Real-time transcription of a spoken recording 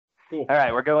Cool. All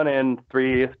right, we're going in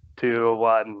 3, 2,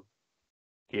 1.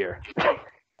 Here.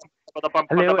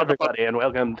 Hello, everybody, and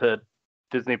welcome to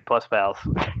Disney+Pals.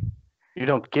 You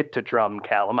don't get to drum,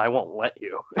 Callum. I won't let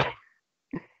you.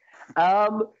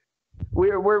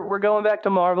 We're going back to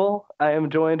Marvel. I am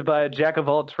joined by Jack of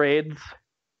all trades,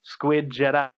 Squid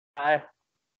Jedi,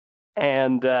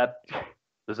 and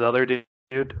this other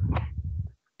dude.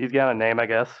 He's got a name, I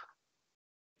guess.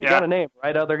 You got a name,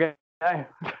 right, other guy?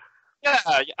 Yeah,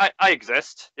 I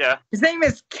exist. Yeah. His name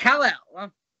is Kneale.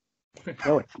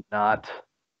 No, it's not.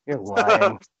 You're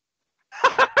lying.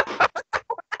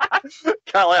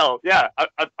 Kal-El. Yeah,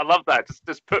 I love that.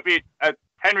 Just put me at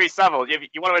Henry Savile. You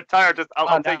want to retire?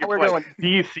 I'll take your we're place. going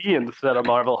DC instead of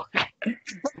Marvel.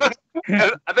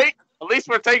 I think at least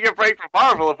we're taking a break from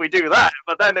Marvel if we do that.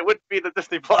 But then it wouldn't be the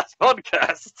Disney Plus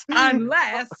podcast.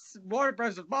 Unless Warner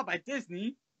Bros. Was bought by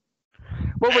Disney.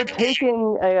 Well, we're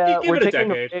taking a break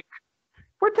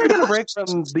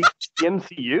from the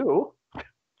MCU.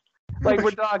 Like,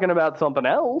 we're talking about something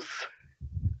else.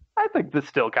 I think this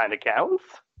still kind of counts.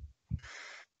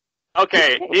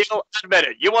 Okay, Kneale, admit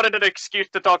it. You wanted an excuse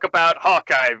to talk about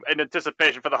Hawkeye in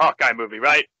anticipation for the Hawkeye movie,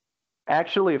 right?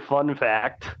 Actually, fun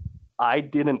fact, I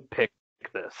didn't pick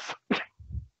this.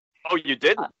 Oh, you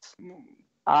didn't?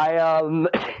 I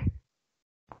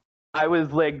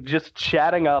was, like, just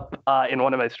chatting up in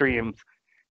one of my streams,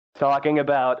 talking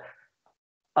about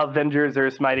Avengers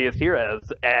Earth's Mightiest Heroes,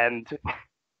 and,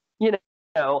 you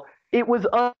know, it was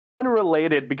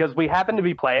unrelated because we happened to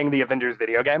be playing the Avengers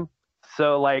video game,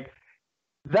 so, like,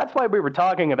 that's why we were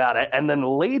talking about it, and then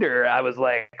later I was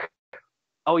like,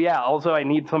 oh yeah, also I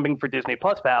need something for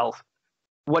Disney+Pals,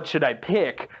 what should I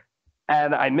pick?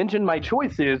 And I mentioned my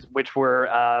choices, which were,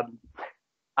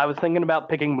 I was thinking about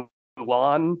picking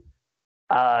Mulan,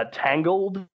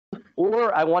 Tangled,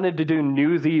 or I wanted to do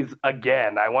Newsies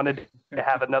again. I wanted to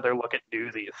have another look at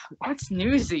Newsies. What's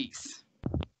Newsies?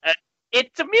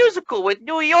 It's a musical with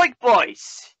New York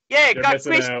boys. Yeah, You're got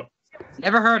missing Chris. out.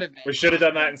 Never heard of it. We should have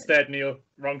done that instead, Kneale.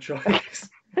 Wrong choice.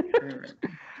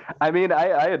 I mean,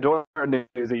 I adore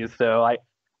Newsies, so I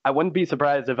wouldn't be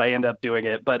surprised if I end up doing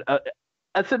it, but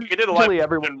essentially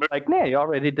everyone was like, nah, you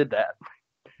already did that.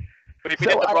 But if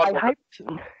you So did the wrong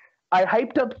I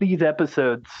hyped up these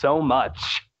episodes so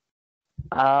much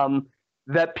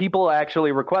that people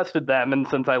actually requested them, and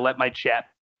since I let my chat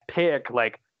pick,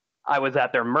 like, I was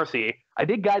at their mercy. I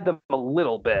did guide them a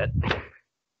little bit.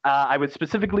 I was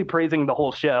specifically praising the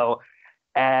whole show,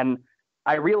 and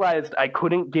I realized I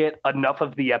couldn't get enough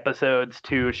of the episodes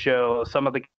to show some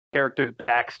of the characters'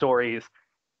 backstories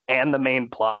and the main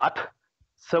plot.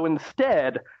 So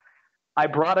instead, I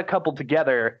brought a couple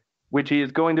together, which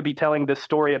is going to be telling this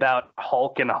story about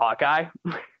Hulk and Hawkeye.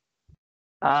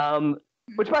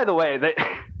 Which, by the way,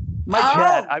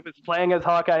 chat, I was playing as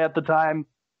Hawkeye at the time.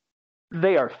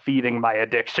 They are feeding my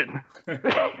addiction.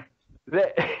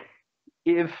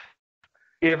 If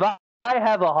I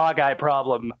have a Hawkeye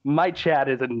problem, my chat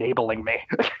is enabling me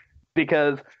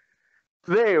because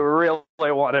they really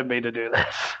wanted me to do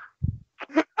this.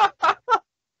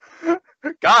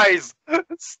 Guys,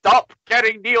 stop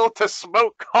getting Kneale to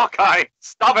smoke Hawkeye.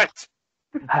 Stop it.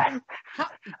 I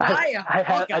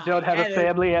don't have a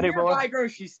family anymore. Nearby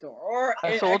grocery store or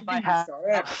I sold my house.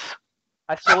 Store.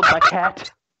 I sold my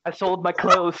cat. I sold my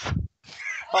clothes.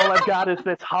 All I've got is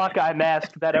this Hawkeye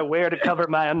mask that I wear to cover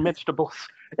my unmentionables.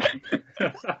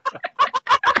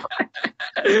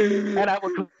 And I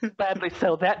would gladly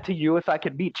sell that to you if I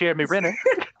could meet Jeremy Renner.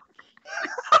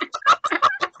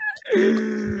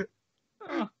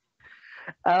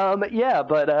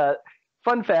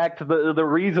 Fun fact, the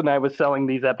reason I was selling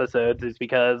these episodes is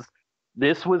because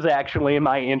this was actually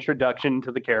my introduction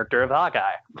to the character of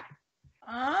Hawkeye.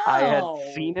 I had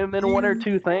seen him in one or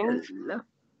two things,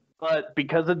 but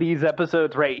because of these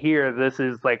episodes right here, this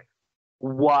is like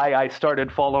why I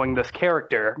started following this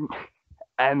character.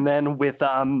 And then with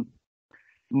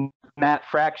Matt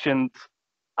Fraction's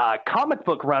comic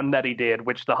book run that he did,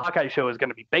 which the Hawkeye show is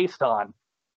going to be based on,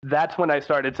 that's when I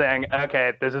started saying,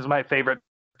 okay, this is my favorite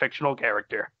fictional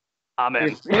character. I'm in.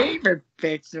 Your favorite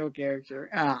fictional character?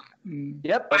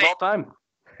 Yep, of all time.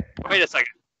 Wait a second.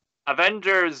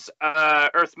 Avengers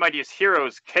Earth's Mightiest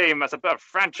Heroes came as a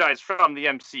franchise from the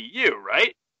MCU,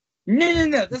 right?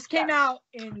 No. This came out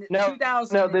in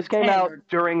 2000. No, this came out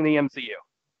during the MCU.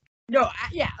 No,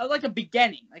 like the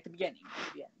beginning.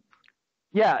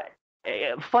 Yeah,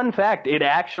 fun fact, it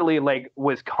actually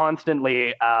was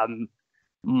constantly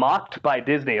mocked by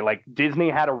Disney. Like,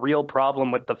 Disney had a real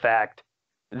problem with the fact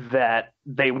that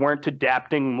they weren't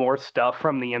adapting more stuff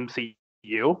from the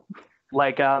MCU.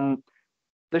 Like,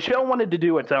 the show wanted to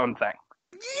do its own thing.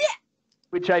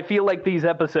 which I feel like these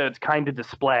episodes kind of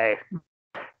display.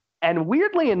 And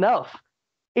weirdly enough,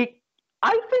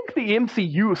 I think the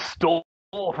MCU stole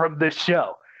from this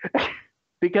show.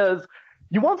 Because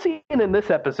you won't see it in this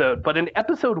episode, but in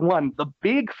episode 1, the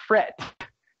big fret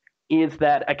is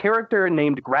that a character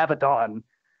named Graviton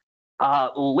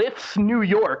lifts New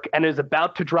York and is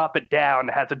about to drop it down,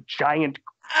 has a giant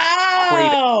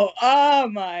crater. Oh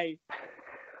my.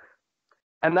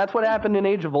 And that's what happened in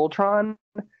Age of Ultron.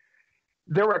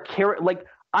 There were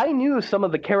I knew some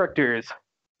of the characters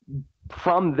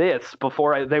from this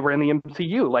before they were in the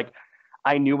MCU. Like,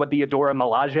 I knew what the Adora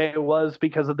Milaje was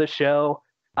because of the show.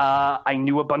 I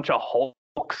knew a bunch of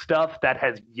Hulk stuff that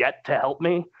has yet to help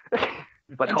me,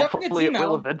 but And hopefully it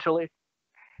will eventually.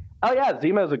 Oh yeah,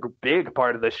 Zemo's a big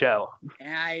part of the show.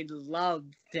 I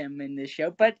loved him in this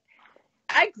show, but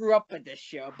I grew up with this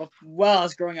show while I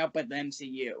was growing up with the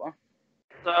MCU.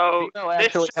 So Zemo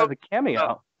actually has a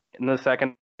cameo in the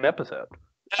second episode.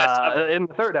 In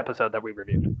the third episode that we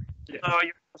reviewed. Yeah. So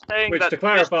you're saying Which, that to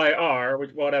clarify,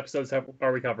 what episodes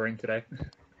are we covering today?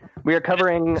 We are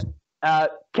covering.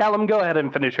 Callum, go ahead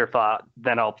and finish your thought.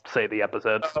 Then I'll say the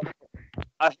episodes.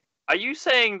 Are you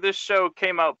saying this show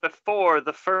came out before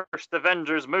the first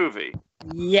Avengers movie?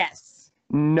 Yes.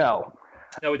 No.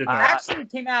 No, we did not. Actually,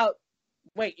 it came out.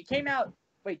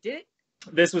 Wait, did it?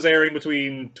 This was airing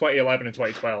between 2011 and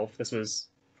 2012.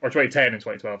 Or 2010 and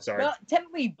 2012, sorry. Well,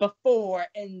 technically before,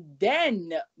 and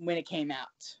then when it came out.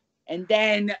 And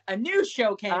then a new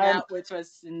show came out, which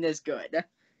wasn't as good.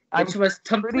 Which was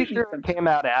Pretty completely sure it came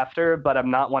out after, but I'm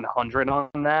not 100 on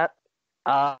that.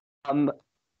 I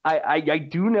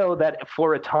do know that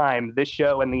for a time, this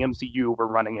show and the MCU were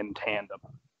running in tandem.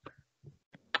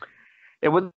 It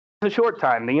was a short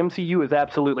time. The MCU has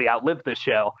absolutely outlived this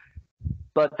show,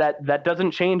 but that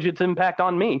doesn't change its impact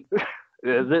on me.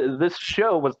 This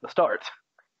show was the start.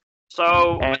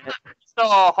 So, you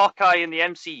saw Hawkeye in the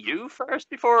MCU first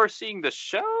before seeing the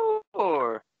show,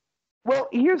 or? Well,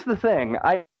 here's the thing.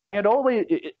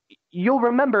 You'll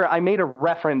remember I made a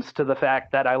reference to the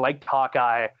fact that I liked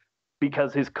Hawkeye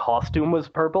because his costume was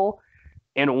purple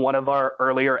in one of our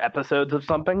earlier episodes of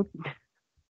something.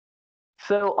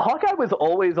 So Hawkeye was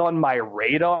always on my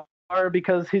radar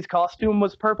because his costume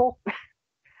was purple,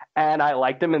 and I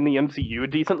liked him in the MCU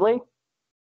decently.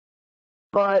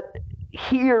 But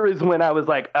here is when I was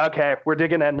like, okay, we're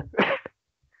digging in.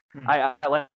 I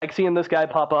like seeing this guy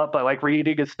pop up. I like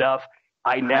reading his stuff.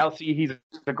 I now see he's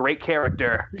a great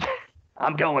character.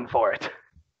 I'm going for it.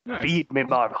 Nice. Feed me,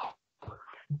 Marvel.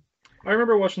 I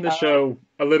remember watching this show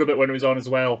a little bit when it was on as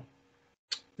well.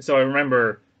 So I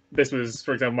remember this was,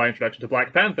 for example, my introduction to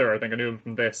Black Panther. I think I knew him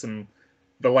from this and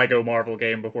the Lego Marvel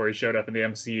game before he showed up in the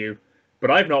MCU.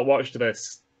 But I've not watched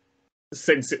this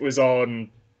since it was on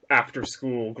after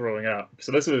school growing up.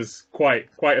 So this was quite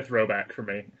a throwback for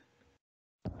me.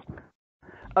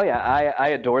 Oh yeah, I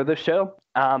adore this show.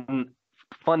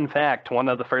 Fun fact, one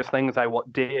of the first things I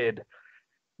did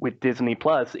with Disney+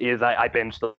 is I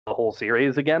binged the whole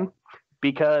series again,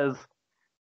 because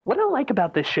what I like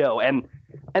about this show, and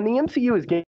the MCU is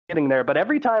getting there, but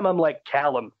every time I'm like,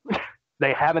 Callum,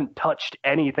 they haven't touched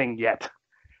anything yet.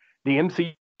 The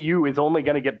MCU is only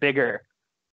going to get bigger.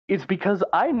 It's because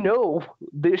I know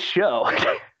this show.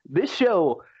 This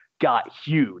show got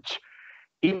huge.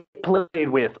 It played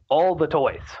with all the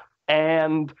toys.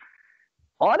 And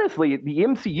honestly, the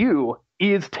MCU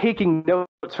is taking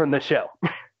notes from the show.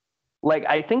 Like,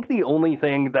 I think the only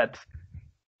thing that's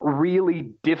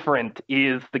really different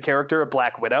is the character of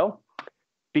Black Widow,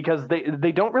 because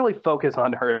they don't really focus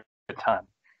on her a ton.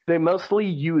 They mostly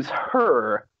use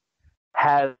her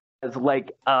as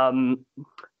like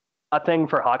a thing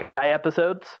for Hawkeye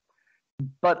episodes,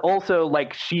 but also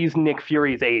like she's Nick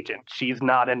Fury's agent. She's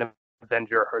not an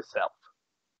Avenger herself.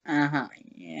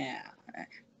 Yeah.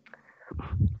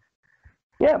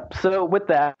 Yeah, so with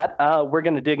that, we're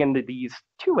going to dig into these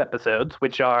 2 episodes,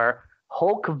 which are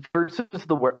Hulk versus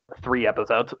the World. 3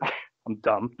 episodes. I'm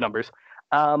dumb, numbers.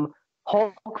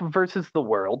 Hulk versus the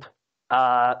World,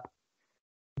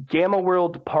 Gamma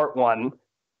World Part 1,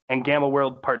 and Gamma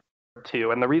World Part 2.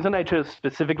 And the reason I chose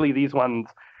specifically these ones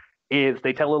is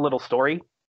they tell a little story.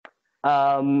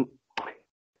 Hulk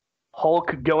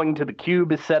going to the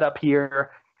cube is set up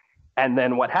here, and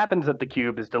then what happens at the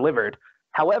cube is delivered.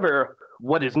 However,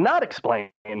 what is not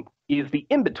explained is the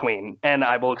in-between, and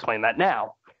I will explain that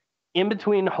now. In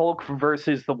between Hulk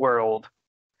versus the World,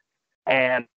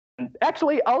 and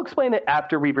actually, I'll explain it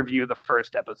after we review the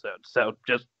first episode. So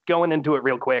just going into it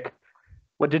real quick,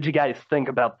 what did you guys think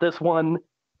about this one?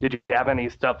 Did you have any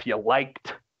stuff you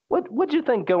liked? What'd you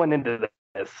think going into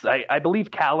I believe,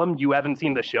 Callum, you haven't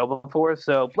seen the show before,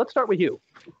 so let's start with you.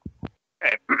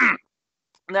 Okay.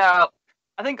 Now,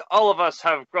 I think all of us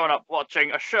have grown up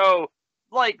watching a show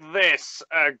like this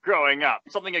growing up.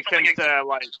 Something akin to,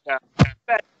 like,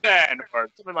 Batman, or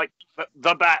something like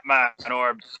the Batman,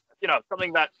 or,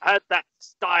 something that had that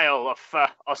style of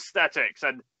aesthetics,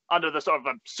 and under the sort of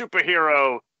a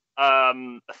superhero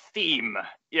theme.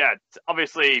 Yeah,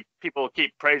 obviously people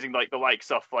keep praising, like, the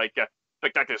likes of, like,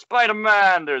 Spectacular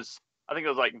Spider-Man. I think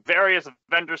there's, like, various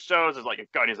Avengers shows. There's, like, a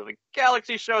Guardians of the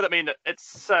Galaxy show. I mean,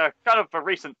 it's kind of a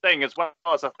recent thing, as well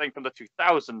as a thing from the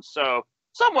 2000s. So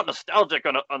somewhat nostalgic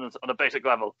on a basic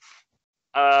level.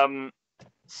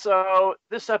 So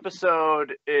this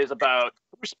episode is about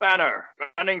Bruce Banner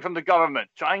running from the government,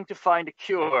 trying to find a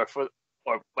cure for,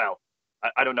 or, well,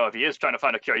 I don't know if he is trying to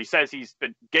find a cure. He says he's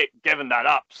been given that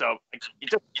up. So he's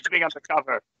just being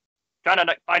undercover, trying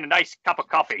to find a nice cup of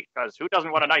coffee, because who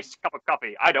doesn't want a nice cup of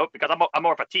coffee? I don't, because I'm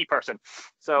more of a tea person.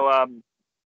 So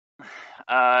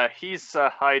he's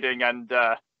hiding, and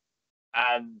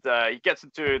he gets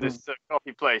into this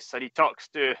coffee place, and he talks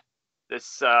to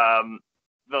this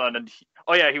villain, and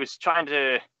he was trying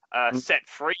to set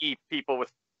free people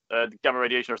with gamma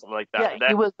radiation or something like that. Yeah,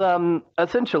 he was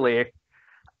essentially.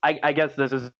 I guess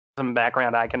this is some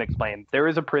background I can explain. There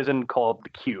is a prison called the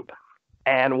Cube,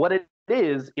 and what it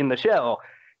is in the show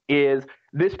is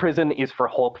this prison is for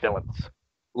Hulk villains.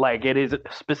 Like, it is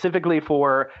specifically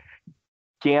for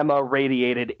gamma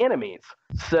radiated enemies.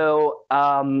 So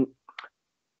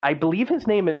I believe his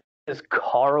name is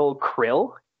Carl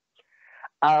Krill.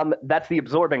 That's the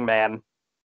Absorbing Man.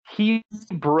 He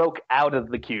broke out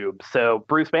of the Cube. So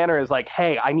Bruce Banner is like,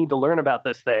 hey, I need to learn about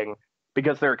this thing,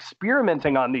 because they're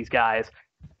experimenting on these guys,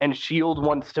 and S.H.I.E.L.D.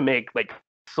 wants to make, like,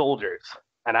 soldiers,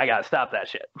 and I gotta stop that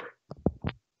shit.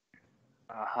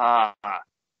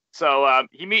 So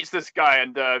he meets this guy,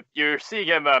 and you're seeing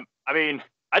him. I mean,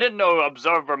 I didn't know who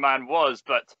Observer Man was,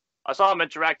 but I saw him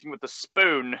interacting with the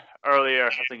spoon earlier. I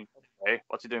was thinking, okay,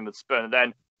 what's he doing with the spoon? And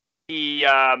then he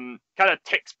kind of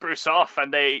ticks Bruce off,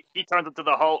 and he turns into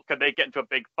the Hulk, and they get into a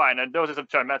big fight. And notices him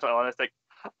turn metal, and it's like,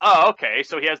 oh, okay,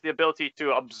 so he has the ability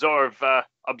to absorb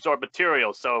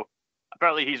materials. So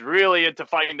apparently he's really into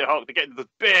fighting the Hulk to get into this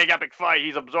big epic fight.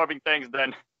 He's absorbing things,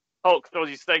 then Hulk throws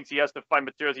these things. He has to find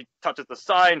materials. He touches the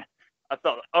sign. I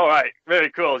thought, all right,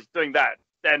 very cool. He's doing that.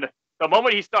 Then the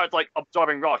moment he starts, like,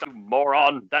 absorbing rocks, I'm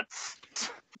moron. That's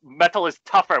metal is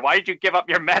tougher. Why did you give up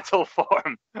your metal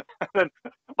form?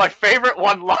 My favorite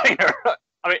one-liner.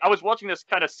 I mean, I was watching this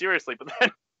kind of seriously, but then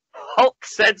Hulk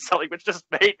said something which just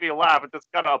made me laugh and just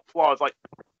kind of applause, like,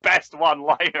 best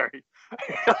one-liner.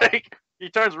 Like, he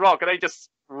turns rock and he just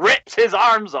rips his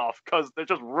arms off because they're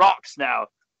just rocks now.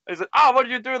 He said, what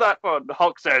did you do that for? And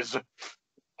Hulk says,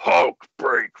 Hulk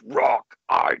break rock,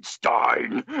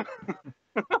 Einstein.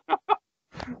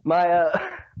 My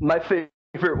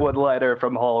favorite one-liner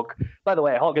from Hulk, by the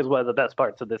way, Hulk is one of the best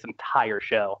parts of this entire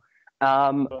show,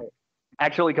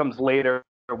 actually comes later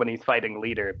when he's fighting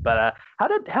Leader. But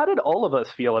how did all of us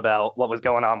feel about what was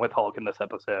going on with Hulk in this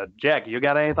episode? Jack, you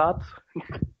got any thoughts?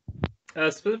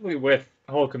 Specifically with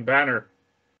Hulk and Banner.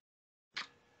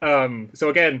 So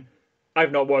again,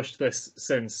 I've not watched this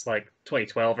since, like,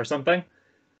 2012 or something.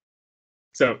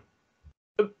 So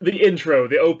the intro,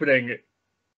 the opening,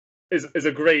 is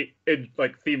a great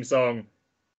theme song,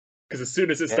 because as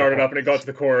soon as it started up and it got to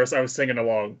the chorus, I was singing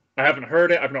along. I haven't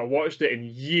heard it, I've not watched it in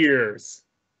years,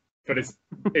 but it's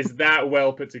that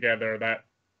well put together that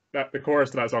the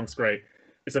chorus to that song's great.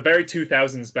 It's a very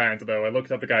 2000s band, though. I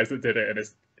looked up the guys that did it, and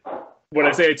it's, when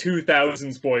I say a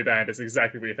 2000s boy band, it's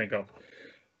exactly what you think of.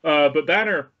 But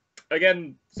Banner,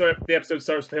 again, so the episode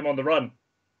starts with him on the run,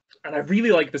 and I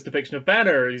really like this depiction of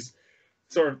Banner. He's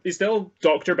still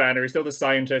Dr. Banner, he's still the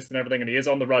scientist and everything, and he is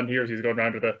on the run here. He's going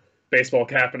around with a baseball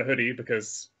cap and a hoodie,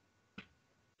 because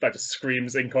that just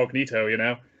screams incognito, you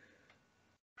know?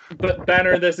 But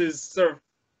Banner in this is sort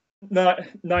of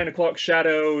 9 o'clock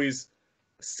shadow. He's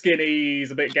skinny,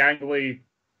 he's a bit gangly,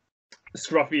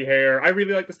 scruffy hair. I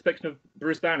really like this depiction of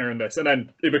Bruce Banner in this, and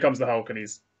then he becomes the Hulk, and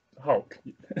he's Hulk.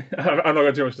 I'm not going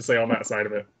to too much to say on that side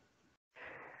of it.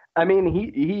 I mean,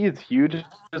 he is huge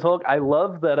as Hulk. I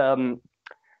love that.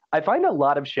 I find a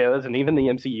lot of shows, and even the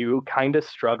MCU, kind of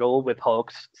struggle with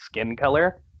Hulk's skin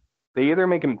color. They either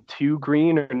make him too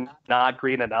green or not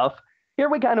green enough. Here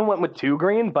we kind of went with too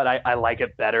green, but I like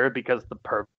it better because the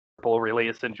purple really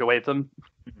accentuates him.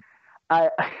 I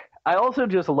also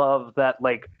just love that,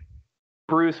 like,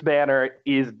 Bruce Banner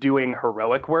is doing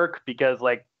heroic work, because,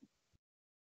 like,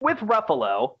 with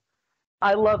Ruffalo,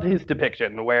 I love his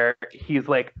depiction where he's,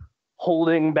 like,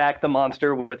 holding back the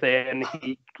monster within.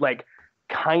 He, like,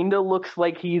 kind of looks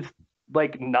like he's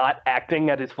like not acting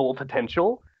at his full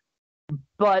potential,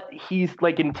 but he's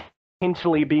like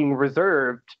intentionally being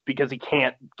reserved because he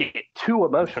can't get too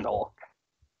emotional.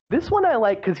 This one I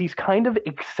like because he's kind of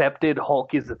accepted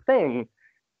Hulk is a thing,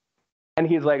 and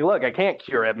he's like, look, I can't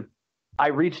cure him. I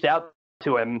reached out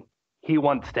to him. He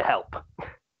wants to help.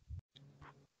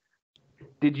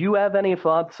 Did you have any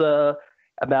thoughts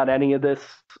about any of this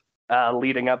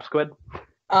leading up, Squid?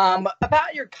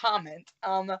 About your comment,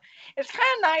 it's kind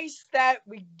of nice that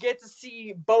we get to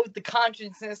see both the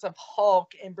consciousness of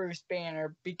Hulk and Bruce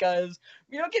Banner, because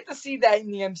we don't get to see that in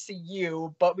the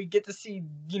MCU, but we get to see,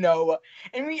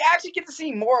 and we actually get to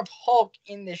see more of Hulk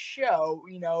in this show,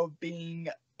 being,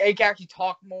 he can actually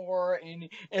talk more, and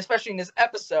especially in this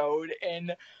episode,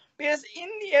 and because in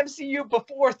the MCU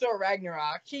before Thor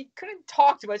Ragnarok, he couldn't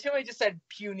talk too much. He only just said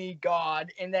puny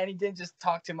god, and then he didn't just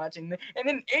talk too much. And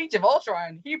then Age of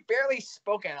Ultron, he barely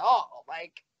spoke at all.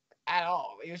 At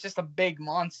all. He was just a big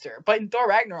monster. But in Thor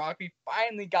Ragnarok, we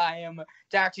finally got him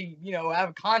to actually, have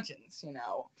a conscience,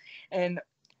 And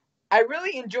I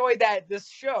really enjoy that this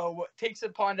show takes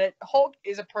upon that Hulk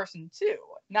is a person too,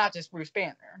 not just Bruce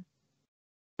Banner.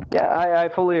 Yeah, I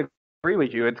fully agree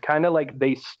with you. It's kind of like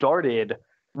they started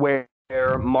where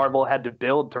Marvel had to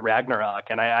build to Ragnarok,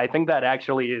 and I think that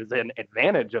actually is an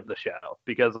advantage of the show,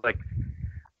 because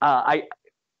I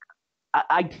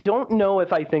don't know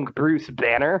if I think Bruce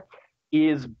Banner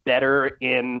is better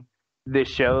in this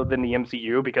show than the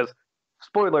MCU, because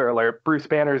spoiler alert, Bruce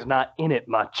Banner's not in it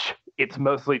much. It's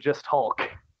mostly just Hulk.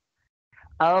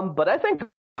 But I think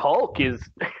Hulk is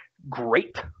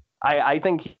great. I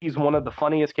think he's one of the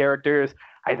funniest characters.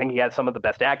 I think he has some of the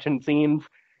best action scenes.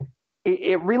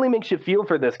 It really makes you feel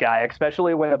for this guy,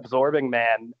 especially when Absorbing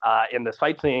Man in this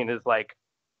fight scene is like,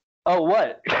 oh,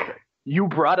 what? You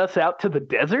brought us out to the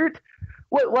desert?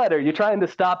 What? Are you trying to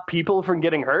stop people from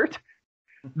getting hurt?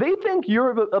 They think you're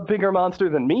a bigger monster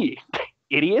than me,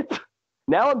 idiot.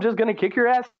 Now I'm just going to kick your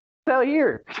ass out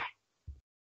here.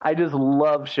 I just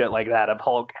love shit like that, of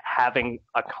Hulk having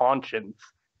a conscience,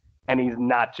 and he's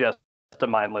not just a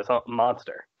mindless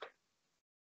monster.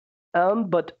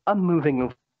 But I'm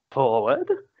moving forward.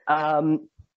 Hulk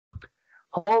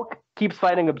keeps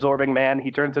fighting Absorbing Man.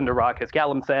 He turns into rock, as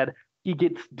Callum said. He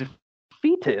gets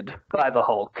defeated by the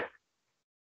Hulk.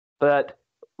 But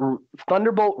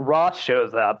Thunderbolt Ross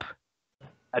shows up,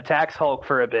 attacks Hulk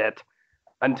for a bit,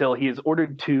 until he is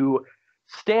ordered to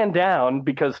stand down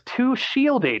because two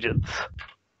S.H.I.E.L.D. agents,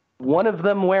 one of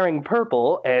them wearing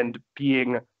purple and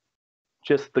being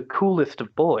just the coolest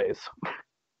of boys,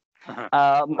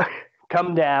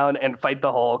 come down and fight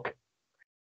the Hulk.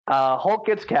 Hulk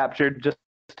gets captured, just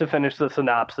to finish the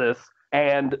synopsis,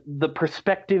 and the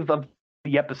perspective of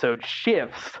the episode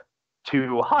shifts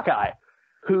to Hawkeye,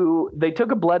 who they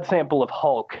took a blood sample of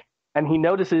Hulk, and he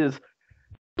notices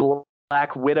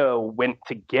Black Widow went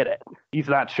to get it. He's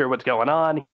not sure what's going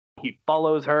on. He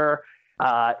follows her.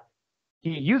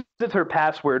 He uses her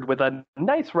password with a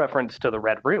nice reference to the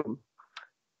Red Room.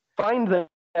 Finds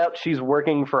out she's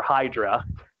working for Hydra.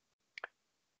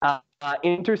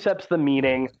 Intercepts the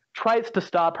meeting, tries to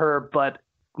stop her, but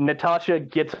Natasha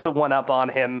gets the one up on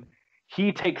him.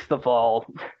 He takes the fall,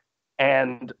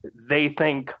 and they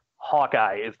think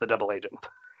Hawkeye is the double agent.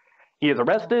 He is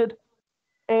arrested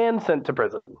and sent to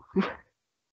prison.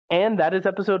 And that is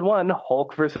episode 1,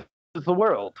 Hulk versus the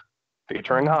World,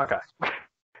 featuring Hawkeye.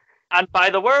 And by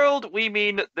the world, we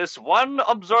mean this one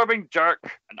absorbing jerk,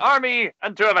 an army,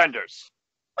 and 2 Avengers.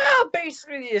 Well,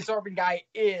 basically, the absorbing guy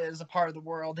is a part of the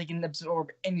world. He can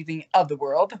absorb anything of the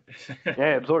world.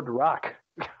 Yeah, absorbed rock.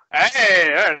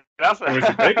 Hey, that's It was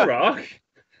a big rock.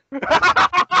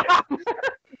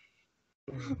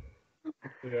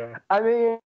 Yeah. I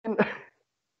mean,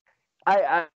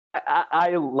 I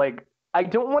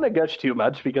don't want to gush too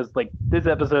much, because this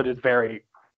episode is very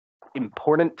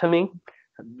important to me.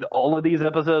 All of these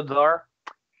episodes are.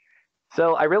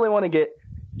 So I really want to get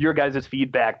your guys'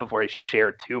 feedback before I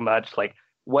share too much.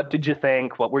 What did you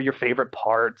think? What were your favorite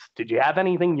parts? Did you have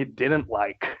anything you didn't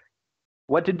like?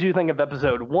 What did you think of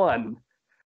episode 1?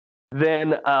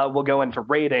 Then we'll go into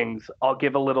ratings. I'll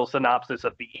give a little synopsis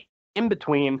of the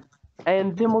in-between,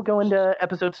 and then we'll go into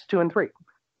episodes 2 and 3,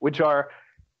 which are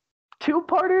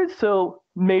 2-parters, so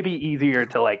maybe easier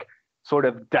to sort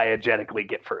of diegetically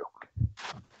get through.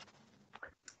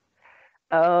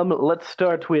 Let's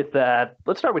start with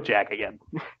Jack again.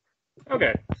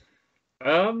 Okay.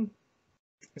 So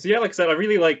yeah, like I said, I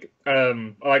really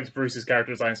I liked Bruce's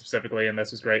character design specifically, and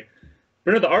this was great.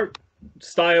 But the art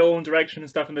style and direction and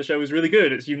stuff in the show is really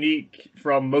good. It's unique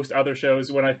from most other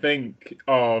shows. When I think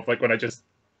of when I just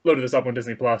loaded this up on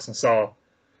Disney Plus and saw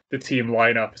the team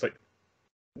lineup. It's like,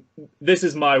 this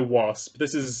is my Wasp.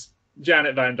 This is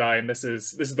Janet Van Dyne. This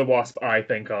is the Wasp I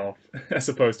think of, as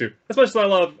opposed to, as much as I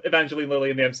love Evangeline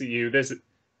Lilly in the MCU,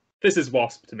 this is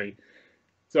Wasp to me.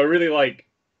 So I really like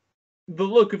the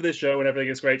look of this show and everything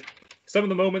is great. Some of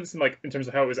the moments, in terms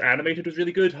of how it was animated, was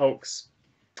really good. Hulk's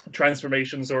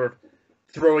transformation, sort of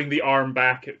throwing the arm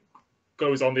back, it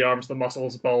goes on the arms, the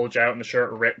muscles bulge out, and the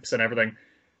shirt rips and everything.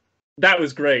 That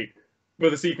was great.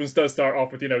 But the sequence does start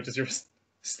off with, just your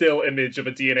still image of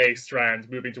a DNA strand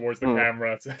moving towards the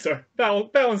camera. So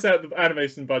balance out the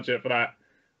animation budget for that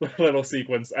little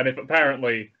sequence. And if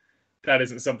apparently that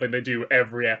isn't something they do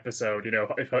every episode,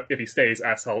 if he stays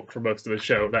as Hulk for most of the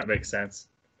show, that makes sense.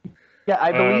 Yeah,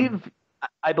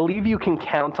 I believe you can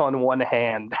count on one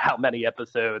hand how many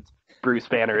episodes Bruce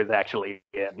Banner is actually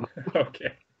in.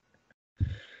 Okay.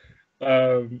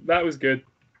 That was good.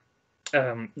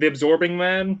 The Absorbing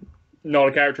Man, not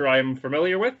a character I am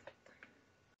familiar with.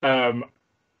 I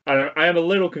am a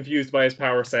little confused by his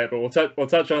power set, but we'll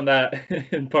touch on that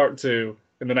in part 2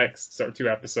 in the next sort of 2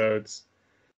 episodes.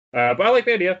 But I like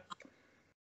the idea.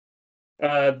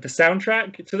 The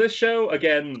soundtrack to this show,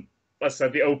 again, as I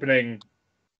said, the opening,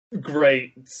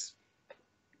 great.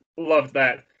 Loved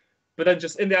that. But then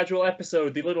just in the actual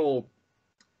episode, the little,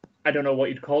 I don't know what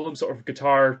you'd call them, sort of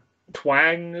guitar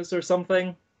twangs or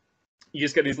something. You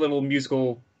just get these little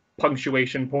musical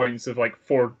punctuation points of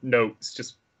 4 notes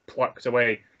just plucked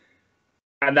away.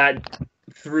 And that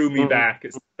threw me back.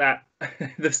 It's that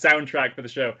the soundtrack for the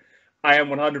show. I am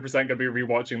 100% going to be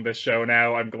rewatching this show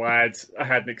now. I'm glad I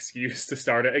had an excuse to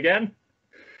start it again.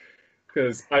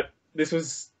 Because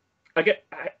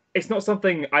it's not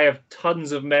something I have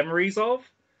tons of memories of,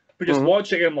 but just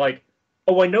watching it, I'm like,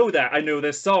 oh, I know that. I know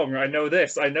this song. I know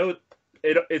this. I know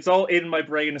it. It's all in my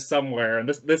brain somewhere, and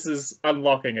this is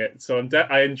unlocking it. So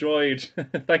I enjoyed.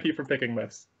 Thank you for picking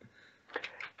this.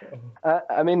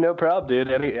 I mean, no problem,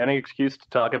 dude. Any excuse to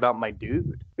talk about my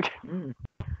dude.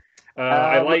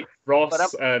 I like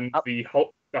Ross and the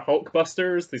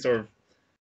Hulkbusters, the sort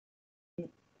of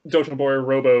Doton Boy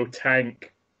Robo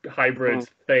Tank hybrid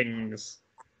things.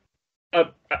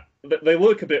 They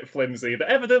look a bit flimsy, but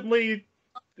evidently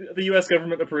the US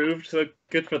government approved, so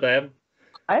good for them.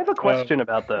 I have a question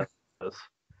about this.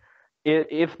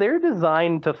 If they're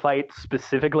designed to fight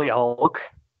specifically Hulk,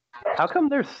 how come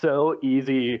they're so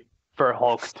easy for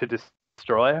Hulk to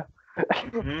destroy?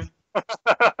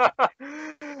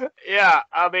 Yeah,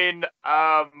 I mean,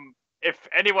 if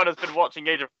anyone has been watching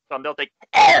Age of Ultron, they'll think,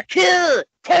 oh, cool!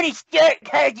 Tony Stark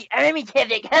carved the armies have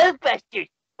like Hulkbusters!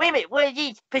 Wait a minute, what are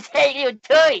these pathetic little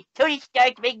toys? Tony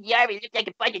Stark making the army look like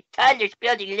a bunch of toddlers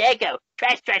building Lego.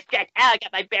 Trash, trash, trash. I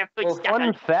got my bare foot stuck on.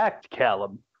 Fun fact,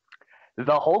 Callum.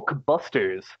 The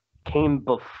Hulkbusters came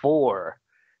before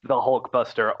the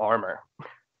Hulkbuster armor.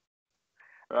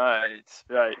 Right.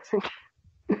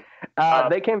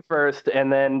 They came first,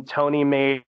 and then Tony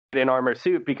made an armor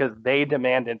suit because they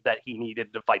demanded that he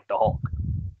needed to fight the Hulk.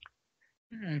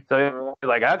 So he's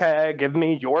like, okay, give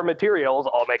me your materials,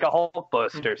 I'll make a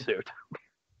Hulkbuster suit.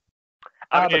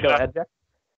 But go ahead, Jack.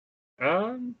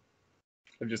 I'm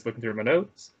just looking through my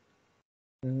notes.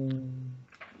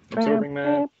 Absorbing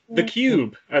Man. The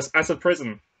Cube as a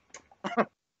prison.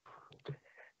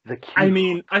 The Cube. I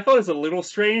mean, I thought it was a little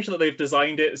strange that they've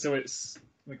designed it so it's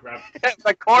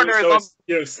the corner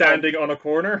is standing on a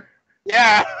corner.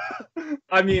 Yeah.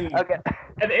 I mean, okay.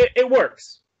 And it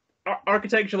works.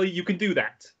 Architecturally, you can do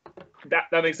that.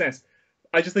 That makes sense.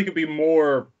 I just think it'd be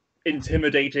more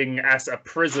intimidating as a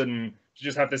prison to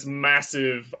just have this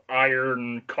massive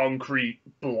iron concrete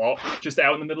block just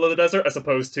out in the middle of the desert, as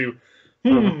opposed to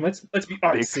let's be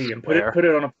artsy and put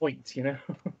it on a point,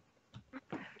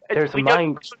 There's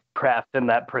Minecraft in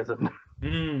that prison.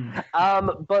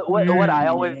 But what I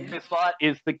always thought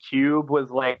is the cube was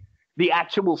like the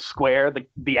actual square,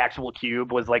 the actual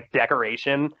cube was like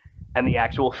decoration, and the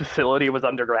actual facility was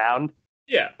underground.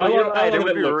 Yeah, it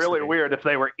would be really weird if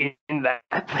they were in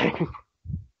that thing.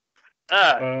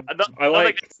 I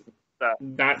like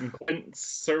that and Clint's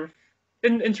sort of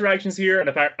interactions here, and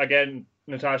the fact, again,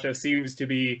 Natasha seems to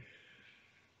be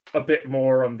a bit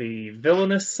more on the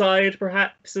villainous side,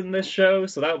 perhaps, in this show.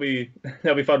 So that'll be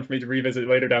fun for me to revisit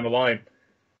later down the line.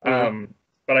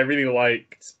 But I really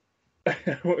liked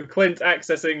Clint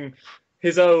accessing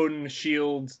his own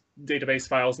Shield database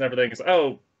files and everything. It's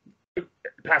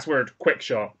password quick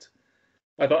shot.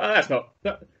 I thought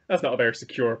that's not a very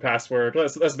secure password.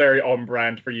 That's very on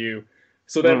brand for you.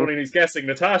 So then when he's guessing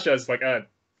Natasha's like a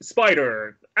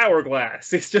spider, hourglass,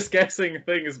 he's just guessing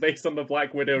things based on the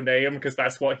Black Widow name because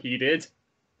that's what he did.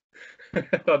 I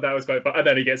thought that was quite fun. And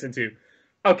then he gets into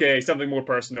Okay, something more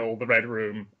personal. The Red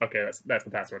Room. Okay, that's the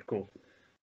password. Cool.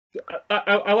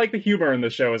 I like the humor in the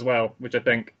show as well, which I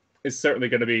think is certainly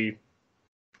going to be,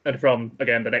 and from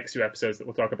again the next few episodes that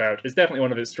we'll talk about, is definitely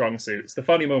one of his strong suits. The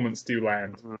funny moments do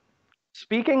land.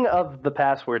 Speaking of the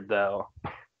password, though,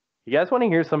 you guys want to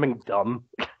hear something dumb?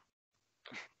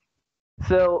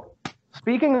 So,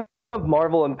 speaking of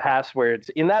Marvel and passwords,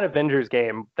 in that Avengers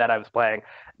game that I was playing,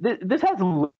 this has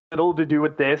little to do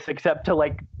with this, except to,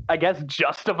 like, I guess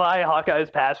justify Hawkeye's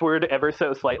password ever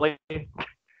so slightly.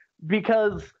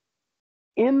 Because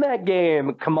in that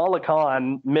game, Kamala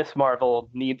Khan, Miss Marvel,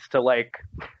 needs to, like,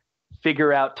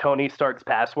 figure out Tony Stark's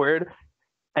password,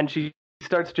 and she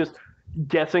starts just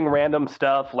guessing random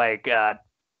stuff like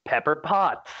Pepper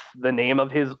Potts, the name of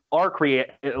his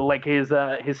like his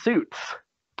suits.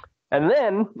 And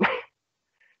then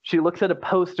she looks at a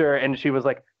poster and she was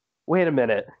like, wait a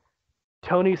minute,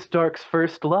 Tony Stark's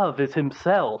first love is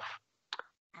himself.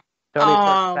 Tony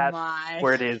Stark's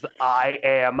password is I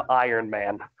am Iron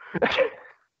Man.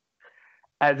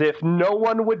 As if no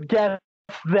one would guess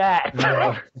that.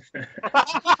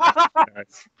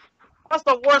 Nice. That's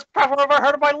the worst password I've ever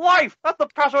heard in my life. That's the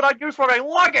password I'd use for my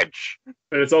luggage.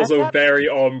 But it's also very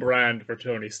on brand for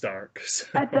Tony Stark. So.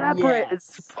 At that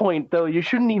point, though, you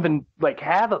shouldn't even like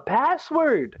have a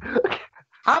password.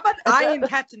 How about I am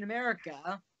Captain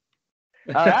America?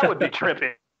 That would be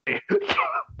trippy.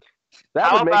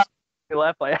 That would make me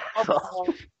laugh my ass off.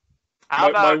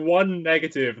 My one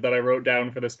negative that I wrote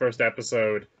down for this first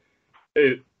episode,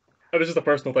 this is a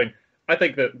personal thing. I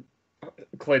think that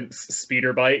Clint's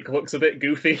speeder bike looks a bit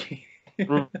goofy.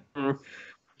 Mm-hmm.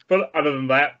 But other than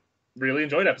that, really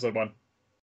enjoyed episode 1.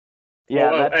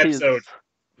 Yeah, episode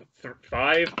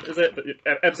 5, is it?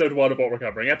 Episode 1 of what we're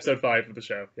covering. Episode 5 of the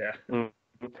show, yeah.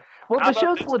 Mm-hmm. Well, the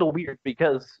show's a little weird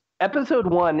because episode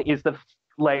 1 is the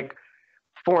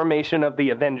formation of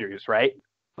the Avengers, right?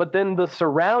 But then the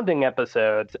surrounding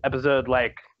episodes, episode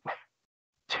like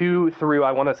 2 through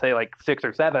I want to say like 6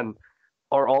 or 7,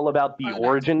 are all about the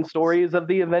origin stories of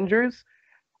the Avengers,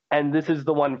 and this is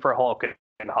the one for Hulk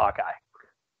and Hawkeye.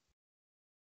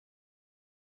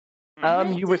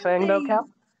 You were saying though, Cal?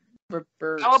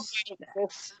 How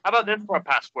about this for a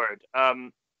password?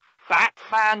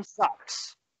 Batman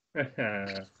sucks.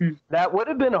 That would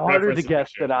have been harder to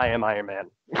guess than I am Iron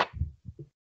Man.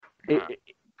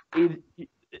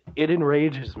 It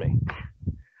enrages me.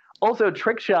 Also,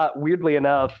 Trickshot, weirdly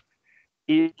enough,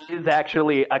 is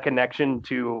actually a connection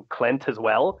to Clint as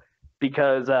well,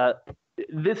 because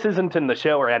this isn't in the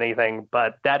show or anything,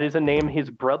 but that is a name his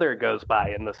brother goes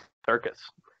by in the circus.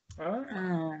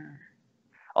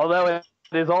 Although it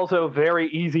is also very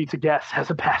easy to guess as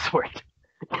a password.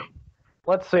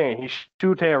 Let's see.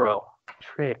 Shootero.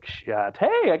 Trickshot.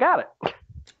 Hey, I got it.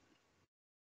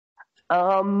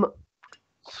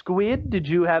 Squid, did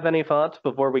you have any thoughts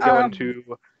before we go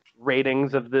into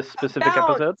ratings of this specific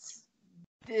episode?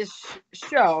 This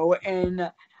show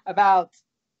and about,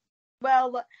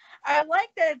 well, I like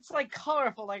that it's like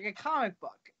colorful, like a comic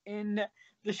book. And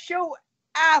the show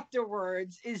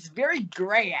afterwards is very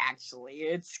gray, actually.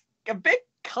 It's a bit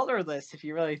colorless if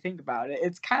you really think about it.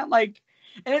 It's kind of like,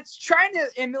 and it's trying to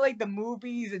emulate the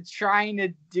movies. It's trying to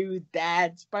do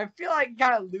that, but I feel like it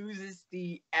kind of loses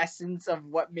the essence of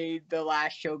what made the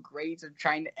last show great of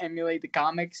trying to emulate the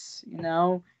comics, you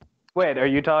know? Wait, are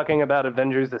you talking about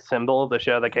Avengers Assemble, the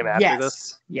show that came after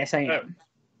this? Yes, I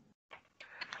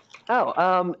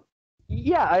am.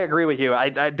 Yeah, I agree with you. I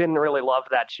didn't really love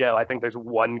that show. I think there's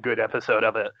one good episode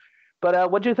of it.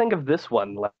 But what did you think of this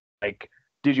one? Like,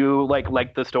 did you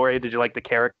like the story? Did you like the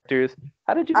characters?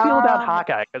 How did you feel about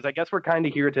Hawkeye? Because I guess we're kind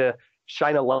of here to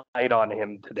shine a light on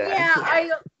him today. Yeah,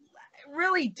 I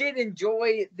really did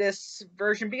enjoy this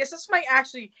version because this is my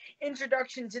actually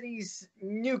introduction to these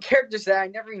new characters that I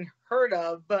never even heard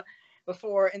of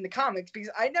before in the comics, because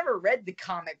I never read the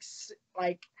comics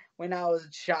like when I was a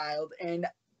child, and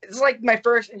it's like my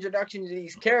first introduction to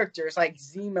these characters like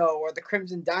Zemo or the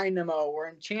Crimson Dynamo or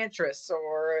Enchantress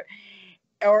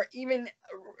or even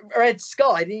Red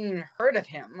Skull. I didn't even heard of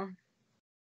him.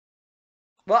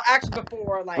 Well, actually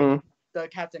before the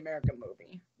Captain America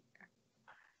movie.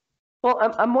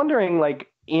 Well, I'm wondering, like,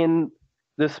 in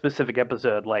this specific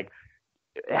episode, like,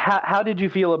 how did you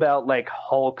feel about, like,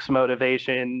 Hulk's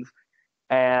motivations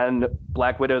and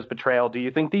Black Widow's betrayal? Do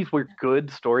you think these were good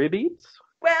story beats?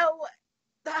 Well,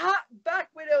 Black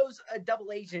Widow's a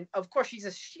double agent. Of course, she's a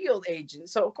S.H.I.E.L.D. agent,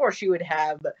 so of course she would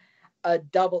have a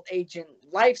double agent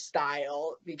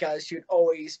lifestyle because she would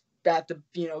always have to,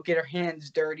 get her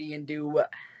hands dirty and do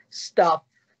stuff,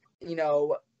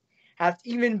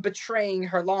 even betraying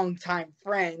her longtime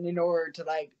friend in order to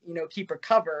keep her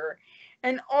cover.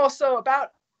 And also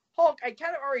about Hulk, I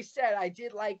kind of already said I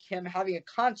did like him having a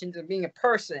conscience and being a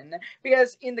person,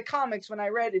 because in the comics, when I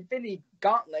read Infinity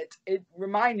Gauntlet, it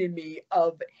reminded me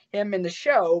of him in the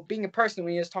show being a person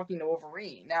when he was talking to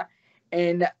Wolverine.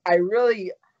 And I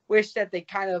really wish that they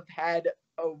kind of had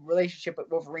a relationship with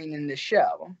Wolverine in the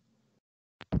show.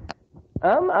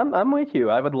 I'm with you.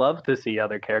 I would love to see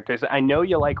other characters. I know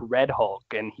you like Red Hulk,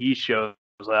 and he shows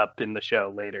up in the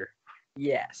show later.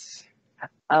 Yes.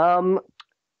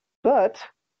 But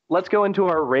let's go into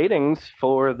our ratings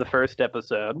for the first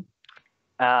episode.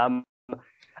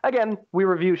 Again, we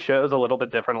review shows a little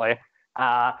bit differently.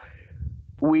 Like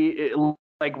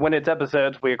when it's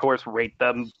episodes, we of course rate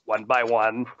them one by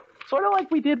one, sort of like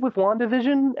we did with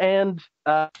WandaVision and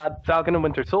Falcon and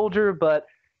Winter Soldier. But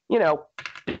you know,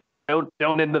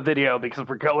 don't end the video because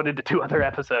we're going into 2 other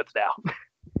episodes now.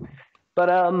 But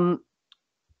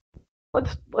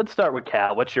let's start with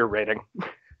Cal. What's your rating?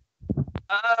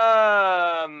 9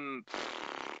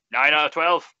 out of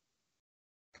 12.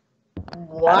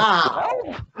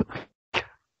 Wow.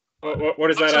 What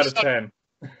is that out of 10?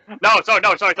 No, sorry.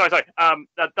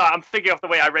 I'm thinking of the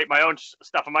way I rate my own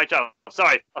stuff on my channel.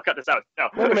 Sorry, I'll cut this out. No.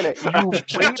 Wait a minute. You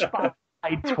rate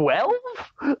by 12?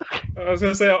 I was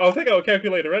going to say, I'll take out a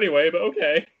calculator anyway, but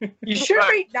okay. You should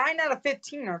rate 9 out of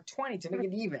 15 or 20 to make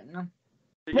it even. No,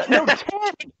 10.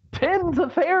 10's a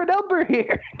fair number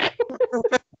here.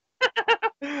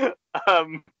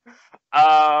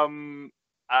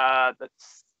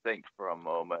 Let's think for a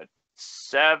moment.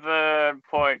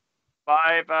 7.5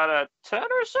 out of 10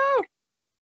 or so?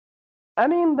 I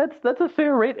mean, that's a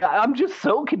fair rate. I'm just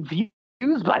so confused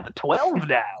by the 12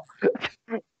 now.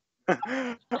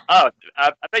 I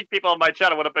think people on my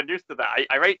channel would have been used to that.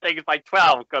 I rate things by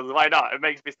 12 because why not? It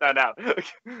makes me stand out.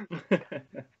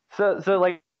 So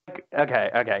like,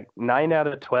 okay, 9 out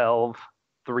of 12,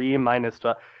 3 minus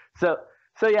 12. So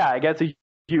yeah, I guess if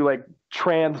you like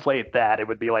translate that, it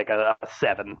would be like a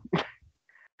 7.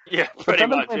 Yeah, pretty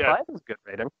much. Yeah, 7.5 is a good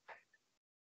rating.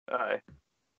 I'll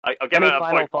give Any it a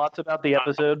final point. thoughts about the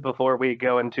episode before we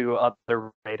go into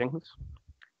other ratings?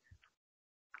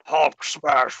 Hulk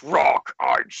smash rock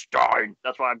Einstein.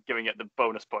 That's why I'm giving it the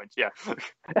bonus points. Yeah.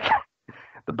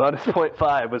 The bonus point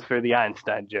 5 was for the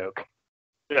Einstein joke.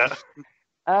 Yeah.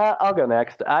 I'll go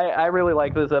next. I really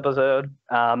like this episode.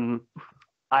 I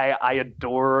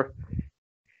adore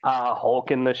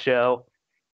Hulk in the show.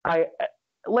 I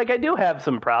do have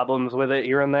some problems with it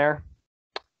here and there.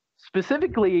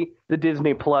 Specifically the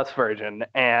Disney Plus version,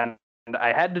 and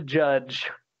I had to judge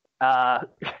the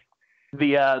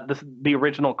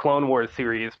original Clone Wars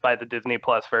series by the Disney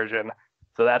Plus version.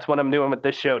 So that's what I'm doing with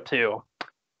this show too.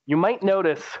 You might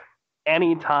notice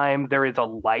anytime there is a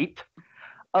light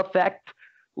effect,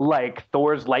 like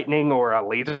Thor's lightning or a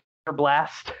laser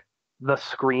blast, the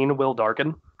screen will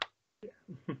darken.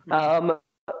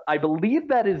 I believe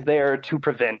that is there to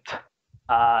prevent,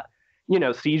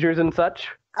 seizures and such.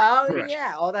 Oh Right.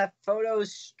 yeah, all that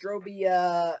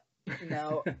photostrobia,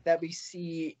 that we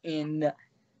see in,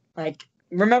 like,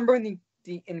 remember in the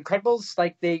Incredibles?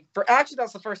 Like actually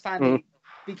that's the first time they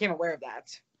became aware of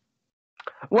that.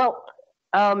 Well,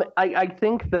 I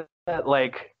think that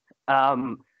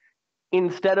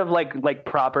instead of like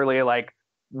properly like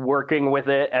working with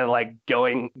it and like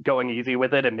going easy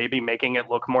with it and maybe making it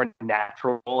look more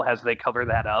natural as they cover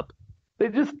that up, they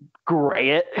just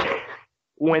gray it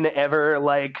whenever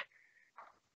like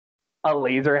a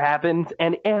laser happens,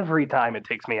 and every time it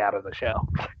takes me out of the show.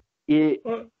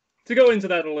 Well, to go into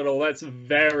that a little, that's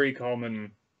very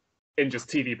common in just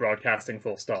TV broadcasting,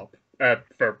 full stop.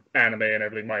 For anime and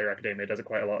everything, My Hero Academia does it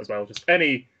quite a lot as well. Just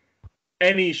any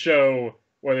show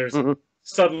where there's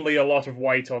suddenly a lot of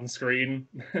white on screen.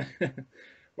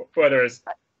 Whether it's,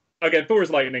 again,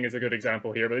 Thor's lightning is a good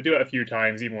example here, but they do it a few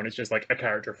times, even when it's just like a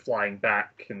character flying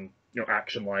back and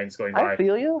action lines going by. I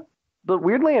feel you, but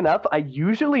weirdly enough, I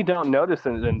usually don't notice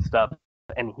it and stuff,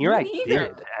 and here I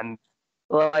did, and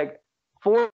like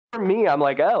for me, I'm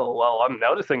like, oh well, I'm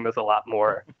noticing this a lot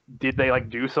more. Did they like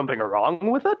do something wrong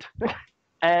with it?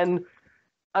 And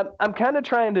I'm kind of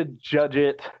trying to judge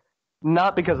it,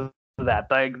 not because of that.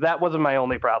 Like that wasn't my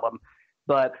only problem,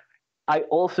 but I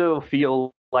also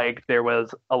feel like there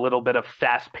was a little bit of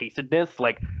fast-pacedness.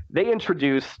 Like they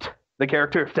introduced the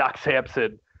character of Doc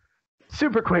Samson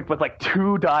super quick with like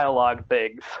 2 dialogue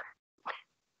things,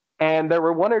 and there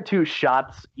were 1 or 2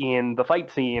 shots in the fight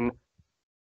scene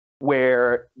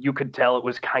where you could tell it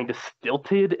was kind of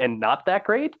stilted and not that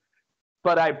great.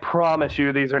 But I promise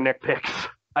you, these are nitpicks.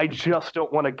 I just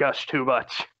don't want to gush too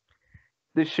much.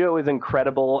 This show is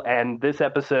incredible, and this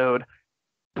episode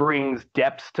brings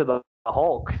depths to the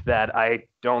Hulk that I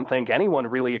don't think anyone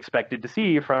really expected to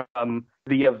see from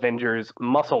the Avengers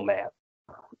Muscle Man.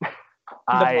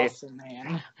 I Muscle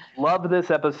Man. love this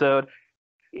episode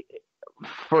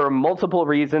for multiple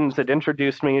reasons. It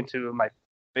introduced me to my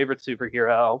favorite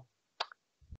superhero.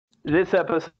 This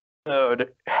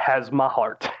episode has my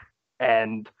heart,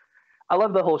 and I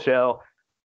love the whole show.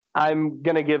 I'm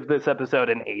gonna give this episode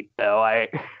an 8, though.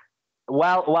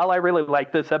 While I really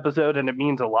like this episode and it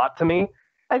means a lot to me,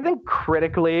 I think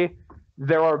critically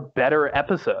there are better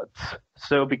episodes.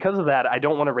 So because of that, I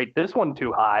don't want to rate this one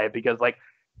too high because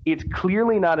it's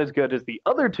clearly not as good as the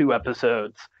other 2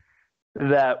 episodes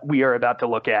that we are about to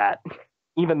look at,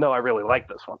 even though I really like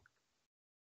this one.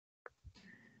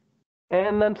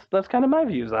 And that's kind of my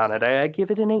views on it. I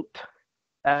give it an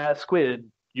 8. Squid,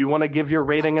 you want to give your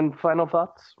rating and final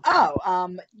thoughts?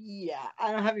 Yeah,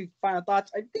 I don't have any final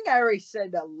thoughts. I think I already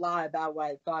said a lot about what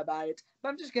I thought about it, but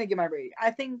I'm just gonna give my rating.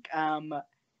 I think, can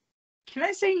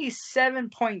I say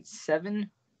 7.7?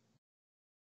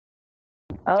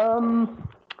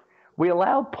 We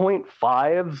allow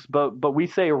 0.5s, but we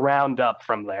say round up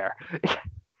from there.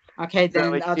 Okay, then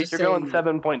so I'll if just you're say going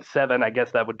 7.7, I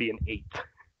guess that would be an 8.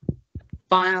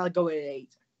 Fine, I'll go with 8.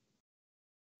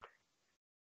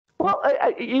 Well,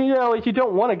 if you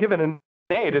don't want to give it an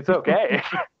 8, it's okay.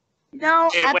 No,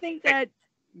 Hey, I wait, think wait. that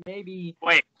maybe.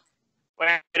 Wait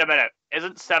a minute.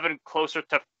 Isn't 7 closer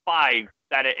to 5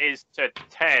 than it is to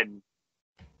 10?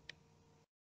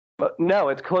 But no,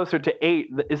 it's closer to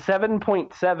 8.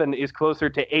 7.7 is closer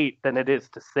to 8 than it is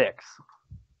to 6.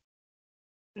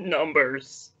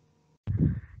 Numbers.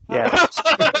 Yeah.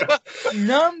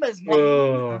 Numbers,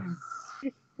 Oh. man.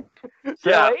 So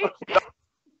Yeah. 8?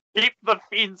 Keep the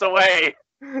fiends away.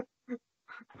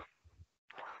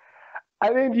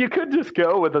 I mean, you could just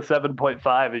go with a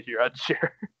 7.5 if you're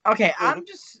unsure. Okay,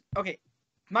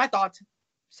 my thoughts.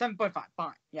 7.5.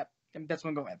 Fine. Yep, that's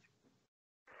what I'm going with.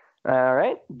 All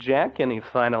right, Jack, any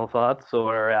final thoughts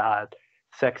or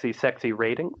sexy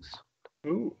ratings?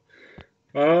 Ooh.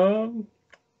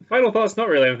 Final thoughts, not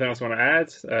really anything else I want to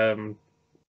add.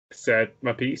 Said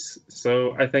my piece.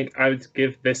 So I think I would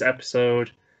give this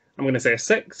episode, I'm going to say a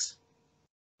 6.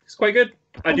 It's quite good.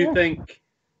 I do think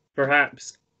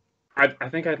perhaps, I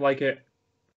think I'd like it,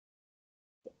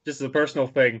 just as a personal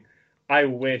thing, I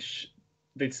wish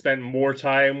they'd spent more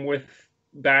time with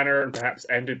Banner and perhaps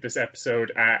ended this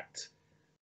episode at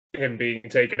him being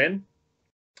taken in.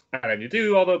 And then you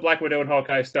do all the Black Widow and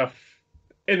Hawkeye stuff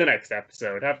in the next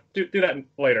episode. Do that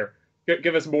later.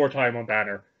 Give us more time on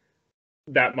Banner.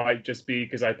 That might just be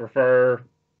because I prefer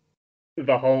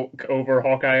the Hulk over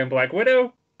Hawkeye and Black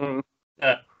Widow. Mm.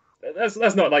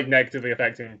 That's not negatively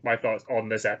affecting my thoughts on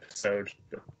this episode.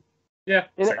 But yeah,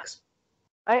 6.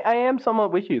 I am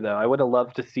somewhat with you though. I would have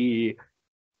loved to see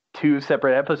 2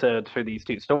 separate episodes for these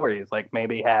 2 stories.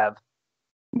 Maybe have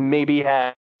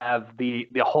the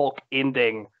Hulk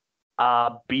ending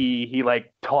be he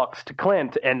talks to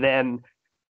Clint and then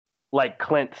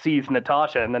Clint sees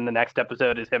Natasha and then the next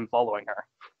episode is him following her.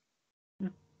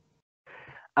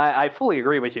 I fully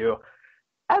agree with you.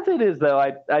 As it is though,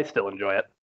 I still enjoy it.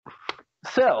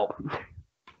 So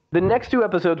the next 2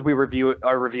 episodes we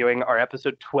are reviewing are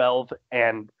episode 12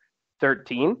 and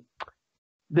 13.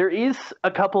 There is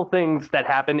a couple things that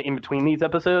happen in between these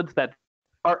episodes that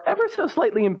are ever so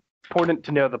slightly important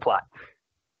to know the plot.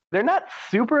 They're not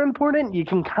super important. You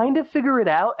can kind of figure it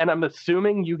out, and I'm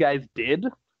assuming you guys did.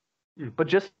 But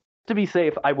just to be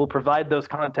safe, I will provide those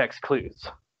context clues.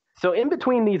 So in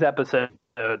between these episodes,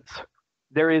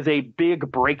 there is a big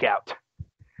breakout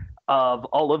of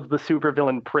all of the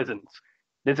supervillain prisons.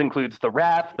 This includes the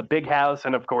Wrath, the Big House,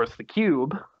 and of course the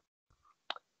Cube.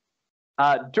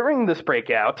 During this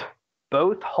breakout,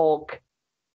 both Hulk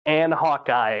and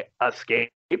Hawkeye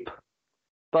escape,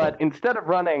 but instead of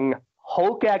running,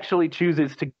 Hulk actually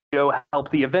chooses to go help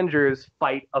the Avengers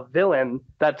fight a villain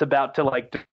that's about to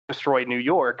destroy New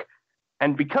York.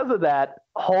 And because of that,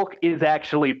 Hulk is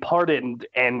actually pardoned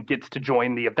and gets to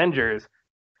join the Avengers.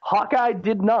 Hawkeye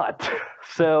did not.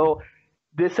 So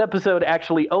this episode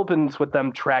actually opens with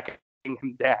them tracking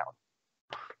him down.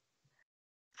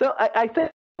 So I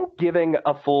think giving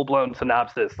a full-blown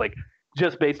synopsis,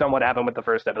 just based on what happened with the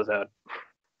first episode,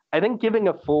 I think giving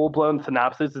a full-blown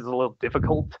synopsis is a little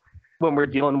difficult when we're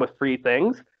dealing with free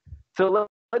things. So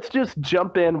let's just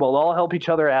jump in. We'll all help each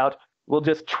other out. We'll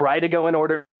just try to go in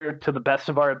order to the best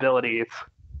of our abilities.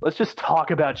 Let's just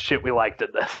talk about shit we liked in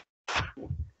this.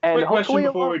 And Quick question hopefully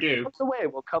before we do. along the way,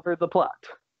 we'll cover the plot.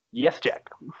 Yes, Jack.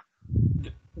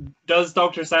 Does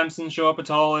Dr. Samson show up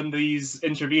at all in these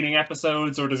intervening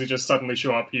episodes, or does he just suddenly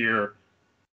show up here?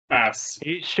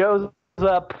 He shows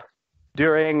up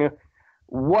during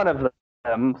one of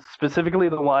them, specifically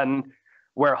the one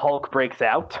where Hulk breaks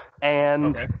out.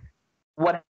 And Okay.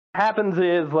 what happens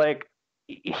is, like,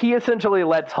 he essentially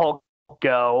lets Hulk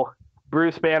go.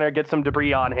 Bruce Banner gets some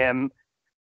debris on him.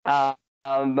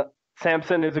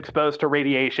 Samson is exposed to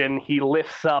radiation. He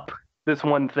lifts up this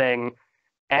one thing,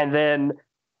 and then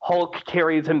Hulk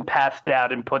carries him passed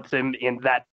out and puts him in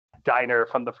that diner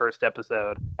from the first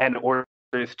episode and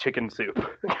orders chicken soup.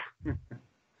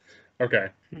 Okay.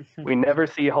 We never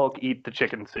see Hulk eat the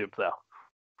chicken soup, though.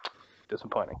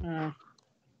 Disappointing.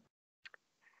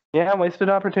 Yeah, wasted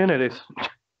opportunities.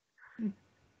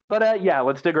 But yeah,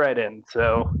 let's dig right in.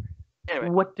 So, Anyway.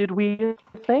 what did we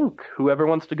think? Whoever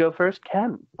wants to go first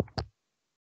can.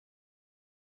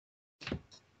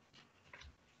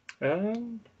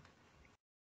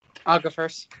 I'll go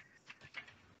first.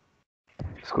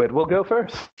 Squid will go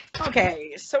first.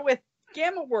 Okay, so with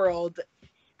Gamma World,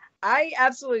 I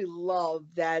absolutely love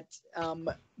that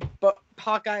but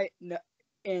Hawkeye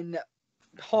and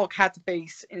Hulk had to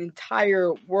face an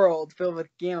entire world filled with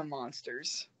gamma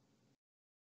monsters.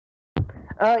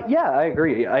 Yeah, I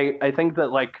agree. I think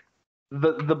that, like,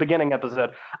 the beginning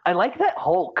episode, I like that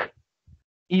Hulk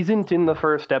isn't in the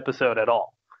first episode at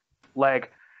all.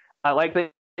 Like, I like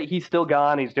that he's still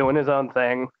gone, he's doing his own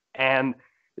thing, and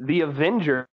the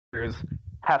Avengers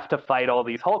have to fight all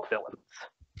these Hulk villains,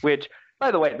 which, by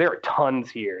the way, there are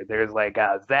tons here. There's, like,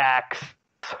 Zax,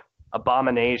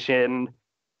 Abomination,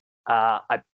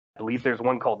 I believe there's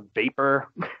one called Vapor.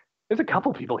 There's a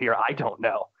couple people here I don't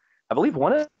know. I believe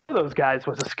one of those guys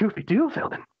was a Scooby-Doo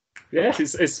villain. Yes,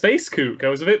 it's Space Kook. I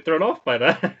was a bit thrown off by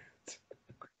that.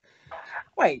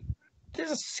 Wait,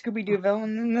 there's a Scooby-Doo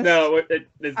villain in this? No,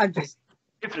 I'm just...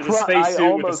 It's a space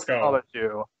suit with a skull. Promise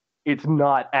you, it's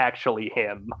not actually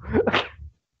him.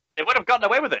 They would have gotten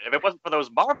away with it if it wasn't for those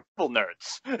Marvel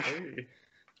nerds. Hey.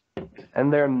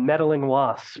 And their meddling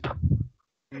wasp.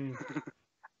 Mm.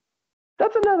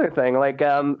 That's another thing. Like,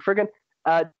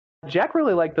 Jack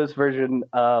really liked this version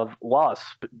of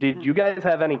Wasp. Did you guys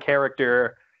have any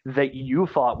character that you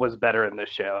thought was better in this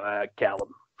show,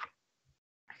 Callum?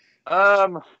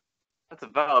 That's a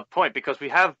valid point because we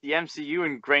have the MCU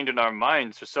ingrained in our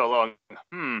minds for so long.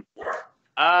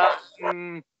 I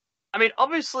mean,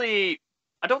 obviously,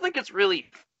 I don't think it's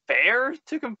really fair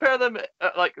to compare them,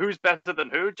 like who's better than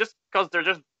who, just because they're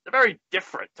very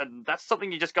different, and that's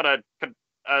something you just gotta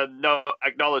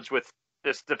acknowledge with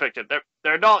this depiction.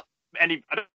 They're not any.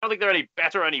 I don't think they're any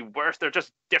better or any worse. They're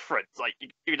just different. Like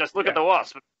you just look at the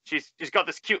Wasp. She's got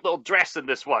this cute little dress in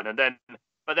this one,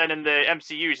 but then in the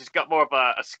MCU she's got more of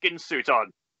a skin suit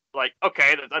on. Like,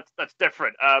 okay, that's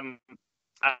different.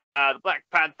 The Black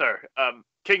Panther,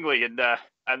 Kingly, and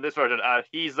this version,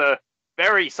 he's a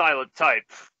very silent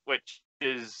type, which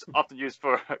is often used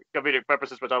for comedic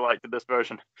purposes, which I liked in this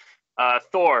version.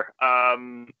 Thor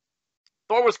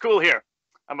was cool here,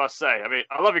 I must say. I mean,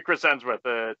 I love you, Chris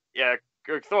Hemsworth. Yeah,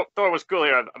 Thor was cool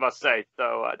here, I must say.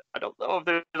 So I don't know if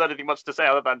there's anything much to say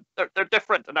other than they're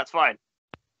different, and that's fine.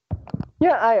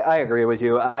 Yeah, I agree with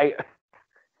you.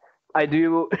 I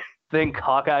do think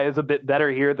Hawkeye is a bit better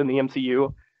here than the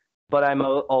MCU, but I'm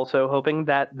also hoping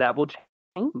that will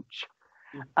change.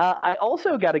 I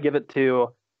also got to give it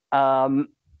to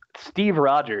Steve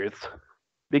Rogers,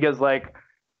 because, like,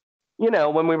 you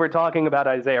know, when we were talking about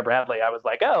Isaiah Bradley, I was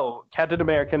like, oh, Captain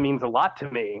America means a lot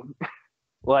to me.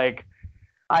 Like,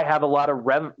 I have a lot of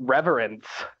reverence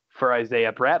for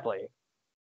Isaiah Bradley.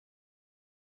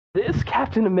 This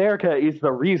Captain America is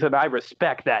the reason I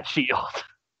respect that shield.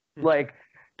 Like,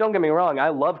 don't get me wrong, I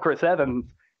love Chris Evans,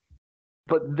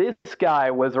 but this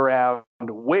guy was around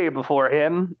way before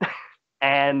him,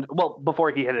 and, well,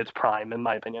 before he hit his prime, in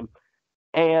my opinion.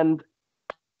 And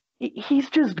he's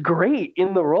just great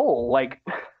in the role. Like,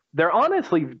 they're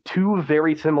honestly two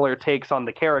very similar takes on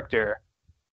the character,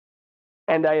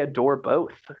 and I adore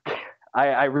both.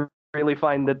 I really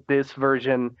find that this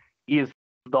version is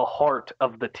the heart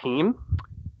of the team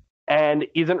and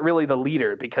isn't really the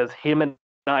leader, because him and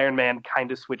Iron Man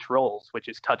kind of switch roles, which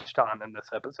is touched on in this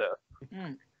episode.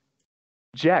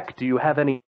 Jack, do you have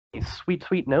any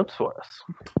sweet notes for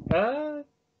us?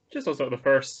 Just also the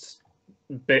first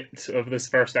bit of this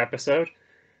first episode.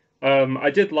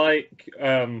 I did like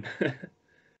the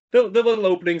little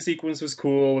opening sequence was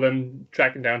cool, then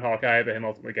tracking down Hawkeye, but him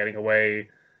ultimately getting away,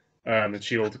 and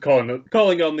S.H.I.E.L.D.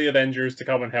 calling on the Avengers to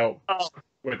come and help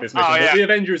with this mission. But the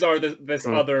Avengers are this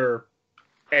other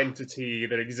entity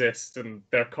that exists, and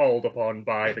they're called upon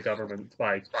by the government,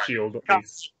 by S.H.I.E.L.D. at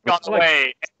least. Got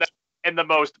away in the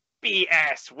most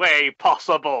BS way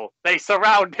possible. They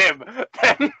surround him,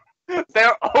 then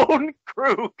their own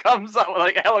crew comes up with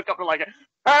like a helicopter, like,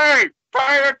 hey,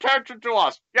 pay attention to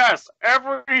us. Yes,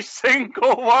 every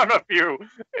single one of you,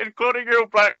 including you,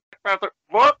 Black Panther,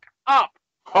 look up.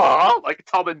 Huh? Like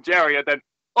Tom and Jerry, and then,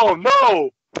 oh no!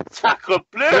 Chocolate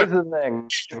Here's blue! the thing.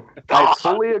 I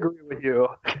fully agree with you.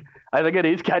 I think it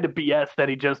is kind of BS that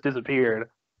he just disappeared.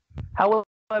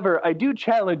 However, I do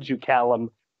challenge you, Callum.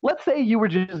 Let's say you were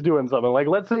just doing something. Like,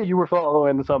 let's say you were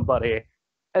following somebody,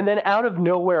 and then out of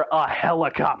nowhere, a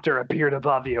helicopter appeared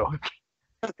above you.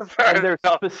 And they're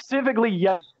specifically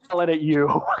yelling at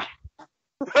you.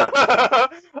 I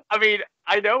mean,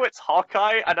 I know it's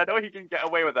Hawkeye, and I know he can get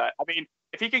away with that. I mean,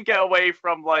 if he can get away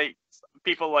from, like,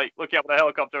 people, like, looking up at a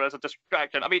helicopter as a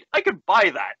distraction, I mean, I could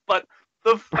buy that. But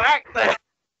the fact that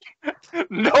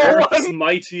no Earth's one...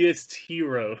 mightiest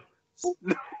hero.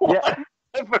 No Yeah. one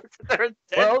ever to their intent.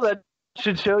 Well, that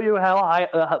should show you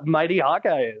how mighty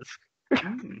Hawkeye is.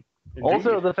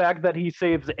 Also, the fact that he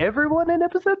saves everyone in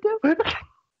episode 2.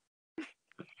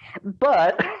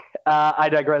 But I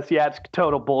digress. Yeah, it's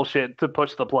total bullshit to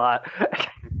push the plot.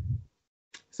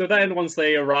 So then, once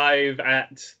they arrive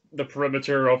at the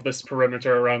perimeter of this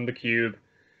perimeter around the cube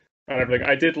and everything,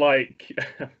 I did like...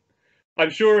 I'm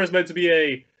sure it's meant to be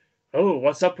a, oh,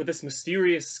 what's up with this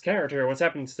mysterious character? What's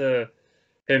happened to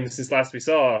him since last we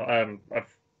saw? I'm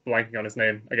blanking on his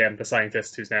name. Again, the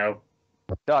scientist who's now...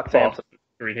 Doc Samson.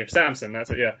 Green hair. Samson, that's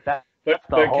it, yeah. That's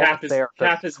But whole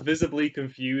Cap is visibly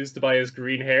confused by his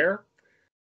green hair.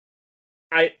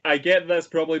 I get that's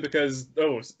probably because,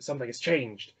 oh, something has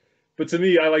changed. But to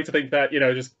me, I like to think that,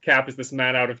 just Cap is this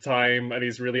man out of time, and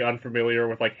he's really unfamiliar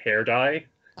with, like, hair dye.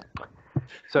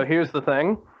 So here's the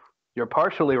thing. You're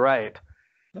partially right.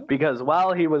 Because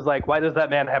while he was like, why does that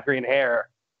man have green hair?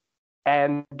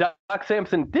 And Doc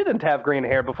Samson didn't have green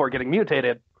hair before getting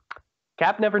mutated.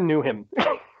 Cap never knew him.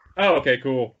 Oh, okay,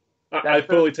 cool. I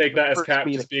fully take that as first Cap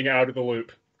meeting. just being out of the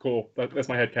loop. Cool. That's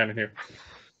my headcanon here.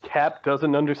 Cap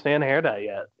doesn't understand hair dye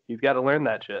yet. He's got to learn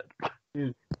that shit.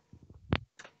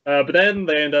 But then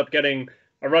they end up getting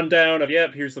a rundown of,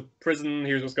 yep, here's the prison,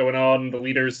 here's what's going on, the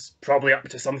leader's probably up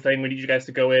to something, we need you guys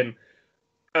to go in.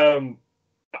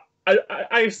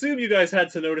 I assume you guys had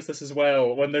to notice this as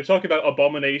well. When they're talking about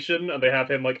Abomination, and they have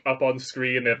him, like, up on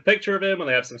screen, they have a picture of him, and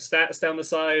they have some stats down the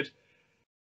side.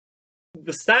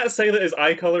 The stats say that his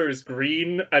eye color is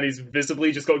green, and he's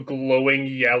visibly just got glowing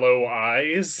yellow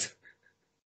eyes.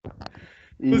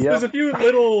 There's a few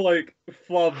little, like,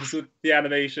 flubs with the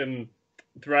animation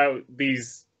throughout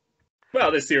this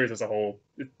series as a whole.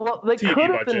 Well, they TV could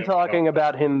have been budget, talking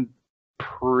about him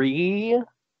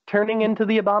pre-turning into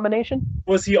the Abomination.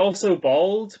 Was he also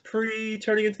bald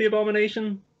pre-turning into the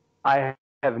Abomination? I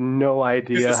have no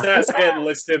idea. Because the stats again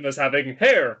list him as having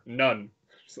hair. None.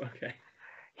 Okay.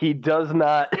 He does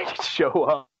not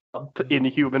show up in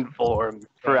human form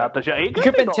throughout the show. He Could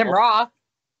have been Tim Roth.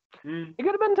 He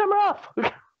could have been Tim Roth.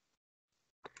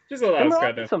 Just a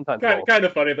lot kind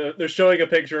of funny that they're showing a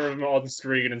picture of him on the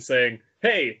screen and saying,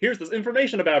 hey, here's this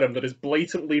information about him that is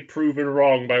blatantly proven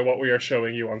wrong by what we are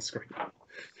showing you on screen.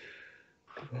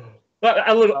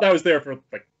 That was there for,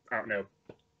 like, I don't know,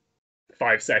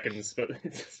 5 seconds, but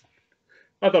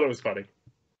I thought it was funny.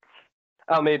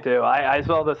 Oh, me too. I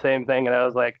saw the same thing, and I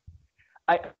was like,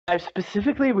 I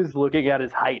specifically was looking at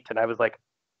his height, and I was like,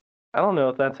 I don't know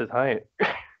if that's his height.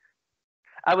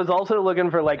 I was also looking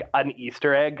for, like, an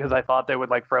Easter egg, because I thought they would,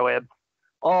 like, throw in,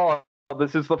 oh,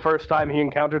 this is the first time he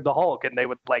encountered the Hulk, and they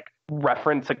would, like,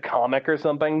 reference a comic or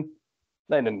something.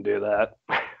 They didn't do that.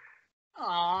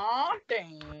 Aw,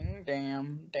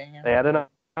 damn. They had an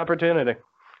opportunity.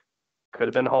 Could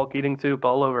have been Hulk eating soup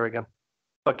all over again.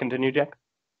 But continue, Jack.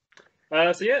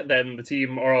 So yeah, then the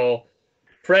team are all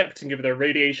prepped and given their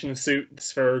radiation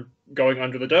suits for going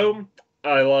under the dome.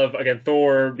 I love, again,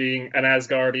 Thor being an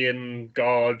Asgardian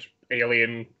god,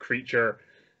 alien creature.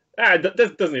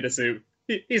 Doesn't need a suit.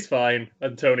 He's fine.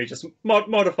 And Tony just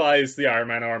modifies the Iron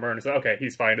Man armor and is like, okay,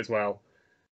 he's fine as well.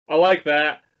 I like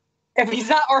that. If he's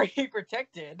not already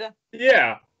protected.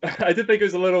 Yeah. I did think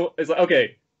it was it's like,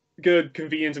 okay, good,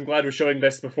 convenient. I'm glad we're showing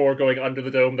this before going under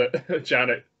the dome that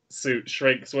Janet's suit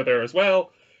shrinks with her as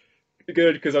well.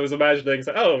 Good, because I was imagining, it's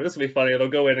like, oh, this will be funny. They'll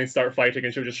go in and start fighting,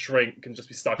 and she'll just shrink and just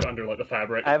be stuck under, like, the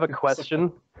fabric. I have a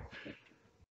question.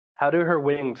 How do her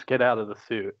wings get out of the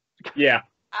suit? Yeah.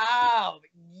 Oh,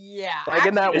 yeah. Like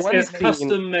in that one It's scene,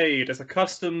 custom made. It's a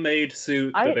custom made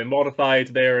suit that they modified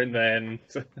there and then.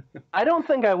 I don't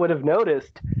think I would have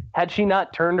noticed had she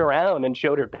not turned around and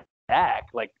showed her back.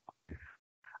 Like,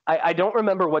 I don't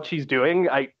remember what she's doing.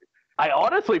 I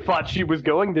honestly thought she was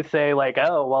going to say, like,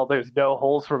 oh, well, there's no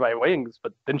holes for my wings,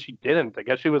 but then she didn't. I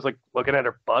guess she was, like, looking at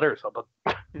her butt or something.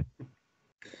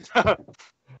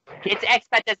 It's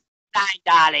expected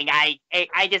darling.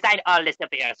 I designed all the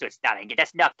superhero suits, darling.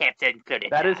 There's no caps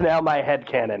included. That is now my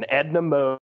headcanon. Edna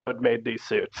Mode made these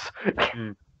suits.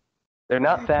 They're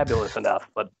not fabulous enough,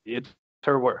 but it's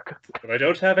her work. But I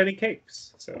don't have any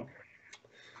capes, so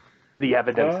The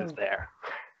evidence is there.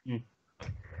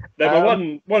 Now,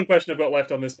 one question I've got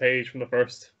left on this page from the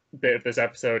first bit of this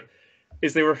episode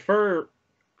is they refer,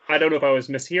 I don't know if I was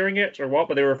mishearing it or what,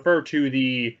 but they refer to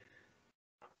the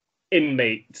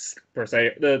inmates, per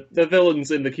se, the villains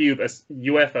in the cube as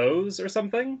UFOs or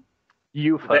something?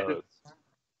 UFOs.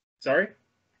 Sorry?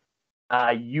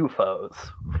 UFOs.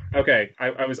 Okay,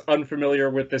 I was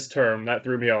unfamiliar with this term. That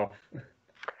threw me off.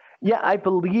 Yeah, I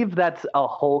believe that's a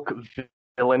Hulk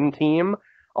villain team,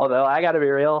 although I gotta be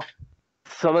real,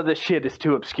 some of this shit is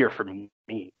too obscure for me.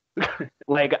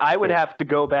 Like, I would have to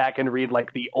go back and read,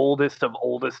 like, the oldest of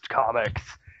oldest comics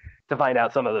to find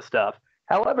out some of the stuff.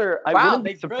 However, I wouldn't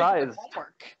be surprised.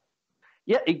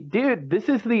 Yeah, dude, this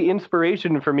is the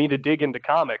inspiration for me to dig into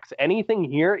comics. Anything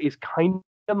here is kind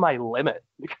of my limit.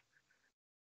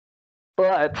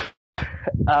 But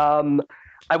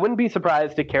I wouldn't be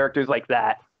surprised if characters like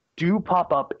that do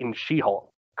pop up in She-Hulk.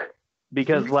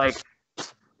 Because, like,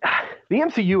 the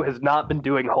MCU has not been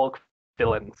doing Hulk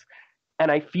villains.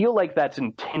 And I feel like that's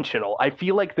intentional. I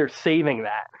feel like they're saving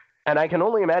that. And I can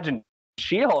only imagine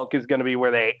She-Hulk is going to be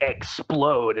where they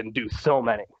explode and do so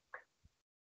many.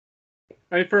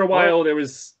 I mean, for a while,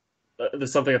 there's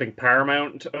something I think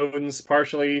Paramount owns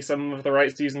partially some of the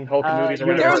rights to using Hulk in movies.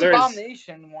 Or there was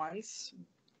Abomination once.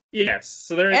 Yes,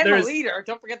 so there's the leader.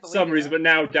 Don't forget the leader. Some reason, but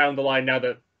now down the line, now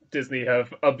that Disney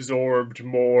have absorbed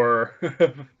more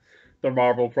of the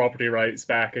Marvel property rights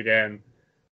back again,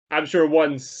 I'm sure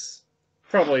once,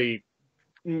 probably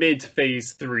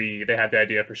mid-phase 3, they had the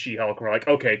idea for She-Hulk, and we're like,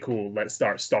 okay, cool, let's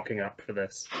start stocking up for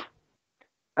this.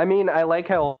 I mean, I like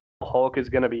how Hulk is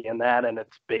going to be in that, and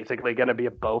it's basically going to be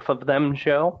a both of them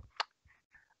show.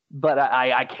 But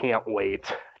I can't wait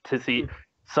to see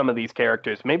some of these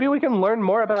characters. Maybe we can learn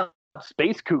more about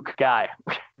Space Kook guy.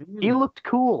 He looked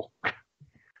cool.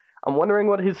 I'm wondering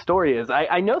what his story is.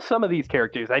 I know some of these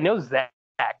characters. I know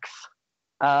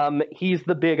Zax. He's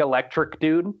the big electric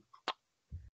dude.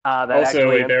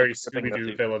 Also a very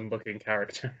Scooby-Doo villain-looking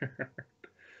character.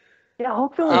 Yeah,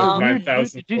 Hulk villain.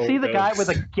 Did you see the guy with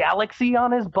a galaxy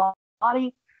on his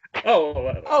body?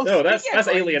 No, that's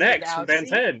Alien X from Ben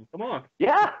 10. Come on.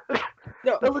 Yeah,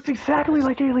 that looks exactly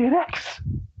like Alien X.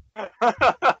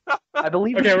 I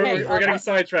believe. Okay, we're getting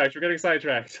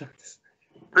sidetracked.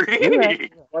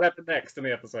 Really? What happened next in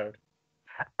the episode?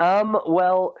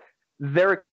 Well,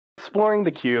 they're exploring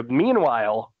the cube.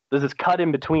 Meanwhile, there's this cut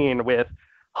in between with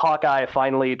Hawkeye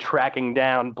finally tracking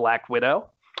down Black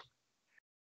Widow.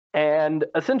 And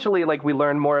essentially, like, we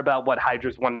learn more about what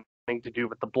Hydra's wanting to do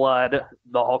with the blood,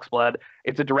 the Hulk's blood.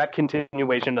 It's a direct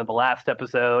continuation of the last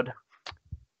episode.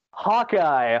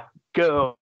 Hawkeye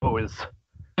goes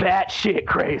batshit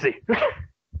crazy.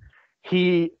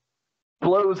 He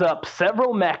blows up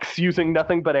several mechs using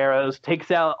nothing but arrows,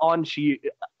 takes out on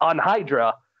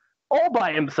Hydra all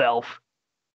by himself,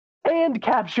 and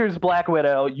captures Black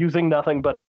Widow using nothing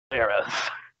but arrows.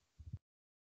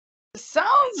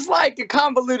 Sounds like a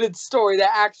convoluted story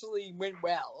that actually went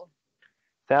well.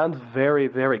 Sounds very,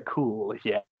 very cool, if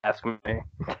you ask me.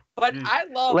 But I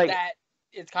love that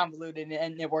it's convoluted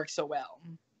and it works so well.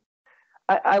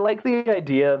 I like the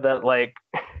idea that, like,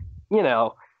 you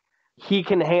know, he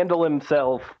can handle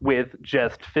himself with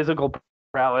just physical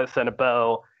prowess and a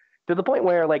bow to the point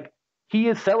where, like, he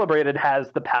is celebrated as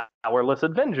the powerless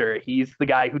Avenger. He's the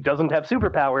guy who doesn't have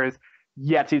superpowers,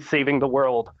 yet he's saving the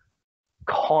world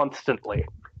constantly.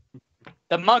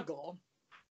 The Muggle.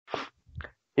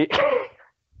 He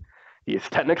is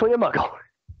technically a Muggle.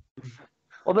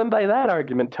 Well, then by that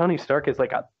argument, Tony Stark is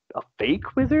like a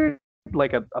fake wizard?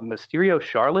 Like a Mysterio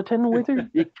charlatan wizard?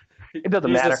 It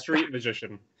doesn't matter. He's a street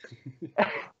magician.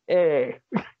 Hey.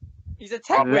 He's a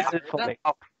tech wizard.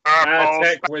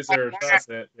 Tech wizard, that's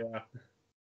it, yeah.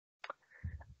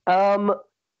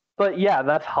 But yeah,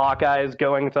 that's Hawkeye's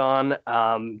goings on.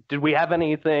 Did we have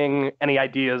any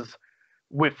ideas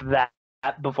with that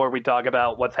before we talk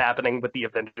about what's happening with the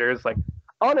Avengers? Like,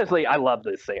 honestly, I love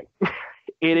this scene.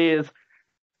 It is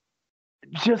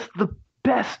just the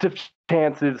best of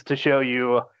chances to show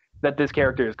you that this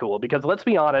character is cool. Because let's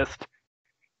be honest,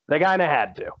 they kind of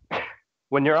had to.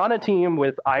 When you're on a team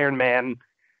with Iron Man,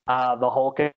 the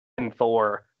Hulk, and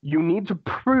Thor, you need to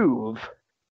prove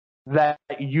that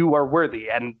you are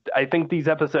worthy. And I think these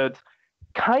episodes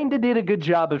kind of did a good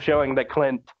job of showing that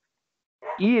Clint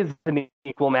is an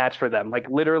equal match for them. Like,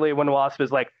 literally, when Wasp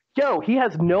is like, yo, he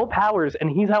has no powers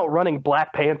and he's outrunning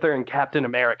Black Panther and Captain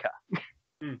America.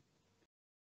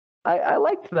 I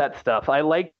liked that stuff. I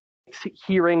liked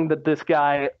hearing that this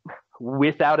guy,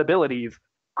 without abilities,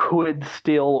 could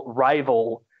still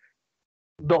rival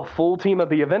the full team of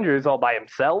the Avengers all by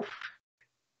himself.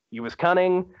 He was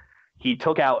cunning. He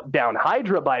took down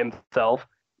Hydra by himself.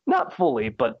 Not fully,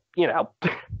 but, you know,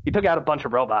 he took out a bunch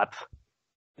of robots.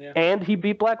 Yeah. And he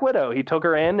beat Black Widow. He took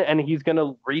her in, and he's going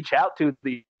to reach out to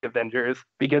the Avengers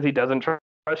because he doesn't trust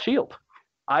S.H.I.E.L.D.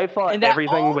 I thought And that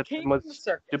everything all with came him was from the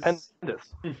circus.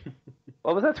 stupendous.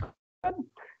 What was that?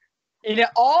 And it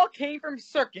all came from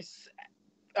circus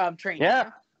training. Yeah.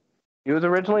 He was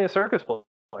originally a circus boy.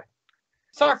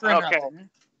 Sorry for Okay. interrupting.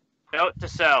 Note to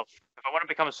self: if I want to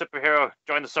become a superhero,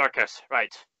 join the circus.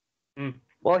 Right.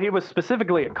 Well, he was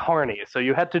specifically a carny, so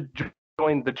you had to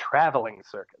join the traveling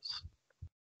circus.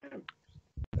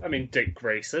 I mean, Dick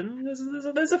Grayson.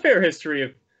 There's a fair history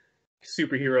of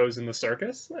superheroes in the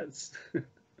circus. That's Well,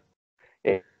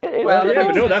 yeah, but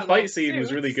no, there's that a fight lot scene was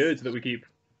suits. really good that we keep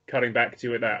cutting back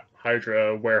to at that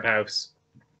Hydra warehouse.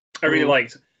 I really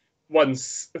liked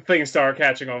once things start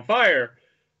catching on fire,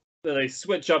 that they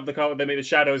switch up the color, they make the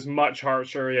shadows much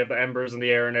harsher, you have the embers in the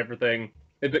air and everything.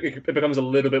 It becomes a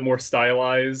little bit more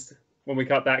stylized when we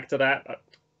cut back to that.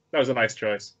 That was a nice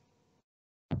choice.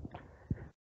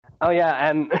 Oh, yeah,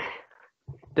 and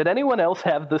did anyone else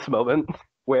have this moment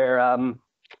where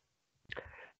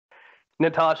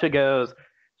Natasha goes,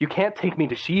 "You can't take me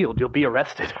to S.H.I.E.L.D., you'll be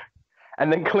arrested."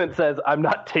 And then Clint says, "I'm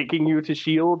not taking you to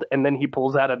S.H.I.E.L.D., and then he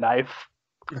pulls out a knife.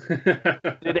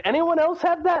 Did anyone else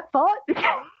have that thought?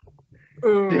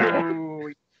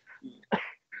 Ooh.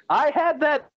 I had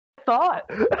that thought.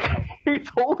 He's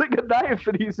holding a knife,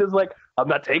 and he's just like, "I'm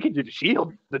not taking you to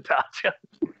S.H.I.E.L.D., Natasha."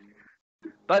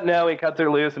 But no, he cuts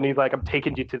her loose, and he's like, "I'm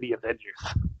taking you to the Avengers."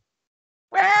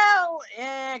 Well,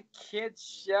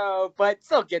 kids show, but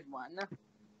still a good one.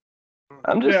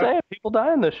 I'm just Yeah. saying, people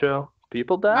die in this show.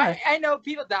 People die. I know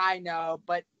people die,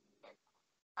 but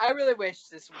I really wish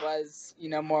this was,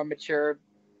 more mature.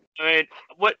 I mean,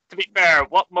 to be fair,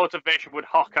 what motivation would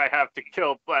Hawkeye have to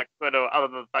kill Black Widow other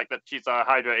than the fact that she's a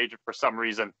Hydra agent for some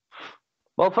reason?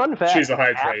 Well, fun fact. She's a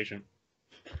Hydra agent.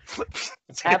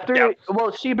 After,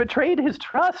 well, she betrayed his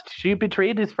trust. She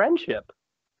betrayed his friendship.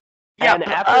 Yeah, And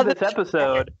but after this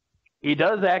episode, he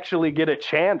does actually get a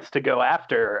chance to go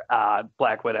after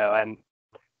Black Widow, and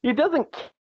he doesn't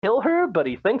kill her, but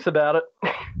he thinks about it.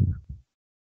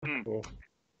 Cool.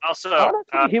 Also,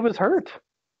 Honestly, he was hurt.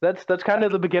 That's kind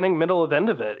of the beginning, middle, and end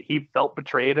of it. He felt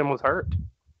betrayed and was hurt.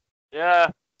 yeah,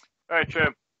 very true.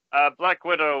 Black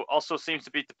Widow also seems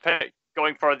to be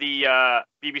going for the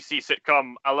BBC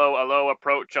sitcom "Allo Allo"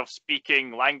 approach of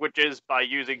speaking languages by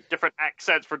using different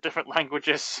accents for different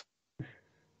languages.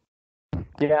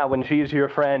 Yeah, when she's your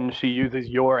friend, she uses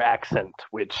your accent,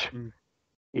 which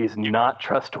is not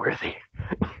trustworthy.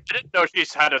 I didn't know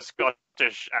she's had a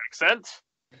Scottish accent.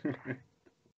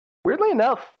 Weirdly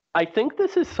enough, I think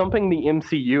this is something the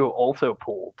MCU also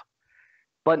pulled,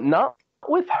 but not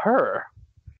with her.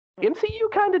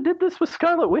 MCU kind of did this with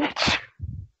Scarlet Witch.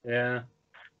 Yeah.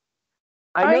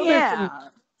 I know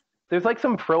there's like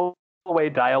some throwaway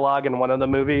dialogue in one of the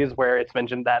movies where it's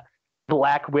mentioned that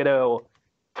Black Widow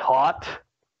taught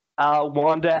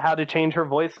Wanda how to change her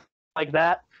voice like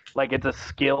that. Like it's a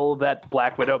skill that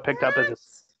Black Widow picked up as a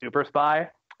super spy.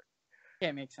 Yeah,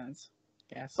 it makes sense.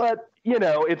 Yes. But,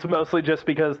 it's mostly just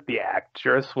because the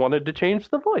actress wanted to change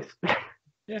the voice.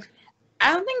 Yeah.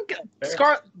 I don't think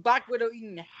Black Widow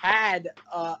even had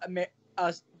a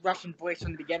Russian voice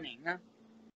from the beginning.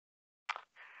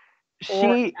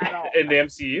 She At all. In the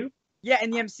MCU? Yeah,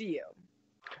 in the MCU.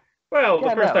 Well, the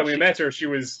Yeah, first no, time we met her, she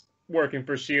was working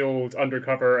for S.H.I.E.L.D.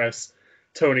 undercover as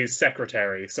Tony's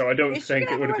secretary, so I don't Is she think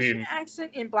gonna it would have have a been... Russian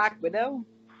accent in Black Widow?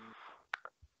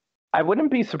 I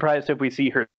wouldn't be surprised if we see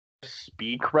her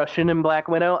speak Russian in Black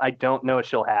Widow. I don't know if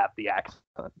she'll have the accent.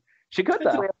 She could,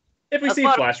 though. If we As see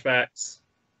far- flashbacks,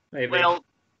 maybe. Well,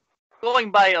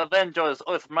 going by Avengers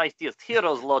Earth's Mightiest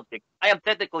Heroes logic, I am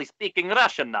technically speaking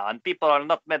Russian now, and people are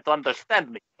not meant to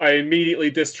understand me. I immediately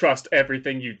distrust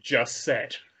everything you just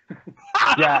said.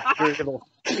 Yeah, you're evil.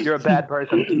 You're a bad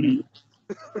person.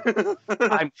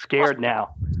 I'm scared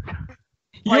now.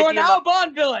 You are now a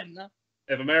Bond villain!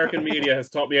 If American media has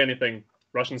taught me anything,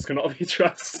 Russians cannot be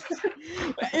trusted.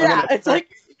 Yeah, it's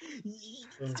like,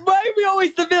 why are we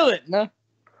always the villain?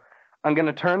 I'm going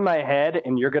to turn my head,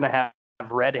 and you're going to have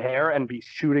red hair and be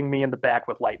shooting me in the back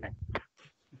with lightning.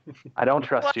 I don't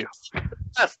trust you.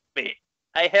 Trust me,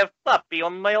 I have puppy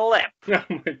on my lap. Oh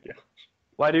my god.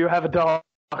 Why do you have a dog?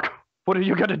 What are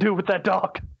you going to do with that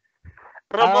dog?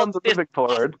 Promote this. Moving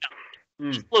forward.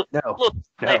 Look, No. look,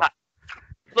 No.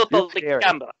 look You're on the scary.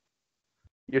 camera.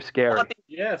 You're scary.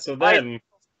 Yeah, so then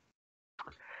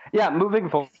Yeah, moving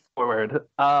forward.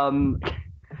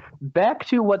 Back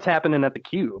to what's happening at the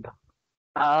Cube.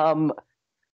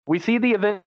 We see the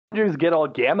Avengers get all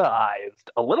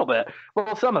gamma-ized a little bit.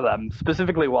 Well, some of them,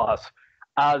 specifically Wasp.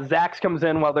 Zax comes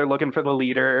in while they're looking for the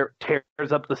leader,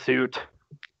 tears up the suit.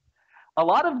 A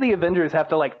lot of the Avengers have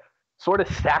to, like, sort of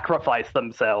sacrifice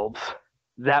themselves.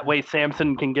 That way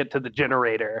Samson can get to the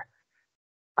generator.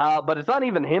 But it's not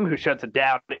even him who shuts it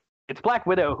down. It's Black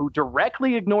Widow who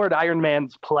directly ignored Iron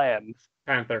Man's plans.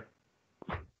 Panther.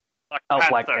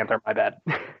 Black Panther, my bad.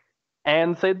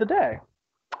 And saved the day.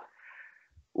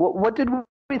 What did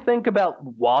we think about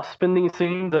Wasp in these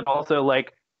scenes? And also,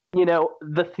 like, you know,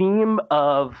 the theme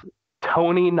of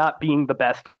Tony not being the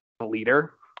best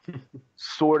leader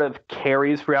sort of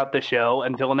carries throughout the show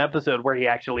until an episode where he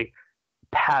actually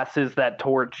passes that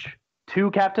torch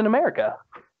to Captain America.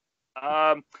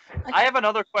 I have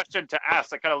another question to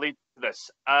ask that kind of leads to this.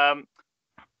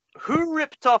 Who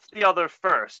ripped off the other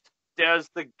first? Does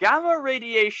the gamma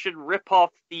radiation rip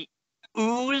off the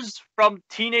ooze from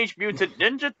Teenage Mutant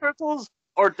Ninja Turtles?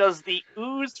 Or does the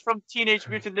ooze from Teenage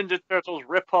Mutant Ninja Turtles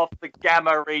rip off the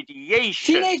gamma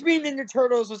radiation? Teenage Mutant Ninja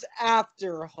Turtles was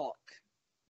after Hulk.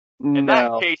 In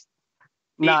that case,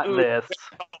 not this.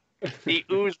 The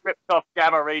ooze ripped off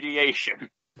gamma radiation.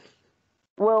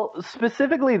 Well,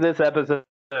 specifically this episode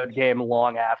came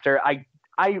long after.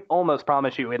 I almost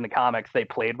promise you in the comics they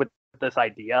played with this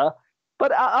idea.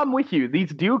 But I'm with you.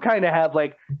 These do kind of have,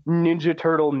 like, Ninja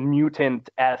Turtle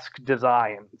mutant-esque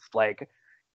designs. Like,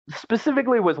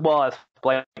 specifically with Wasp,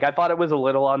 like, I thought it was a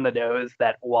little on the nose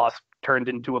that Wasp turned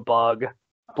into a bug.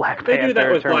 Black Panther They do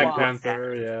that with turned Black into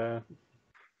Panther, yeah.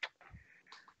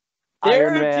 They're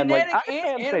Iron Man, genetic like, Iron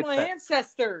Man animal fits that.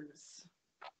 ancestors.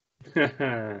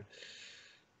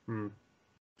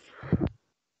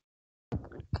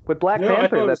 With Black No,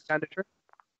 Panther, that's kind of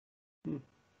true.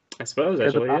 I suppose,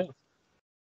 actually, yeah.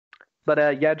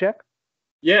 But, yeah, Jack?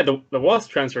 Yeah, the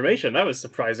Wasp transformation, that was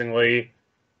surprisingly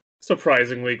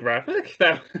graphic.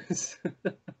 That was...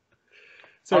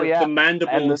 So the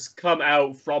mandibles come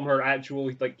out from her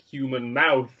actual, like, human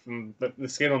mouth, and the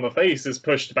skin on the face is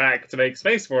pushed back to make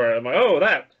space for it. I'm like, oh,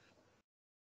 that...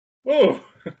 Whoa!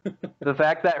 The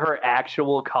fact that her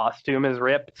actual costume is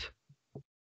ripped,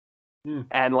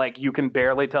 and, like, you can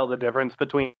barely tell the difference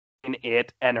between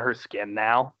it and her skin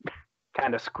now,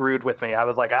 kind of screwed with me. I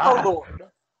was like, oh Lord.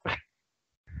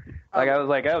 Like, I was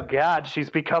like, oh God, she's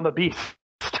become a beast.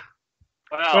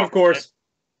 Well, but of course,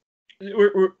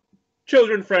 we're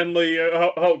children friendly.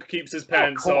 Hulk keeps his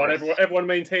pants on. Everyone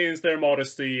maintains their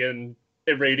modesty in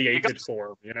irradiated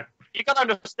form. You know. You gotta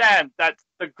understand that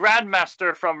the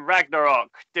Grandmaster from Ragnarok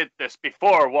did this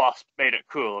before Wasp made it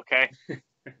cool. Okay.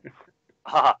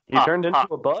 He turned into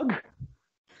a bug.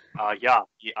 Yeah,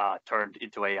 he turned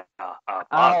into a bug.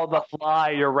 Oh, the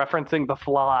Fly. You're referencing the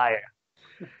Fly.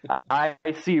 I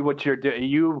see what you're doing.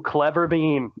 You clever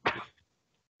bean.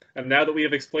 And now that we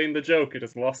have explained the joke, it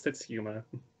has lost its humor.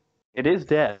 It is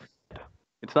dead.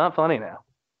 It's not funny now.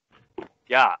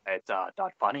 Yeah, it's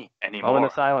not funny anymore. Moment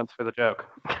of silence for the joke.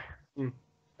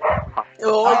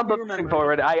 Oh, but moving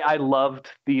forward, I loved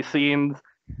these scenes.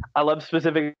 I love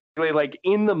specifically, like,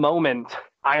 in the moment,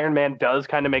 Iron Man does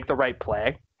kind of make the right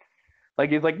play. Like,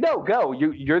 he's like, no, go.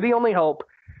 You're the only hope.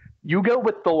 You go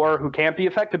with Thor, who can't be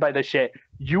affected by this shit.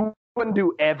 You can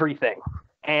do everything.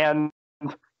 And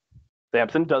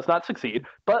Samson does not succeed,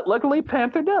 but luckily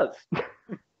Panther does.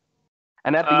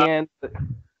 And at the end...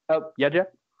 Oh, yeah, Jeff?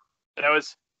 There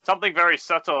was something very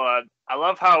subtle. I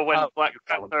love how when Black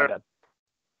Panther...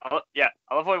 I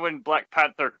love how when Black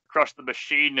Panther crushed the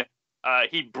machine,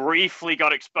 he briefly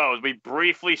got exposed. We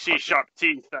briefly see sharp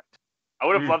teeth. I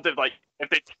would have loved it, like, if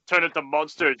they turned into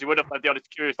monsters, you would have left the audience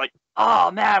curious, like,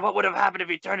 oh man, what would have happened if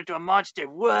he turned into a monster?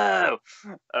 Whoa!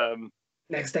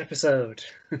 Next episode.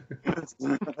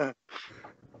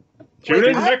 Tune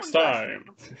in next time.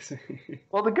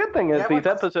 Well, the good thing is these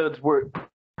episodes were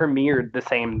premiered the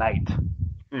same night.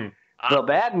 The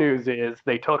bad news is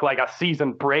they took, like, a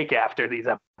season break after these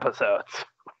episodes.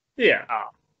 Yeah.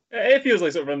 It feels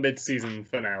like sort of a mid-season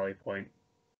finale point.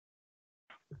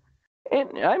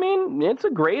 I mean, it's a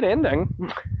great ending.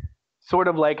 Sort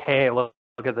of like, hey, look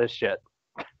at this shit.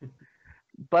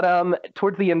 But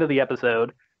towards the end of the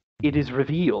episode, it is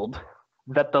revealed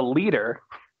that the leader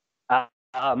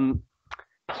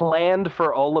planned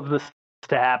for all of this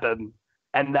to happen,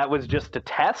 and that was just a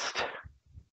test.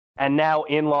 And now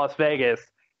in Las Vegas,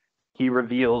 he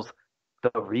reveals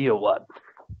the real one.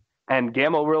 And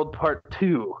Gamma World Part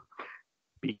 2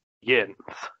 begins.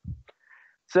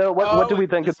 So what do we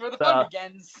think?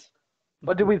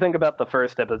 What do we think about the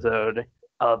first episode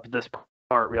of this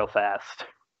part, real fast?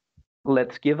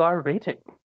 let's give our ratings.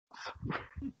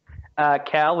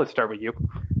 Cal, let's start with you.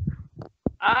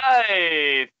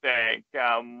 I think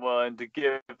I'm willing to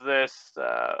give this.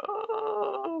 I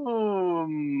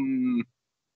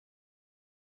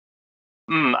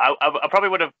probably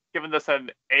would have given this an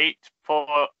 8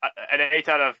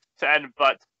 out of 10,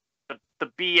 but the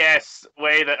BS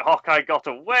way that Hawkeye got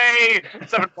away,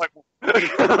 7.1.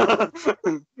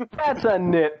 That's a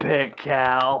nitpick,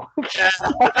 Cal.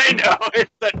 I know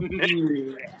it's a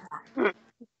nitpick.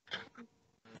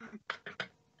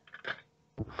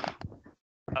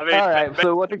 I mean, all right,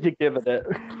 so what are you giving it?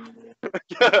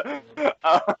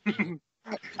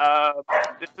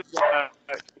 This is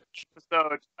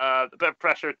episode, a bit of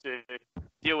pressure to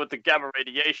deal with the gamma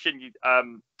radiation.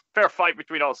 Fair fight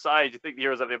between all sides. You think the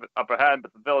heroes have the upper hand,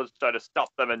 but the villains try to stop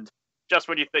them. And just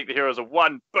when you think the heroes have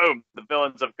won, boom, the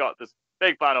villains have got this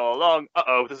big plan all along.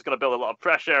 This is going to build a lot of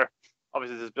pressure.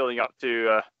 Obviously, this is building up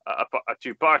to a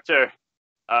two-parter.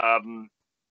 I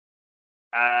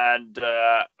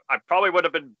probably would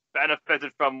have been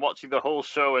benefited from watching the whole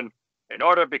show in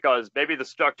order, because maybe the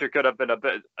structure could have been a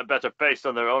better paced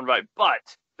on their own right,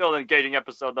 but still an engaging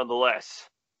episode nonetheless.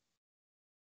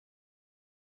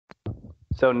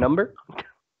 So number?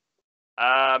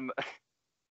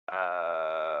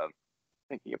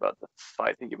 Thinking about the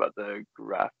fight, thinking about the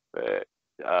graphic.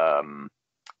 I'm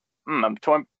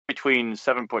torn between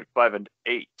 7.5 and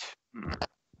 8.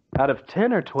 Out of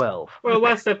 10 or 12? Well,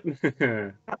 last you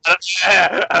gave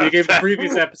the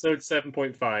previous episode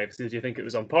 7.5. So did you think it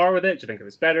was on par with it? Do you think it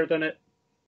was better than it?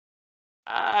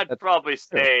 I'd probably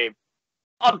say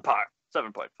on par.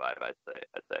 7.5, I'd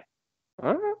say.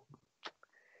 All right.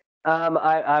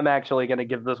 I'm actually going to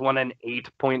give this one an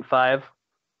 8.5.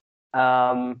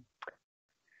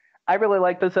 I really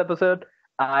like this episode.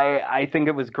 I think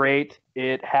it was great.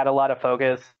 It had a lot of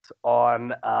focus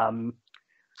on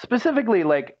specifically,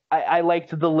 like, I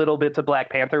liked the little bits of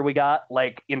Black Panther we got,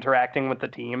 like interacting with the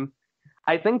team.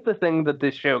 I think the thing that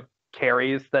this show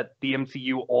carries that the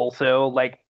MCU also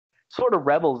like sort of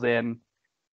revels in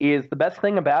is the best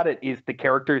thing about it is the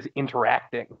characters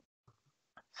interacting.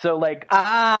 So like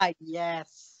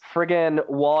yes. Friggin'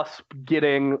 Wasp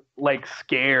getting like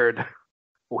scared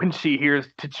when she hears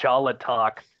T'Challa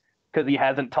talk because he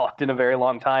hasn't talked in a very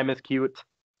long time is cute.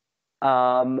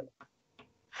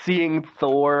 Seeing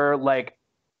Thor like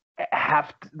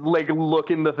have to, like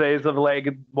look in the face of like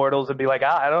mortals and be like,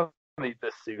 I don't need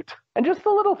this suit. And just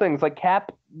the little things like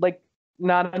Cap like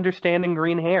not understanding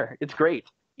green hair. It's great.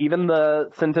 Even the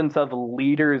sentence of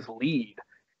leaders lead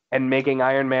and making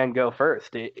Iron Man go first.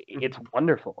 It's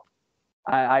wonderful.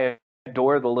 I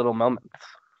adore the little moments.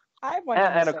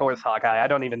 And of course Hawkeye. I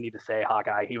don't even need to say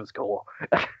Hawkeye. He was cool.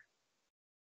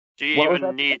 Do you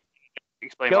even need to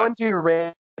explain? Go into your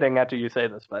rating after you say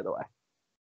this, by the way.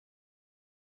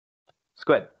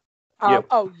 Squid.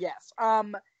 Oh yes.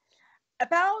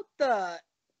 About the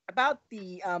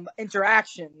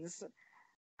interactions,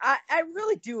 I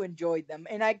really do enjoy them,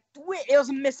 and it was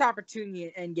a missed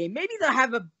opportunity in Endgame. Maybe they'll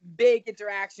have a big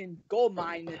interaction gold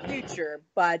mine in the future,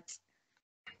 but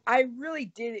I really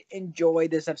did enjoy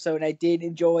this episode. I did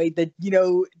enjoy the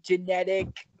genetic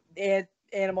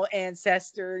animal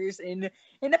ancestors and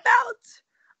about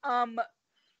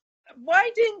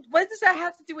what does that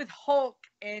have to do with Hulk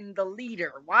and the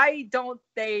leader? Why don't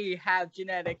they have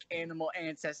genetic animal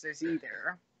ancestors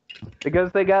either?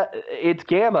 Because it's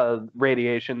gamma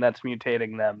radiation that's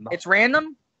mutating them. It's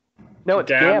random? No, it's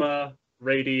gamma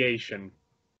radiation.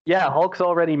 Yeah, Hulk's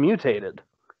already mutated.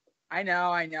 I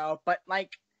know, but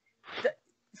like,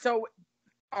 so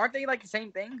aren't they like the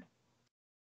same thing?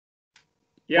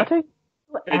 Yeah,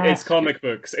 it's comic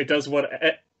books. It does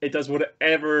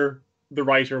whatever the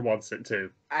writer wants it to.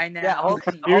 I know.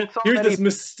 Yeah, here's this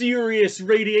mysterious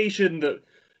radiation that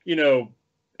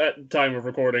at the time of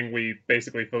recording, we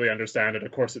basically fully understand it.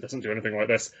 Of course, it doesn't do anything like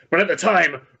this. But at the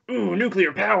time,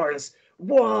 nuclear powers!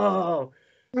 Whoa!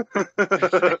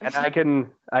 And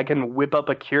I can whip up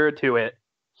a cure to it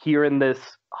here in this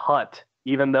hut,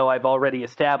 even though I've already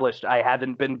established I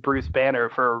haven't been Bruce Banner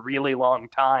for a really long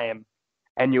time,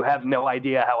 and you have no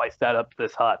idea how I set up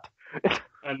this hut.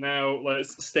 And now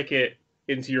let's stick it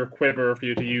into your quiver for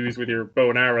you to use with your bow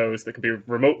and arrows that can be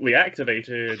remotely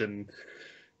activated and...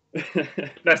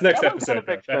 That's next episode.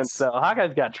 So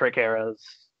Hawkeye's got trick arrows.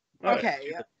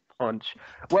 Okay. Punch.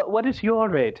 What is your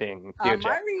rating?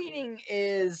 My rating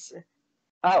is.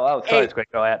 Oh, sorry, Squid.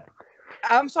 Go ahead.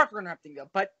 I'm sorry for interrupting you,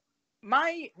 but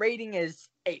my rating is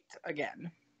 8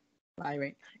 again. My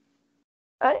rating.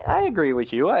 I agree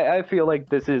with you. I feel like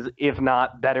this is, if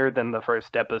not better than the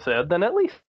first episode, then at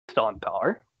least on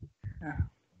par.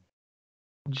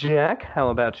 Jack, how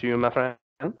about you, my friend?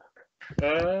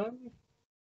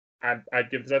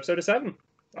 I'd give this episode a 7.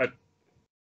 I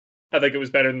think it was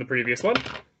better than the previous one.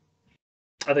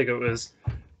 I think it was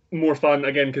more fun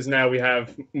again because now we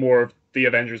have more of the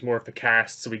Avengers, more of the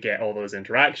cast, so we get all those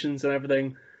interactions and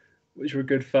everything, which were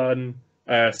good fun.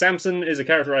 Samson is a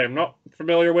character I am not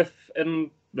familiar with in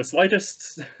the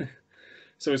slightest,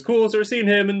 so it's cool to have seen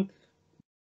him, and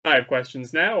I have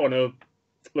questions now. I want to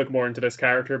look more into this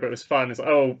character, but it was fun. It's like,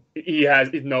 oh, he has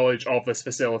knowledge of this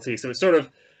facility, so it's sort of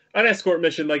an escort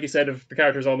mission, like you said, of the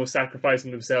characters almost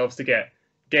sacrificing themselves to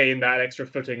gain that extra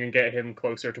footing and get him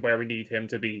closer to where we need him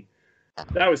to be.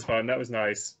 That was fun. That was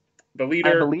nice. The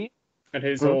leader and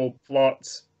his whole plot,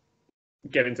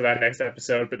 get into that next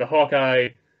episode, but the Hawkeye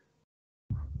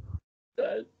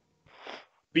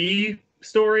B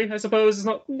story, I suppose, is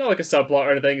not like a subplot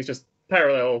or anything. It's just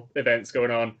parallel events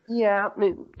going on. Yeah,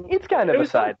 it's kind of a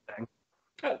side thing.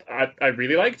 I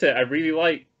really liked it. I really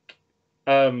like.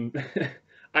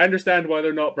 I understand why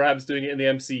they're not perhaps doing it in the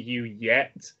MCU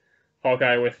yet.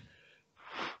 Hawkeye with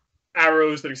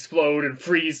arrows that explode and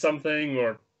freeze something,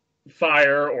 or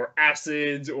fire, or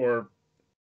acid, or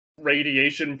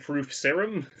radiation-proof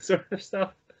serum sort of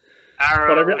stuff.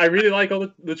 Arrows. But I really like all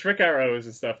the trick arrows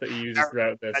and stuff that he uses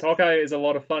throughout this. Hawkeye is a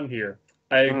lot of fun here.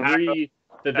 I agree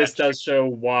that this does show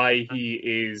why he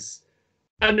is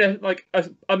a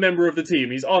member of the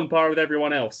team. He's on par with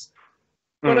everyone else.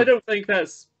 But I don't think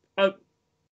that's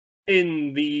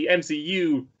in the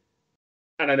MCU,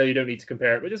 and I know you don't need to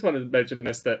compare it, but I just wanted to mention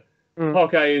this, that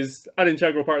Hawkeye is an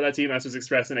integral part of that team, as was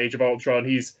expressed in Age of Ultron.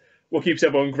 He's what keeps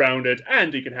everyone grounded,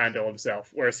 and he can handle himself.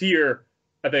 Whereas here,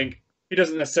 I think he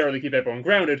doesn't necessarily keep everyone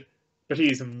grounded, but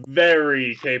he's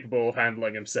very capable of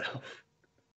handling himself.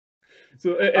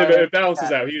 So it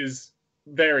balances out. He is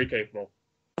very capable.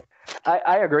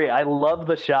 I agree. I love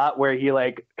the shot where he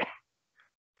I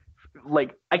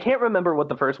can't remember what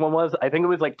the first one was. I think it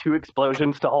was 2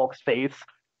 explosions to Hulk's face,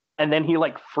 and then he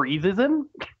freezes him.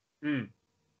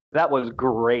 That was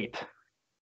great.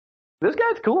 This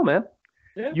guy's cool, man.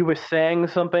 Yeah. You were saying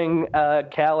something,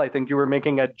 Cal. I think you were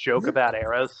making a joke about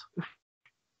arrows.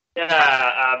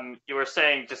 Yeah, you were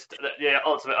saying just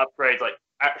ultimate upgrades, like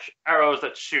arrows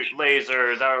that shoot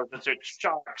lasers, arrows that shoot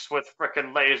sharks with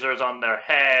frickin' lasers on their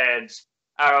heads,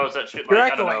 arrows that shoot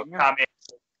Kamehamehas,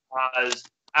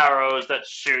 arrows that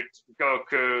shoot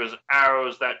Gokus,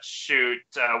 arrows that shoot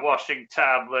washing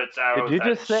tablets, arrows Did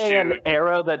you just say an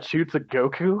arrow that shoots a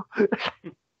Goku?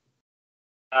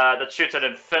 That shoots an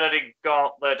infinity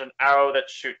gauntlet, an arrow that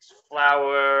shoots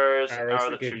flowers, arrows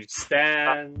that give you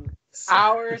stands.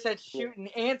 Arrows that shoot an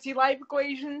anti-life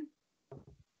equation.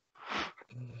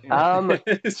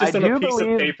 It's just on a piece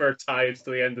of paper tied to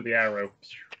the end of the arrow.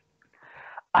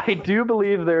 I do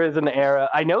believe there is an arrow.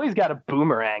 I know he's got a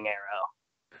boomerang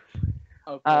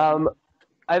arrow. Okay.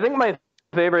 I think my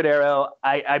favorite arrow,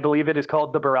 I believe it is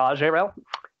called the barrage arrow.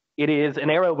 It is an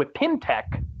arrow with pin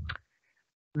tech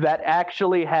that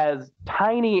actually has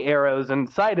tiny arrows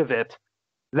inside of it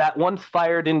that once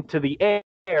fired into the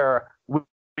air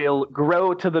will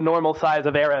grow to the normal size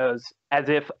of arrows as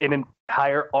if an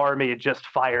entire army just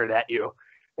fired at you.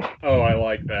 Oh, I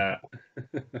like that.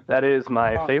 That is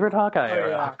my favorite Hawkeye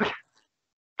arrow.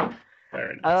 Yeah.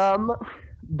 Very nice.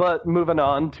 But moving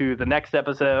on to the next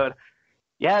episode.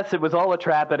 Yes, it was all a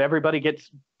trap, and everybody gets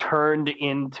turned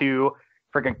into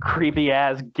freaking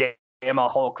creepy-ass Gamma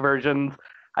Hulk versions.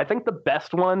 I think the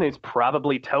best one is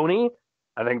probably Tony.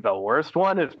 I think the worst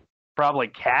one is probably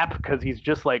Cap, because he's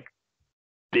just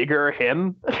bigger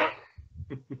him.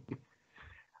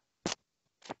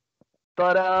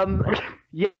 But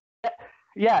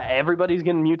yeah, everybody's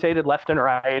getting mutated left and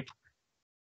right.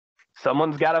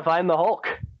 Someone's got to find the Hulk,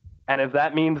 and if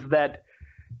that means that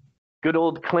good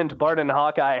old Clint Barton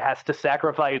Hawkeye has to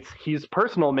sacrifice his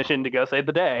personal mission to go save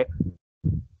the day,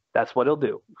 that's what he'll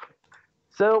do.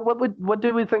 So what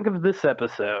did we think of this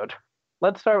episode?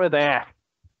 Let's start with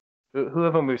who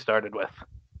haven't we started with?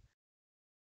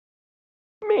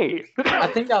 Me. I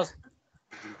think that was.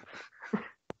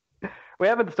 We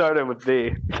haven't started with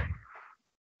me.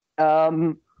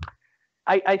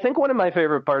 I think one of my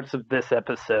favorite parts of this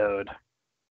episode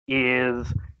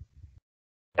is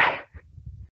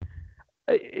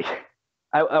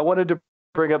I wanted to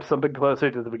bring up something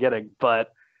closer to the beginning,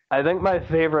 but I think my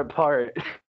favorite part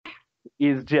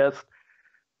is just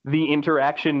the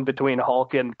interaction between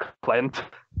Hulk and Clint,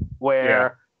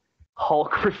 where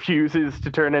Hulk refuses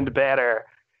to turn into Banner,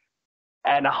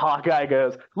 and Hawkeye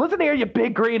goes, "Listen here, you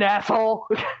big green asshole!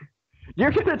 You're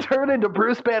gonna turn into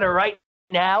Bruce Banner right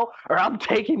now, or I'm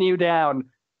taking you down."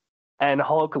 And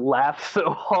Hulk laughs so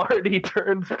hard he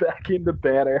turns back into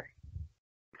Banner.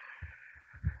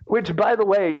 Which, by the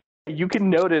way, you can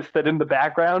notice that in the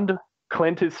background,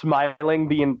 Clint is smiling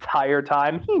the entire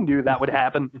time. He knew that would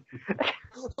happen.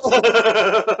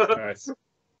 Nice.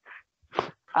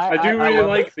 I do really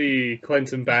like it. the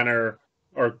Clint and Banner,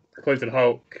 or Clint and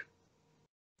Hulk,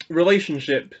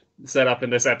 relationship set up in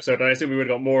this episode, and I assume we would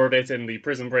have got more of it in the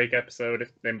Prison Break episode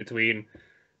in between.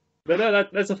 But no,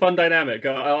 that's a fun dynamic.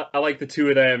 I like the two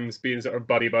of them being sort of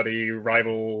buddy-buddy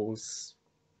rivals.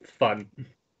 Fun.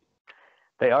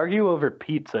 They argue over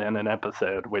pizza in an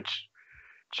episode, which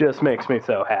just makes me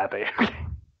so happy.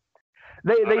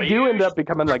 they do end up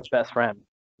becoming like best friends.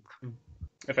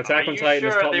 If Attack on Titan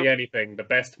has sure taught me anything, the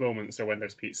best moments are when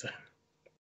there's pizza.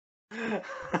 Wait,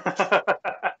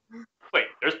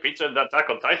 there's pizza in Attack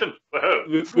on Titan? Whoa.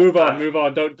 Move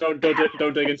on. Don't dig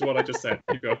into what I just said.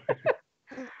 Keep going.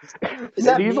 Is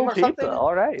that Medieval meme or pizza, something?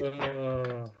 all right.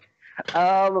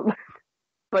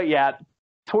 But yeah,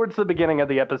 towards the beginning of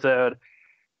the episode,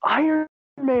 Iron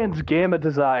Man's gamma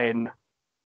design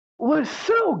was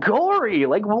so gory.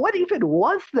 Like, what even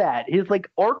was that? His like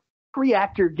arc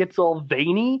reactor gets all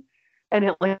veiny, and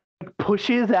it like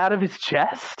pushes out of his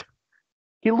chest.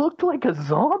 He looked like a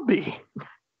zombie.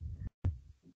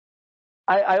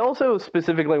 I also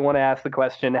specifically want to ask the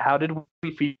question: how did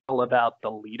we feel about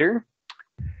the leader?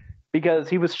 Because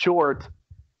he was short,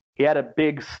 he had a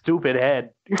big stupid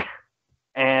head,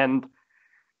 and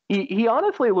he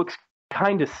honestly looks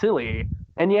kind of silly.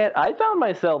 And yet, I found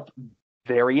myself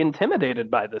very intimidated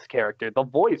by this character. The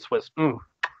voice was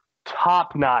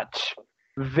top notch,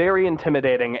 very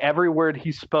intimidating. Every word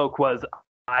he spoke was,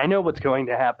 "I know what's going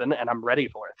to happen, and I'm ready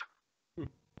for it."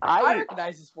 I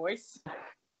recognize his voice.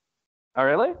 Oh,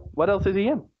 really? What else is he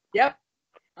in? Yep.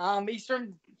 He's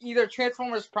from either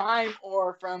Transformers Prime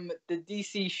or from the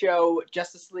DC show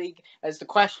Justice League as the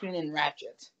Question in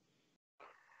Ratchet.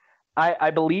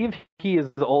 I believe he is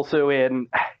also in.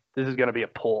 This is going to be a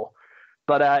pull,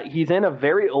 but he's in a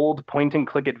very old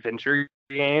point-and-click adventure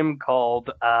game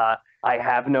called I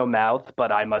Have No Mouth,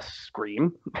 But I Must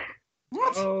Scream.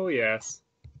 What? Oh, yes.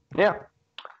 Yeah.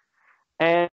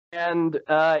 And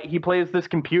he plays this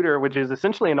computer, which is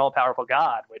essentially an all-powerful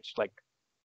god, which, like,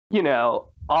 you know,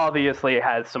 obviously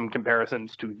has some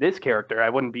comparisons to this character. I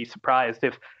wouldn't be surprised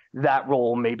if that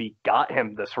role maybe got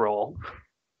him this role.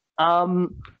 But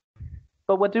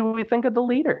what do we think of the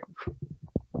leader?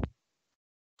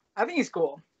 I think he's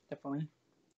cool, definitely.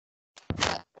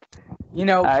 You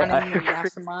know, cunning and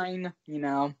mastermind, you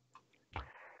know.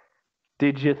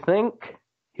 Did you think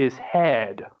his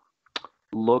head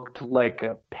looked like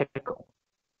a pickle?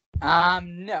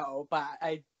 No, but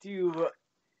I do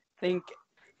think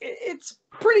it's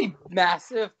pretty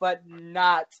massive, but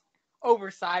not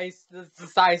oversized. The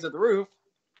size of the roof.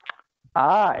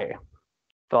 I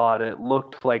thought it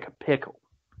looked like a pickle.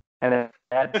 And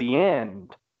at the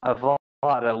end, I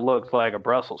thought it looked like a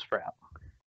Brussels sprout.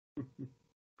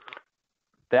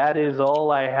 That is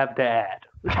all I have to add.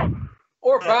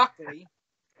 Or broccoli.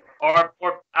 Or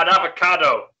an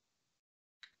avocado.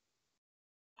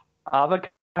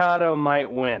 Avocado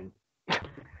might win.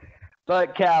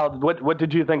 But Cal, what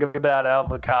did you think about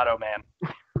Avocado Man?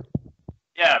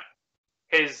 Yeah,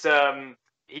 his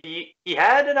he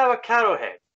had an avocado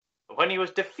head, but when he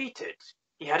was defeated,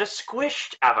 he had a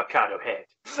squished avocado head.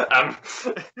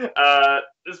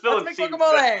 This villain Let's make seems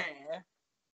guacamole.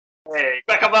 Hey,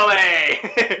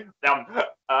 guacamole!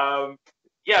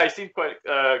 Yeah, he seemed quite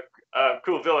a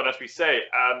cool villain, as we say.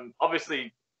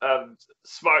 Obviously,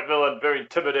 smart villain, very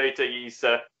intimidating. He's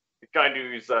the kind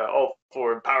who's all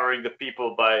for empowering the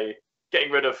people by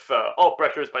getting rid of all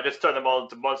pressures, by just turning them all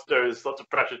into monsters, lots of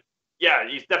pressure. Yeah,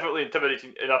 he's definitely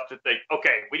intimidating enough to think,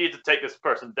 okay, we need to take this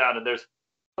person down, and there's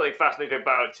something fascinating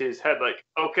about his head, like,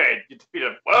 okay, you defeat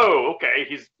him, whoa, okay,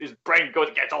 his brain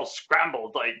gets all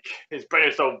scrambled, like, his brain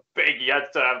is so big, he has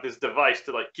to have this device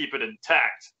to, like, keep it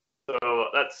intact. So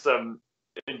that's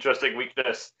interesting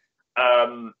weakness.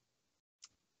 And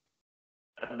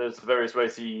there's various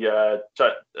ways he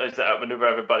tries to outmaneuver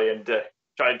everybody and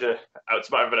trying to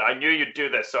outsmart everybody. I knew you'd do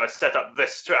this, so I set up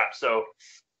this trap. So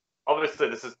obviously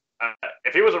this is,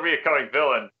 if he was a reoccurring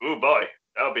villain, ooh boy,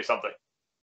 that would be something.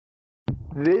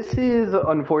 This is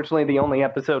unfortunately the only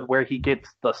episode where he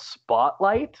gets the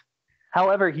spotlight.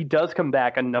 However, he does come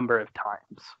back a number of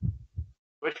times. In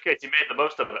which case, he made the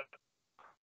most of it.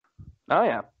 Oh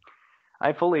yeah,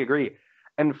 I fully agree.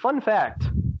 And fun fact,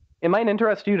 it might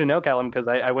interest you to know, Callum, because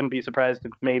I wouldn't be surprised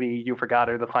if maybe you forgot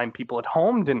or the fine people at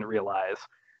home didn't realize.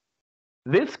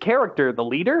 This character, the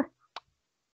leader,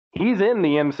 he's in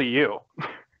the MCU.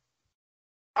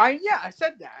 I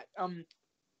said that.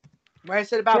 What I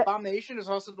said about Abomination is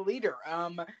also the leader.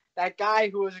 that guy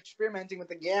who was experimenting with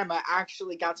the gamma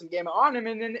actually got some gamma on him,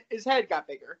 and then his head got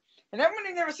bigger. And everyone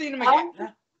had never seen him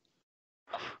again.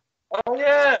 Oh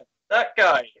yeah, that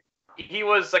guy. He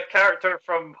was a character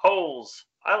from Holes.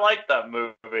 I like that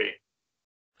movie.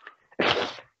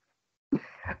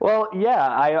 Well, yeah,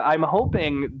 I'm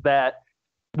hoping that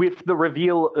with the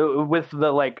reveal, with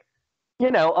the, like, you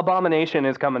know, Abomination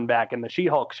is coming back in the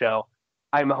She-Hulk show,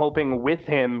 I'm hoping with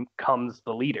him comes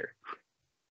the leader.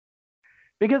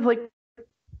 Because, like,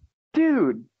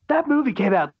 dude, that movie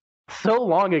came out so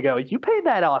long ago. You pay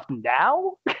that off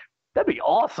now? That'd be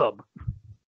awesome.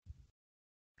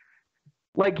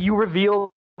 Like, you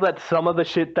reveal that some of the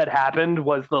shit that happened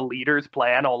was the leader's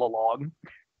plan all along.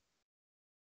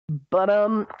 But,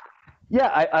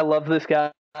 yeah, I love this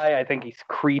guy. I think he's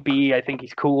creepy. I think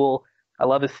he's cool. I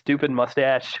love his stupid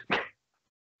mustache.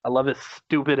 I love his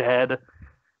stupid head.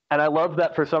 And I love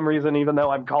that for some reason, even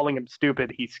though I'm calling him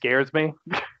stupid, he scares me.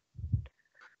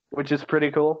 Which is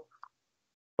pretty cool.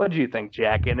 What do you think,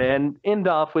 Jack? And end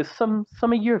off with some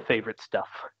of your favorite stuff.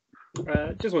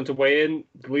 Just want to weigh in.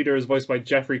 The leader is voiced by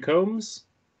Jeffrey Combs.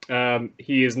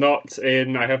 He is not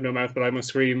in I Have No Mouth But I Must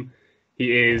Scream.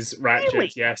 He is Ratchet,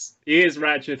 Really? yes. He is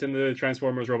Ratchet in the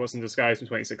Transformers Robots in Disguise from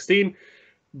 2016.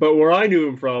 But where I knew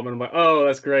him from, and I'm like, oh,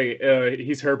 that's great.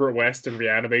 He's Herbert West in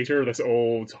Reanimator, this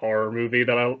old horror movie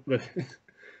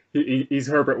he's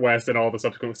Herbert West in all the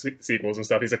subsequent sequels and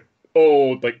stuff. He's an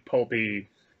old, like, pulpy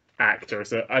actor,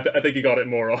 so I think he got it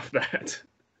more off that.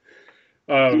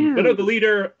 But no, the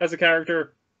leader as a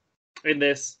character in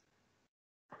this,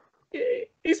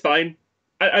 he's fine.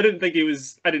 I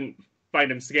didn't find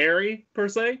him scary, per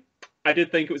se. I did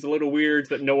think it was a little weird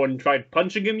that no one tried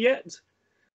punching him yet.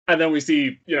 And then we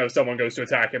see, you know, someone goes to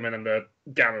attack him, and then the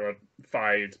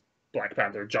gamma-fied Black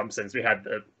Panther jumps in, so we had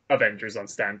the Avengers on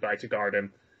standby to guard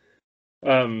him.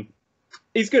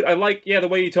 He's good. I like, the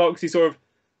way he talks. He's sort of,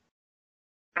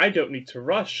 I don't need to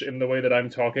rush in the way that I'm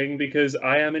talking, because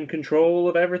I am in control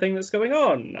of everything that's going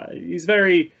on. He's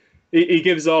very, he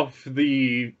gives off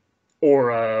the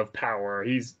aura of power.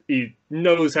 He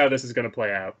knows how this is going to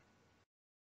play out.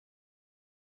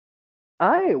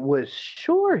 I was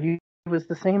sure he was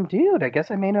the same dude. I guess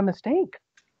I made a mistake.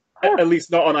 At least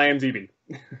not on IMDb.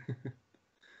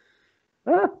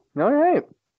 All right.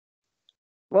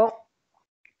 Well,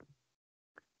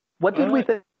 what did we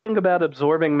think about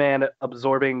Absorbing Man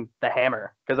absorbing the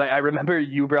hammer? Because I remember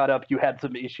you brought up you had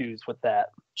some issues with that.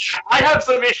 I have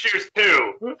some issues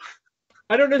too.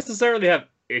 I don't necessarily have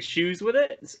issues with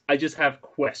it. I just have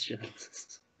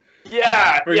questions.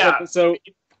 Yeah, For example, so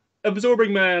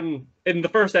Absorbing Man, in the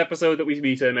first episode that we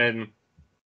meet him in,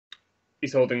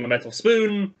 he's holding the metal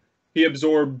spoon. He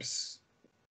absorbs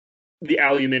the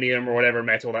aluminium or whatever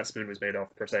metal that spoon was made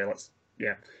of, per se.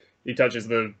 He touches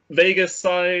the Vegas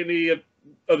sign, he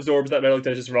absorbs that metal, he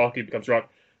touches rock, he becomes rock.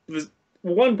 There's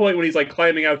one point when he's like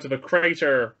climbing out of a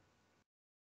crater,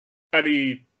 and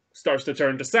he starts to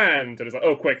turn to sand, and it's like,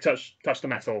 oh, quick, touch the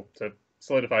metal to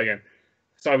solidify again.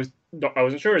 So I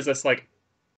wasn't sure, is it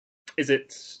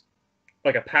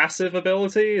like a passive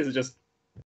ability? Is it just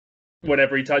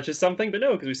whenever he touches something? But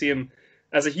no, because we see him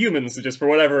as a human, so just for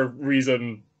whatever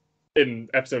reason, in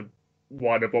episode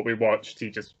 1 of what we watched, he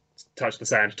just touched the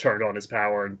sand, turned on his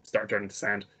power, and started turning to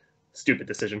sand. Stupid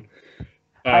decision.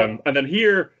 And then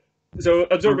here, so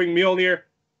absorbing Mjolnir,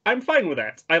 I'm fine with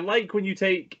that. I like when you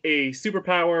take a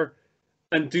superpower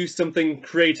and do something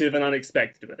creative and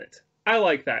unexpected with it. I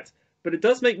like that. But it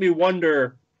does make me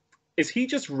wonder, is he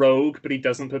just rogue, but he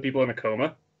doesn't put people in a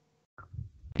coma?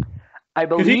 I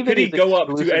believe could he go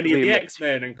up to any of exclusively the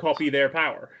X-Men and copy their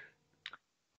power?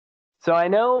 So I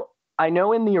know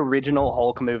in the original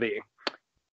Hulk movie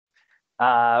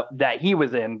that he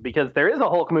was in, because there is a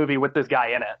Hulk movie with this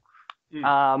guy in it.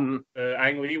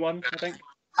 Ang Lee one, I think.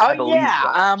 Oh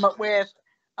yeah,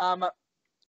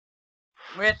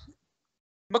 with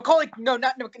Macaulay. No,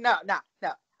 not no.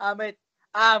 With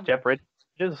Jeff Bridges.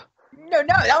 No,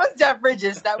 that was Jeff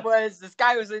Bridges. That was this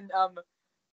guy who was in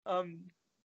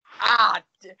I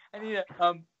need a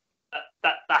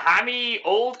The hammy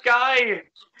old guy.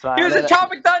 He was in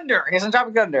Tropic Thunder. He's in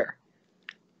Tropic Thunder.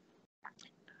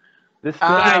 This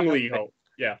Ang Lee Hulk.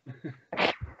 Yeah.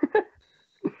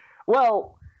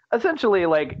 Well, essentially,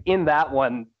 like, in that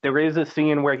one, there is a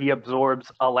scene where he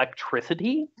absorbs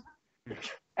electricity,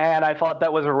 and I thought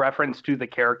that was a reference to the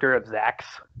character of Zax.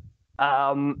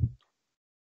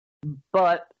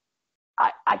 But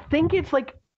I think it's,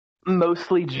 like,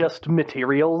 mostly just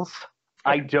materials.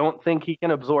 I don't think he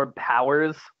can absorb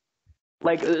powers.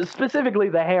 Like, specifically,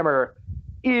 the hammer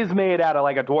is made out of,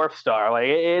 like, a dwarf star. Like,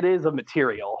 it is a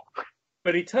material.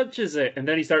 But he touches it, and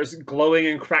then he starts glowing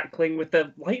and crackling with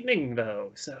the lightning,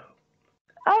 though. So,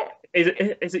 is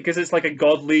it because it's like a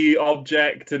godly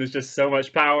object and it's just so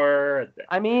much power?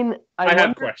 I mean, I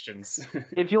have questions.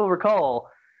 If you'll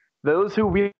recall, those who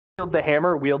wield the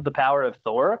hammer wield the power of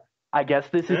Thor. I guess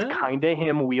this is kind of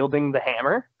him wielding the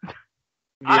hammer.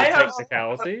 I have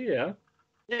technicality, yeah.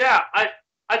 Yeah,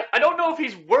 I don't know if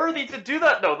he's worthy to do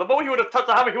that though. The moment he would have touched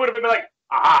the hammer, he would have been like,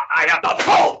 "Ah, I have the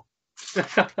pull."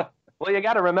 Well, you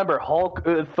got to remember,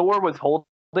 Thor was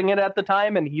holding it at the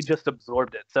time, and he just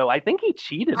absorbed it. So I think he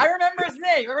cheated. I remember his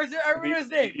name. I remember his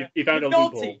name. He found a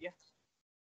loophole.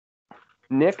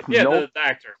 Nick Yeah, Nolte. the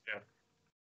actor.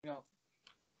 Yeah.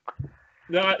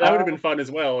 No, that would have been fun as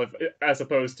well, as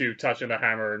opposed to touching the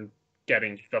hammer and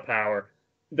getting the power.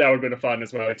 That would have been fun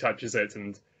as well. He touches it,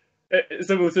 and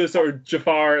similar to sort of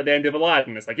Jafar at the end of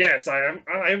Aladdin. It's like, yes, I am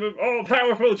an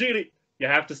all-powerful genie. You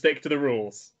have to stick to the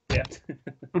rules. Yeah.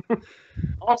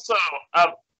 Also,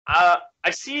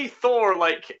 I see Thor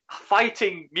like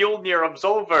fighting Mjolnir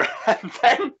Absolver, and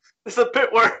then there's a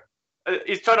bit where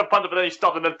he's trying to punch him, but then he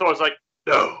stops, and then Thor's like,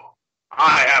 "No,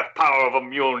 I have power over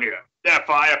Mjolnir.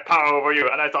 Therefore, I have power over you."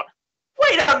 And I thought,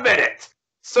 wait a minute.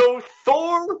 So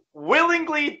Thor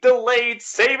willingly delayed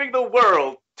saving the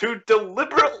world to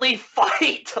deliberately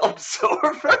fight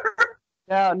Absolver?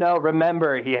 No.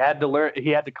 Remember, he had to learn. He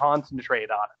had to concentrate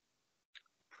on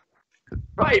it.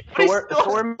 Right.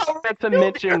 Thor makes a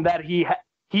mention that he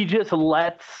just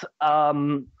lets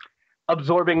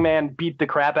Absorbing Man beat the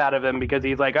crap out of him because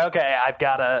he's like, okay, I've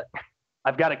gotta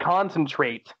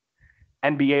concentrate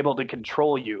and be able to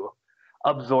control you,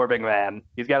 Absorbing Man.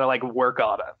 He's got to like work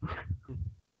on it.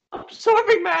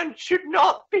 Absorbing Man should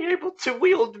not be able to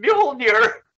wield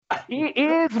Mjolnir. He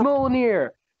is Mjolnir.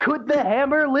 Could the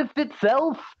hammer lift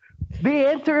itself? The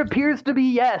answer appears to be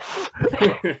yes.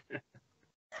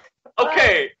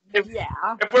 Okay, if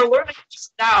we're learning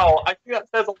this now, I think that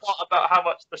says a lot about how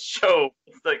much the show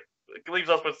leaves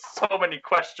us with so many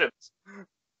questions.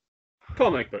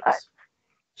 Comic books.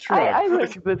 I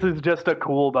think this is just a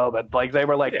cool moment. Like, they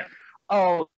were like,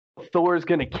 oh, Thor's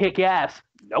gonna kick ass.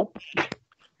 Nope.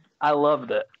 I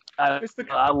loved it.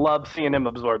 I love seeing him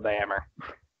absorb the hammer.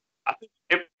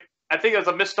 I think it was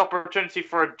a missed opportunity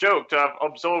for a joke to have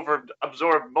absorb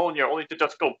Mjolnir only to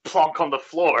just go plonk on the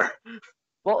floor.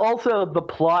 Well, also, the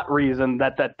plot reason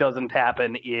that doesn't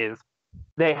happen is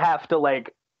they have to,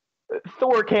 like,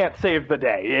 Thor can't save the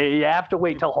day. You have to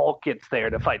wait till Hulk gets there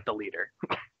to fight the leader.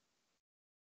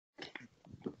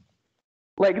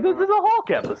 Like, this is a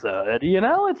Hulk episode, you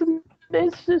know?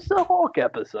 It's just a Hulk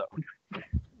episode.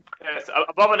 Yes,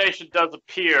 Abomination does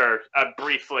appear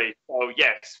briefly, so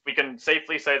yes, we can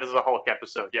safely say this is a Hulk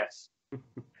episode, yes.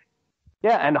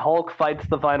 Yeah, and Hulk fights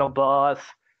the final boss.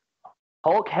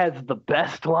 Hulk has the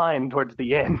best line towards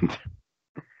the end.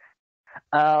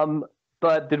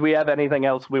 But did we have anything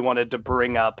else we wanted to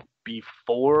bring up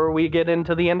before we get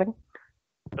into the ending?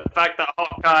 The fact that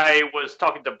Hawkeye was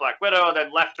talking to Black Widow and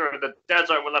then left her in the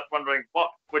desert, we're left wondering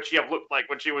what would she have looked like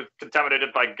when she was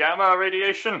contaminated by gamma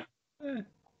radiation?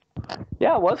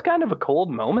 Yeah, it was kind of a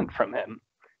cold moment from him.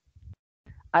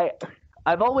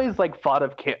 I've always like thought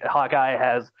of Hawkeye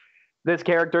as this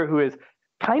character who is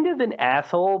kind of an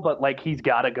asshole, but like he's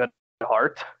got a good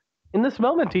heart. In this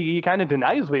moment, he kind of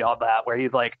denies me all that, where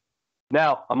he's like,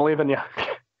 "No, I'm leaving you."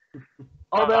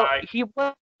 Although he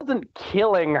wasn't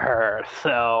killing her,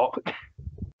 so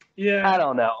yeah, I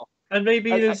don't know. And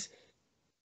maybe there's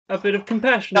a bit of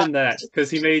compassion in that because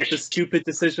he made the stupid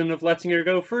decision of letting her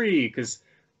go free. Because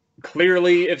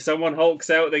clearly, if someone hulks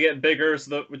out, they get bigger,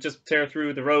 so that would just tear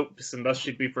through the ropes, and thus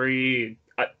she'd be free.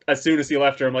 As soon as he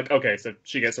left her, I'm like, okay, so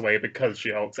she gets away because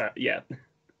she hulks out. Yeah.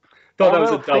 Thought that was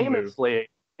a dumb famously, move.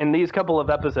 In these couple of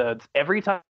episodes, every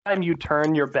time you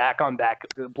turn your back on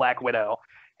Black Widow,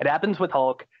 it happens with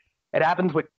Hulk, it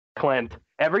happens with Clint.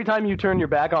 Every time you turn your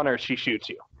back on her, she shoots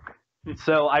you.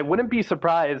 So I wouldn't be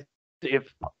surprised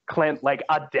if Clint like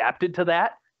adapted to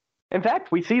that. In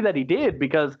fact, we see that he did,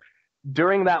 because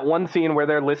during that one scene where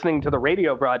they're listening to the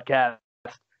radio broadcast,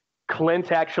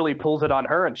 Clint actually pulls it on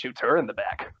her and shoots her in the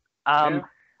back.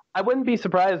 I wouldn't be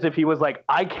surprised if he was like,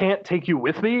 I can't take you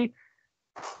with me,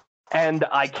 and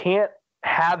I can't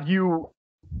have you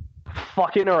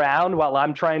fucking around while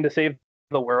I'm trying to save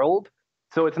the world.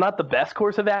 So it's not the best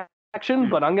course of action,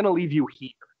 but I'm going to leave you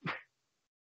here.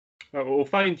 We'll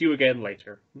find you again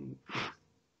later.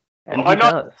 And he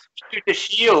does. To the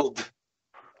shield.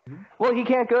 Well, he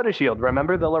can't go to S.H.I.E.L.D.,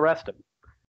 remember? They'll arrest him.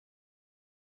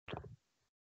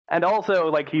 And also,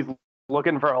 like, he's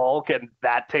looking for Hulk, and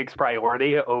that takes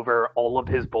priority over all of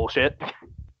his bullshit.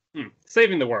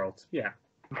 Saving the world, yeah.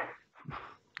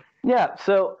 Yeah,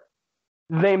 so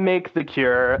they make the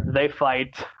cure. They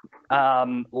fight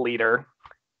Leader.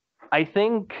 I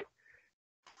think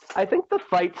the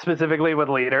fight specifically with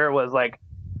Leader was like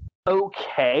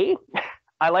okay.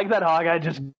 I like that Hawkeye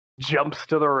just jumps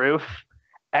to the roof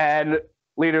and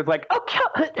Leader's like,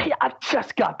 okay, I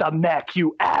just got the mech,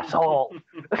 you asshole.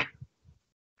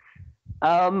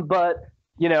 But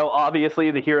you know,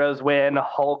 obviously the heroes win.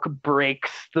 Hulk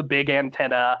breaks the big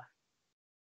antenna,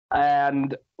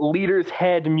 and Leader's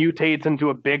head mutates into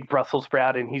a big Brussels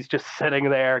sprout, and he's just sitting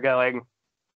there going,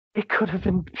 "It could have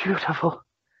been beautiful.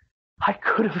 I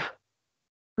could have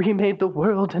remade the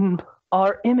world in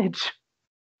our image.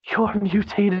 You're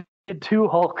mutated too,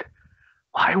 Hulk.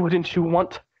 Why wouldn't you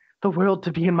want the world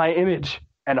to be in my image?"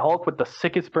 And Hulk, with the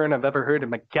sickest burn I've ever heard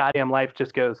in my goddamn life,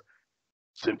 just goes,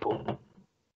 "Simple.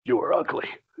 You're ugly."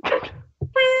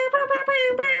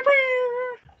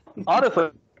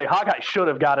 Honestly, Hawkeye should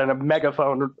have gotten a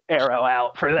megaphone arrow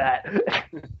out for that.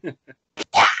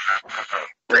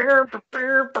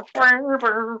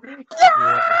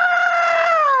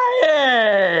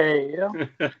 Yay!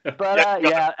 But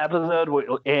yeah,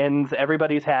 episode ends.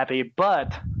 Everybody's happy,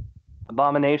 but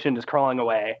Abomination is crawling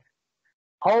away.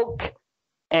 Hulk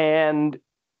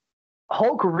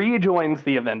rejoins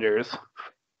the Avengers,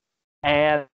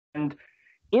 and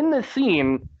in this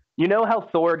scene, you know how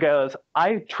Thor goes,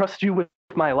 "I trust you with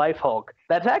my life, Hulk."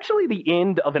 That's actually the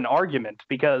end of an argument,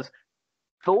 because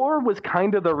Thor was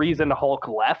kind of the reason Hulk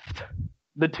left.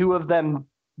 The two of them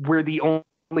were the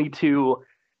only two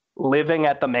living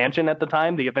at the mansion at the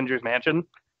time, the Avengers mansion.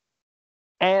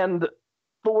 And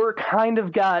Thor kind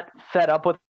of got fed up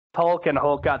with Hulk, and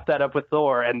Hulk got fed up with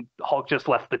Thor, and Hulk just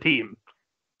left the team.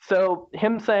 So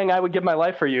him saying, "I would give my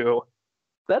life for you,"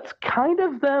 that's kind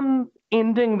of them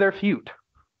ending their feud.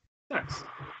 Nice.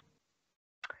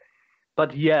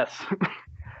 But yes,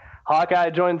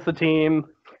 Hawkeye joins the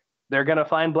team. They're going to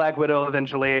find Black Widow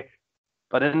eventually.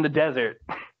 But in the desert,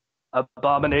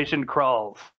 Abomination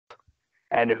crawls.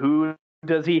 And who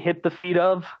does he hit the feet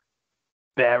of?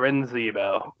 Baron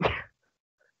Zemo.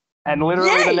 And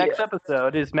literally the next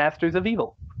episode is Masters of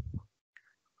Evil.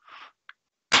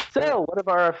 So, what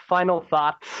are our final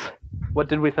thoughts? What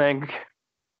did we think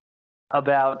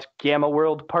about Gamma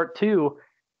World Part 2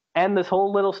 and this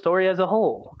whole little story as a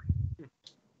whole?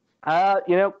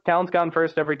 You know, Callum's gone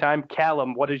first every time.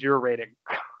 Callum, what is your rating?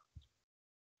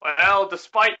 Well,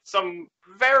 despite some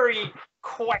very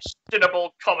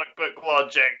questionable comic book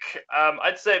logic,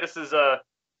 I'd say this is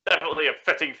definitely a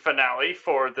fitting finale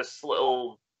for this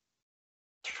little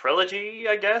trilogy,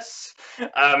 I guess.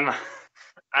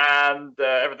 And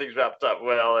everything's wrapped up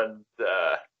well, and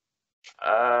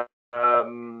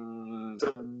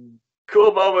some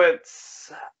cool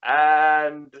moments,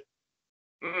 and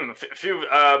a few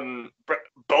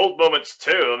bold moments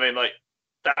too. I mean, like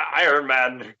that Iron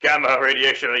Man gamma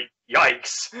radiation, like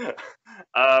yikes.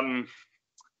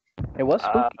 It was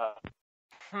spooky.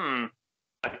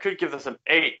 I could give this an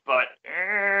 8, but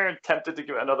tempted to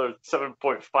give it another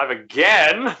 7.5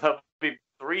 again. That'd be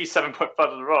 3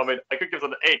 7.5 in a row. I mean, I could give it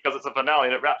an 8 because it's a finale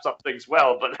and it wraps up things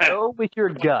well, but then... Go with your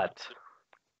gut.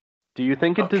 Do you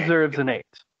think it deserves an 8?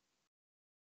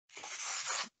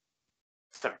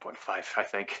 7.5, I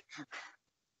think.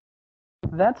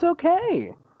 That's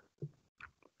okay.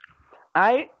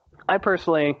 I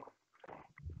personally,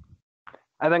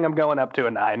 I think I'm going up to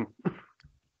a 9.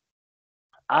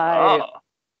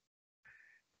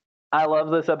 I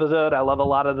love this episode. I love a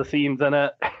lot of the scenes in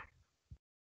it.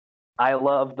 I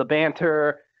love the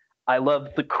banter. I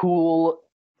love the cool,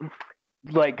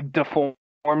 like, deformed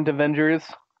Avengers.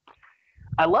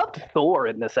 I loved Thor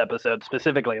in this episode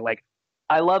specifically. Like,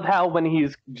 I love how when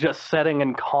he's just sitting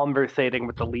and conversating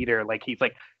with the leader, like he's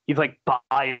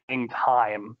buying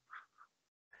time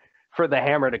for the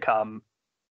hammer to come.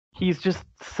 He's just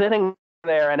sitting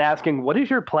there and asking, "What is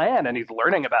your plan?" And he's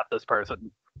learning about this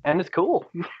person, and it's cool.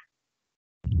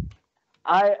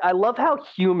 I love how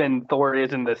human Thor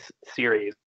is in this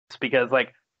series, because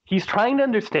like he's trying to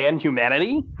understand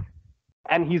humanity,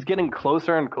 and he's getting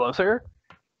closer and closer,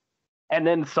 and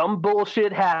then some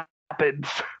bullshit happens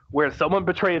where someone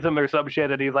betrays him or some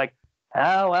shit, and he's like,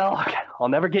 "Oh well, I'll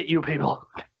never get you people."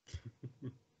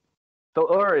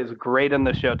 Thor is great in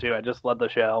the show too. I just love the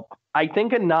show. I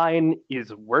think a 9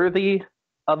 is worthy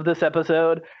of this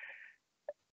episode.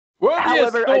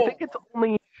 However, I think it's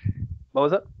only... What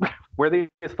was it? Worthy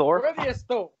is Thor? Worthy is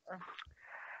Thor.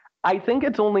 I think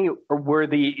it's only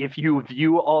worthy if you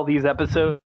view all these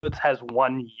episodes as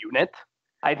one unit.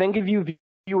 I think if you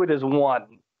view it as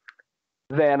one,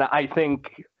 then I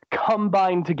think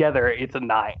combined together, it's a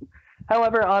 9.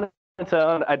 However, on its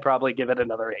own, I'd probably give it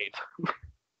another 8.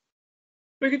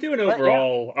 We could do an But,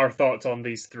 overall, our thoughts on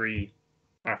these three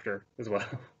after as well.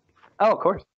 Oh, of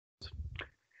course.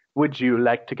 Would you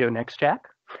like to go next, Jack?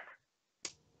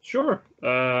 Sure.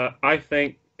 I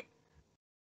think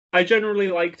I generally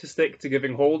like to stick to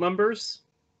giving whole numbers,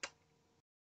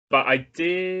 but I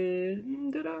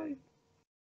did. Did I?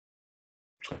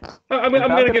 I'm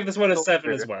going to give this one a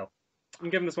 7 as well. I'm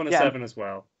giving this one a 7 as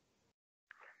well.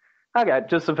 Okay,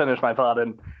 just to finish my thought,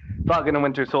 in Falcon and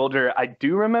Winter Soldier, I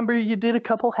do remember you did a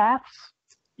couple halves.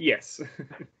 Yes.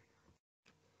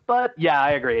 But yeah,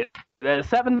 I agree.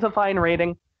 7's a fine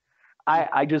rating.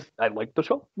 I like the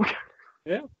show.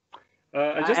 Yeah.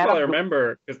 Just while I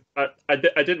remember, because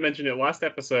I did mention it last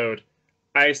episode,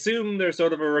 I assume there's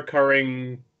sort of a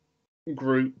recurring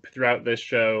group throughout this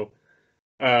show.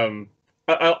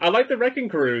 I like the Wrecking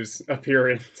Crew's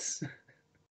appearance.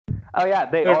 Oh yeah,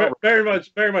 they're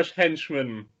very much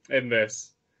henchmen in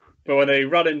this. But when they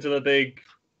run into the big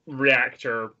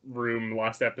reactor room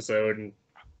last episode, and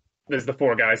there's the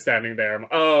 4 guys standing there, I'm,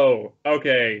 oh,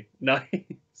 okay, nice.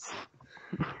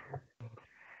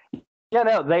 Yeah,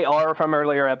 no, they are from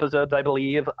earlier episodes, I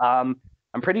believe. I'm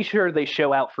pretty sure they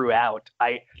show out throughout.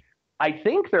 I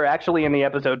think they're actually in the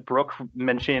episode Brooke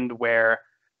mentioned where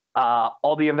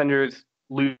all the Avengers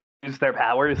lose their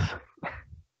powers.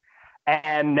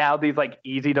 And now these like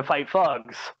easy to fight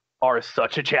thugs are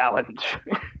such a challenge.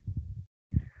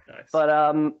 Nice. But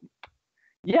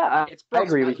yeah, I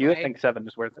agree with you. Right? I think 7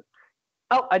 is worth it.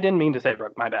 Oh, I didn't mean to say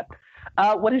Brooke, my bad.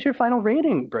 What is your final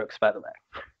rating, Brooks, by the way?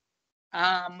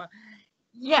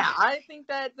 Yeah, I think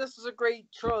that this is a great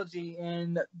trilogy,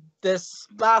 and this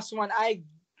last one, I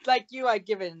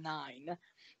give it a 9.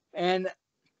 And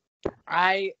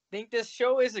I think this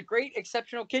show is a great,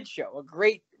 exceptional kids show.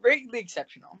 Greatly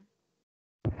exceptional.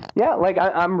 Yeah, like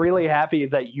I'm really happy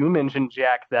that you mentioned,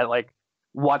 Jack, that like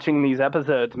watching these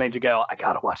episodes made you go, I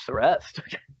gotta watch the rest.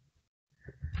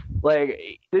 Like,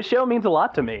 this show means a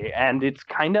lot to me, and it's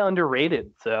kind of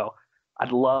underrated, so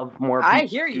I'd love more people. I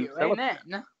hear you.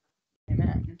 Amen.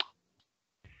 Amen.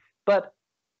 But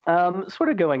sort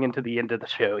of going into the end of the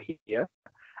show here,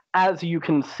 as you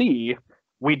can see,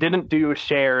 we didn't do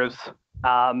Cher's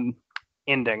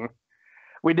ending.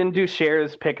 We didn't do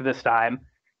Cher's pick this time.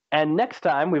 And next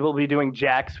time we will be doing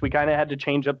Jack's. We kind of had to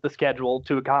change up the schedule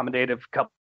to accommodate a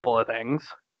couple of things.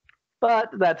 But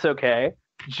that's okay.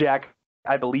 Jack,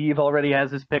 I believe, already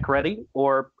has his pick ready.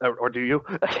 Or do you?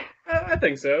 I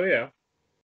think so, yeah.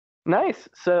 Nice.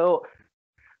 So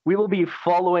we will be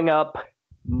following up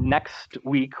next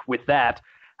week with that.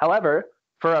 However,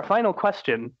 for our final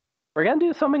question, we're going to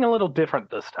do something a little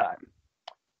different this time.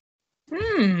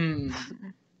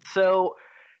 So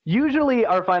usually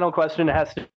our final question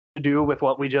has to do with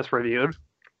what we just reviewed.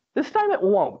 This time it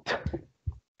won't.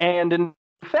 And in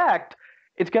fact,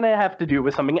 it's going to have to do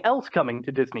with something else coming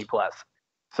to Disney+.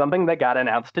 Something that got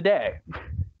announced today.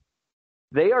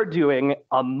 They are doing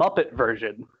a Muppet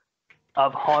version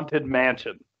of Haunted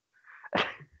Mansion.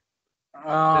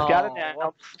 Oh. It's got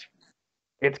announced.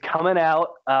 It's coming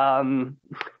out.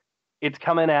 It's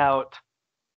coming out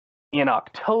in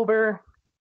October.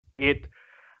 It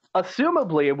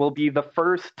assumably will be the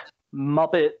first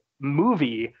Muppet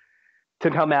movie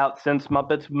to come out since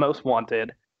Muppets Most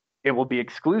Wanted. It will be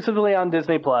exclusively on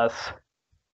Disney+. How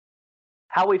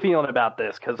are we feeling about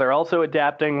this? Because they're also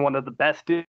adapting one of the best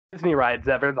Disney rides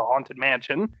ever, the Haunted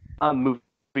Mansion, a movie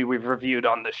we've reviewed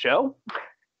on the show.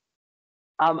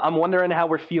 I'm wondering how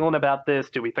we're feeling about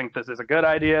this. Do we think this is a good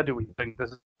idea? Do we think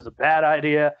this is a bad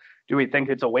idea? Do we think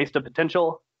it's a waste of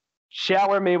potential?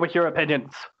 Shower me with your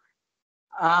opinions.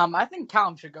 I think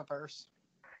Callum should go first.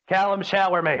 Callum,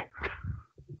 shower me.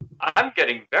 I'm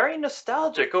getting very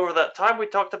nostalgic over that time we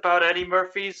talked about Eddie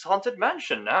Murphy's Haunted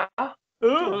Mansion. I'm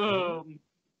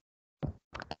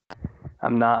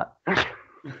not.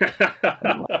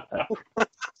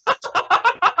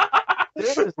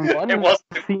 There is one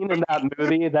scene in that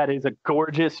movie that is a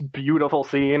gorgeous, beautiful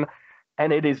scene,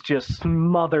 and it is just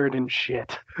smothered in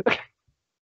shit.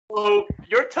 So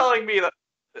you're telling me that,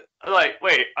 like,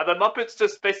 wait, are the Muppets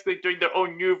just basically doing their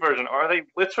own new version, or are they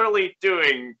literally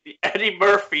doing the Eddie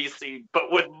Murphy scene,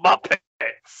 but with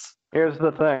Muppets? Here's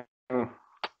the thing.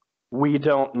 We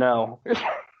don't know.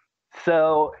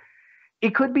 So,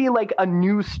 it could be like a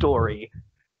new story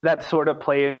that sort of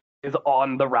plays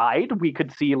on the ride. We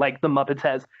could see like the Muppets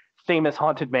has famous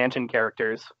Haunted Mansion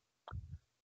characters.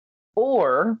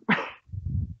 Or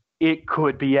it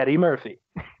could be Eddie Murphy.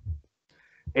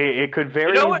 It could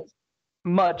very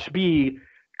much be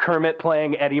Kermit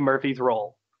playing Eddie Murphy's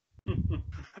role. No,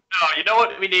 you know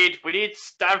what we need? We need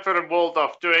Stanford and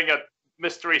Waldorf doing a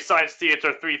Mystery Science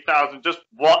Theater 3000 just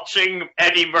watching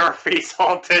Eddie Murphy's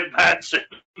Haunted Mansion.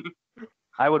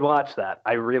 I would watch that.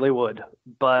 I really would.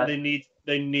 But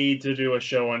They need to do a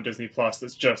show on Disney Plus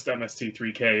that's just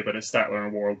MST3K, but it's Statler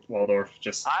and Waldorf.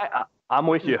 Just I'm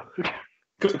with you.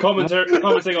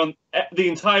 commenting on the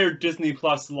entire Disney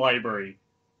Plus library.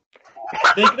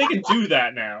 They can do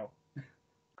that now.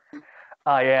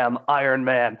 I am Iron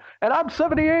Man, and I'm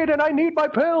 78, and I need my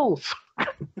pills.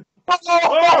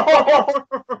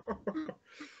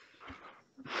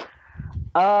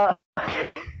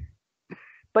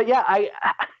 But yeah,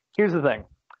 here's the thing.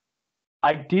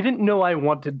 I didn't know I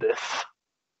wanted this,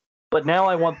 but now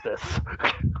I want this.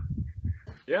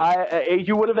 Yeah.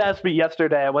 You would have asked me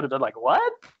yesterday, I would have been like,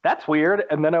 what? That's weird.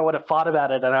 And then I would have thought about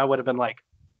it, and I would have been like,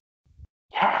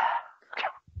 yeah.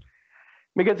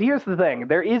 Because here's the thing.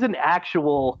 There is an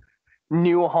actual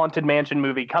new Haunted Mansion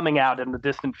movie coming out in the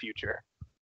distant future.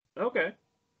 Okay.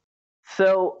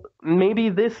 So maybe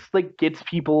this gets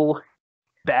people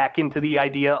back into the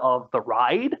idea of the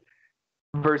ride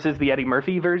versus the Eddie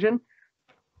Murphy version.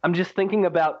 I'm just thinking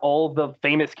about all the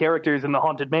famous characters in the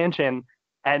Haunted Mansion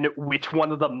and which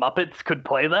one of the Muppets could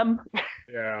play them.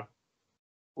 Yeah.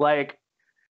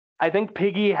 I think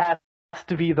Piggy has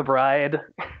to be the bride.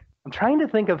 I'm trying to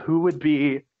think of who would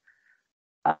be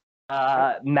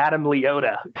Madame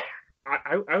Leota.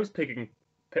 I was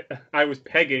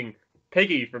pegging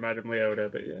Piggy for Madame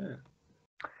Leota, but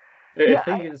yeah.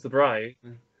 Piggy is the bride.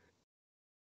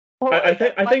 Well, I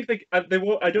think they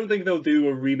won't. I don't think they'll do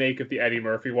a remake of the Eddie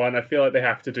Murphy one. I feel like they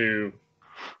have to do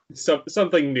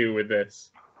something new with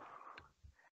this.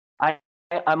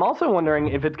 I'm also wondering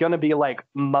if it's going to be like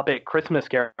Muppet Christmas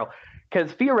Carol,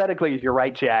 because theoretically, you're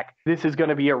right, Jack. This is going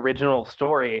to be original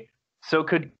story. So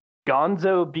could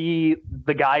Gonzo be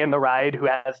the guy in the ride who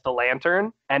has the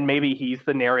lantern, and maybe he's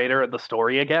the narrator of the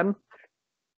story again?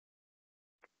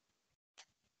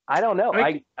 I don't know.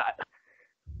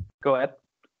 Go ahead.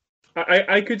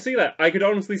 I could see that. I could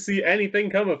honestly see anything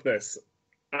come of this.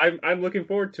 I'm looking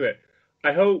forward to it.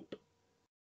 I hope.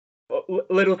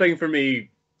 Little thing for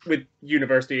me with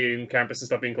university and campus and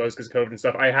stuff being closed because of COVID and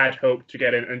stuff, I had hoped to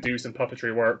get in and do some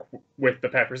puppetry work with the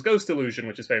Pepper's Ghost illusion,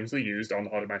 which is famously used on the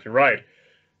Haunted Mansion ride.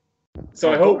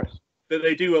 So I hope that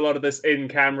they do a lot of this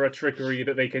in-camera trickery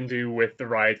that they can do with the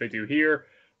rides they do here.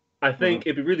 I think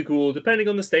it'd be really cool, depending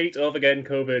on the state of, again,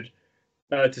 COVID,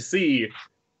 to see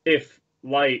if,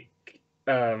 what's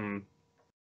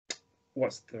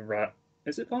the ride?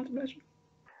 Is it Haunted Mansion?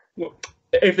 Well,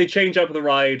 if they change up the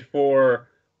ride for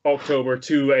October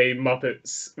to a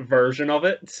Muppets version of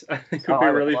it, I think it would be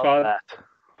really fun.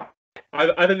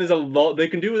 I think there's a lot they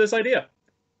can do with this idea.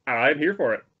 I'm here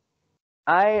for it.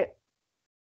 I'm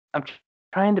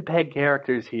trying to peg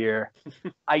characters here.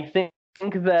 I think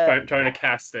that trying to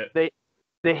cast it. The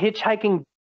hitchhiking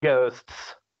ghosts.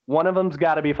 One of them's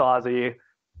got to be Fozzie.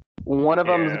 One of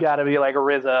them's got to be like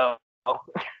Rizzo,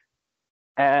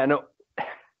 and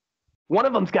one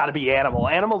of them's got to be Animal.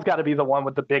 Animal's got to be the one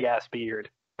with the big ass beard.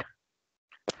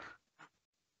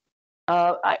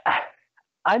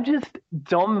 I'm just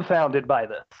dumbfounded by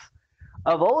this.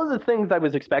 Of all of the things I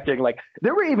was expecting,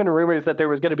 there were even rumors that there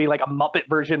was going to be a Muppet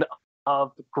version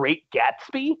of The Great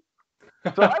Gatsby.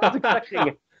 So I was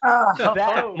expecting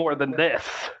that more than this.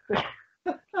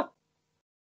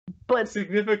 But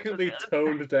significantly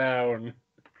toned down.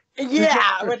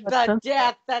 Yeah, with the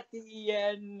death at the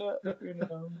end.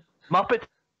 Muppets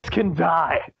can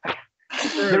die.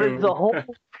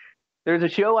 There's a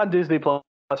show on Disney Plus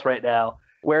right now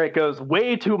where it goes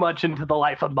way too much into the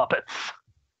life of Muppets.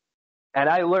 And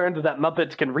I learned that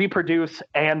Muppets can reproduce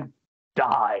and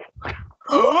die.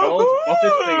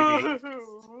 Muppet baby.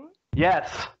 Yes.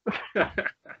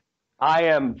 I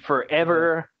am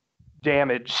forever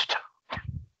damaged.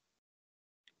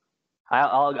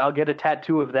 I'll get a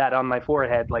tattoo of that on my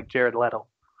forehead like Jared Leto.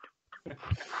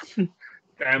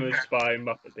 Damaged by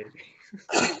Muppet baby.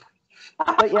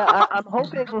 But yeah,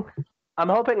 I'm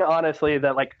hoping honestly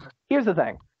that here's the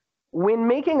thing. When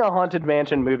making a Haunted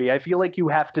Mansion movie, I feel like you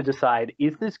have to decide,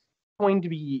 is this going to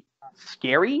be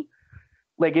scary?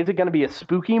 Is it going to be a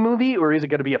spooky movie or is it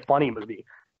going to be a funny movie?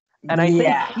 And I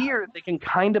think here they can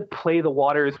kind of play the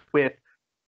waters with,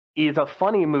 is a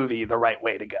funny movie the right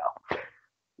way to go?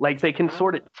 They can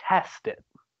sort of test it.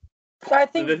 So I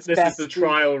think this is the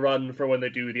trial run for when they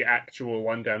do the actual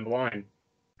one down the line.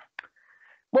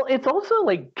 Well, it's also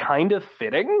kind of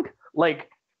fitting.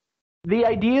 The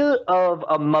idea of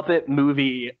a Muppet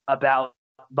movie about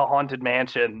the Haunted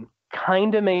Mansion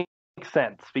kind of makes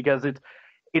sense because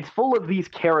it's full of these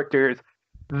characters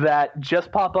that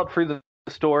just pop up through the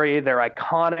story. They're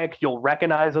iconic. You'll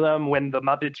recognize them when the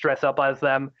Muppets dress up as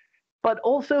them. But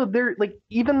also, there, like,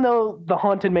 even though the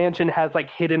Haunted Mansion has like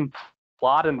hidden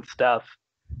plot and stuff,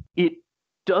 it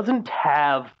doesn't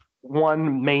have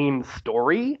one main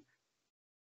story.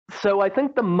 So I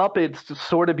think the Muppets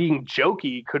sort of being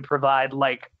jokey could provide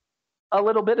like a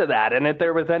little bit of that. And if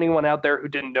there was anyone out there who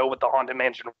didn't know what the Haunted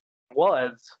Mansion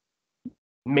was,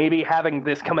 maybe having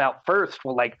this come out first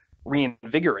will like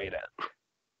reinvigorate it.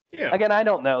 Yeah. Again, I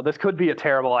don't know. This could be a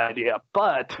terrible idea,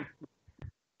 but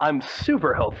I'm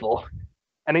super hopeful.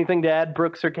 Anything to add,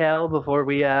 Brooks or Cal, before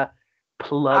we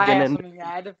plug I in? have something to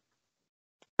add.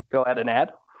 Go ahead and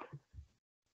add.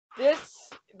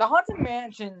 The Haunted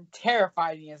Mansion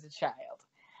terrified me as a child.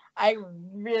 I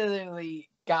really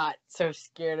got so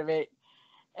scared of it.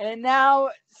 And now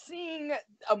seeing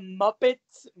a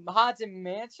Muppets Haunted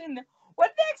Mansion,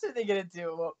 what next are they gonna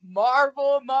do?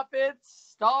 Marvel Muppets,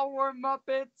 Star Wars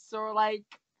Muppets, or like,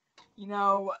 you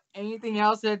know, anything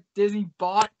else that Disney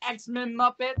bought? X-Men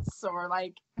Muppets, or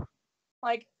like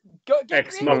go get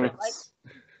creative. Like,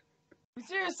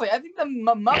 seriously, I think the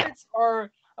Muppets are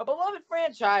a beloved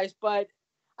franchise, but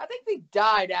I think they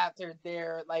died after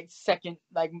their like second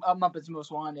Muppets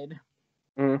Most Wanted.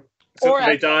 Mm. So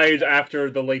they died after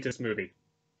the latest movie.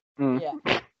 Mm. Yeah.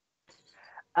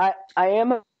 I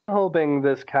am hoping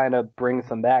this kind of brings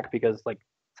them back because, like,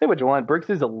 say what you want, Brooks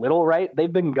is a little right.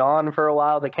 They've been gone for a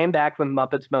while. They came back with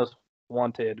Muppets Most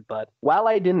Wanted, but while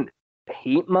I didn't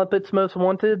hate Muppets Most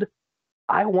Wanted,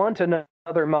 I want another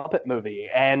Muppet movie.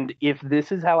 And if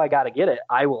this is how I gotta get it,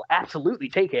 I will absolutely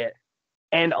take it.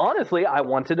 And honestly, I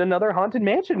wanted another Haunted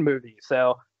Mansion movie,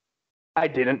 so I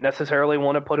didn't necessarily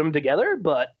want to put them together,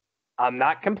 but I'm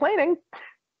not complaining.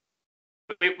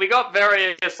 We got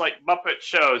various like Muppet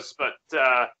shows, but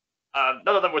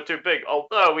none of them were too big.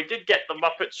 Although we did get the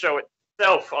Muppet Show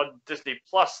itself on Disney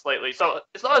Plus lately, so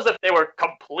it's not as if they were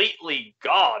completely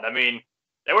gone. I mean,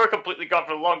 they were completely gone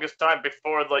for the longest time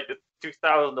before like the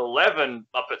 2011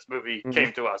 Muppets movie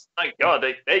came to us. Thank God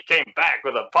they came back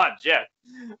with a punch. Yeah.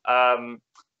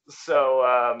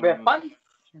 We have fun.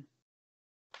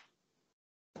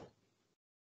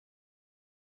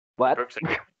 What?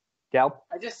 Gal?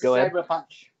 I just Go said ahead. with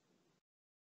punch.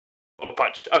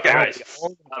 Punch. Okay, right.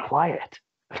 Quiet.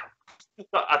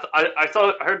 I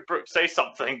thought I heard Brooke say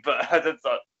something, but I did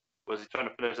thought, was he trying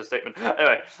to finish a statement?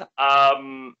 Anyway,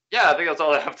 yeah, I think that's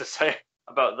all I have to say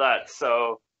about that.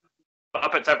 So,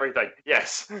 Muppets everything,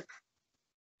 yes.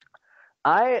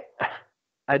 I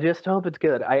just hope it's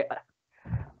good. I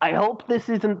hope this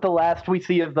isn't the last we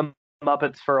see of the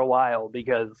Muppets for a while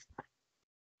because,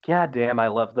 goddamn, I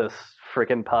love those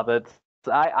freaking puppets.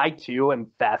 I too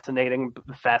am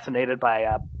fascinated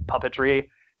by puppetry,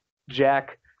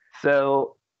 Jack.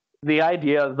 So the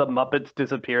idea of the Muppets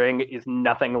disappearing is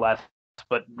nothing less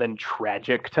than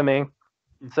tragic to me.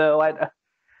 So I'd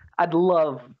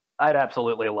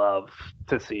absolutely love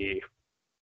to see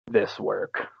this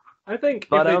work. I think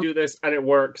if they do this and it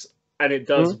works and it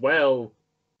does well,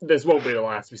 this won't be the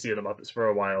last we see of the Muppets for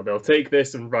a while. They'll take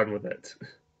this and run with it.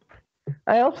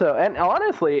 I hope so. And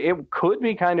honestly, it could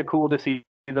be kind of cool to see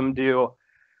them do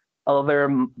other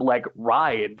like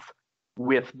rides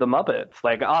with the Muppets.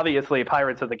 Like, obviously,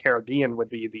 Pirates of the Caribbean would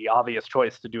be the obvious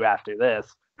choice to do after this.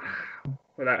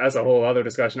 Well, that's a whole other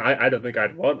discussion. I don't think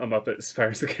I'd want a Muppets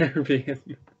Pirates of the Caribbean.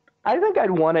 I think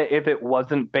I'd want it if it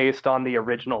wasn't based on the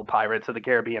original Pirates of the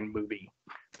Caribbean movie.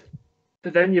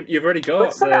 But then you've already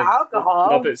got the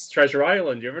Muppets Treasure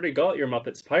Island. You've already got your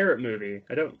Muppets Pirate movie.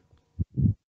 I don't...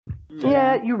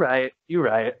 Yeah, you're right.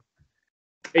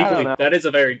 Equally, that is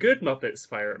a very good Muppets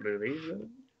pirate movie.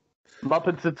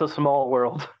 Muppets, It's a Small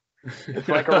World. It's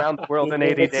like Around the World in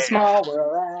 80 days. It's a small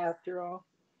world after all.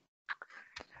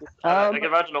 I can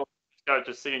imagine all these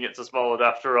characters singing It's a Small World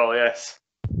after all, yes.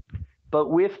 But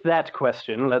with that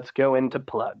question, let's go into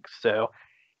plugs. So,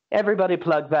 everybody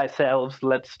plug thyselves.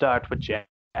 Let's start with Jack.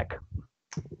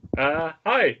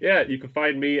 Hi, yeah, you can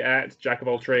find me at Jack of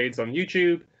All Trades on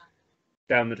YouTube,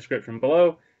 down in the description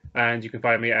below. And you can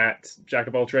find me at Jack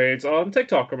of All Trades on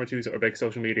TikTok, or my two sort of big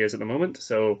social medias at the moment.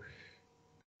 So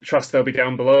trust they'll be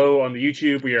down below on the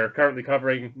YouTube. We are currently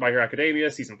covering My Hero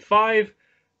Academia Season 5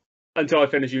 until I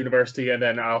finish university, and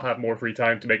then I'll have more free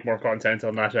time to make more content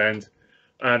on that end.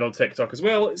 And on TikTok as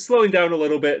well. It's slowing down a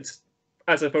little bit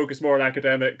as I focus more on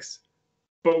academics.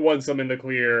 But once I'm in the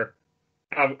clear,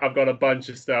 I've got a bunch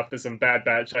of stuff. There's some Bad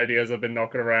Batch ideas I've been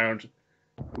knocking around.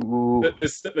 Ooh,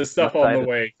 there's stuff on the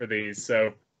way for these,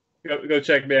 so go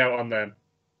check me out on them.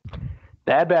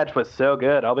 Bad Batch was so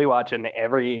good. I'll be watching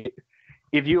every...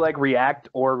 If you like react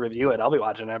or review it, I'll be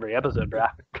watching every episode, bro.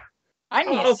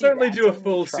 I'll certainly do a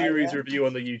full series review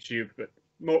on the YouTube, but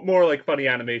more like funny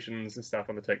animations and stuff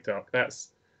on the TikTok. That's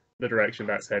the direction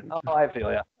that's heading. Oh, I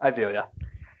feel ya. I feel ya.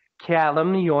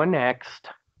 Callum, you're next.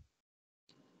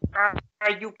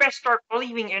 You best start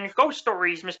believing in ghost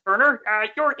stories, Miss Turner.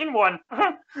 You're in one.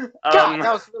 God,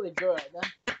 that was really good.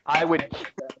 I would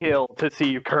kill to see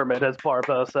you, Kermit, as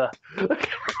Barbosa.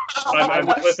 I'm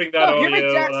clipping that No, give me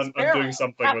audio Jack and I'm doing Sparrow.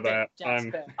 something with that. Jack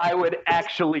Sparrow. I would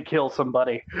actually kill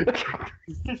somebody.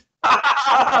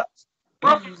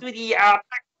 Welcome to the back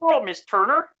world, Miss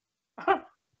Turner.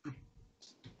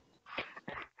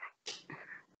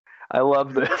 I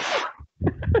love this.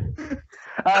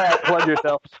 All right, plug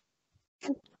yourself.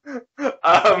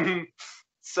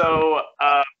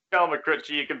 Cal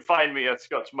McCritchie, you can find me at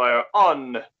Scotchmeyer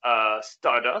on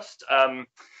Stardust.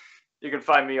 You can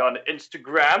find me on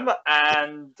Instagram,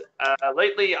 and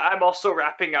lately I'm also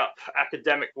wrapping up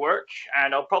academic work,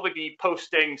 and I'll probably be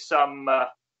posting some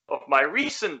of my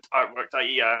recent artwork,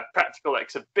 i.e. a practical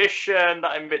exhibition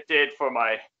that I did for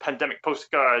my pandemic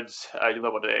postcards. You'll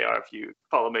know what they are if you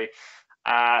follow me.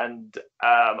 And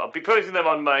I'll be posting them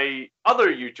on my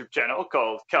other YouTube channel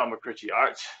called Cal McCritchie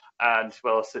Art, and as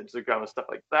well as Instagram and stuff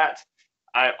like that.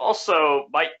 I also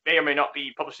may or may not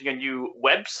be publishing a new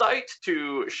website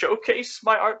to showcase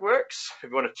my artworks, if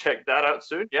you want to check that out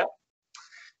soon, yeah.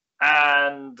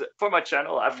 And for my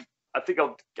channel, I think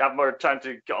I'll have more time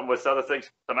to get on with other things.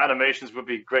 Some animations would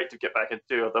be great to get back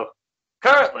into, although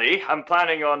currently I'm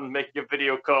planning on making a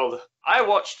video called I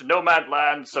Watched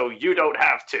Nomadland So You Don't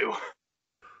Have To.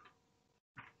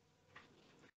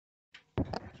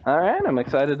 All right, I'm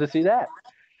excited to see that.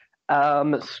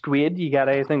 Squid, you got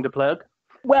anything to plug?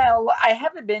 Well, I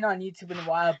haven't been on YouTube in a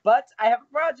while, but I have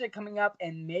a project coming up,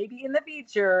 and maybe in the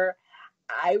future,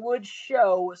 I would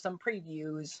show some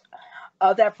previews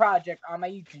of that project on my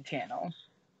YouTube channel.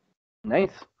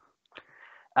 Nice.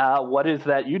 What is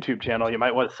that YouTube channel? You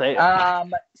might want to say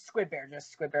it. Squid Bear,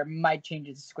 just Squid Bear. Might change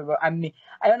it to Squid Wolf. I mean,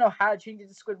 I don't know how to change it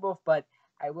to Squid Wolf, but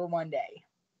I will one day.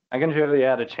 I can show you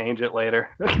how to change it later.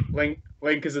 Link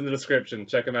is in the description.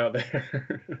 Check him out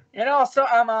there. And also,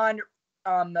 I'm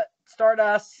on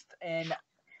Stardust, and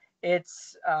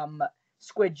it's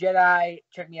Squid Jedi.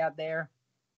 Check me out there.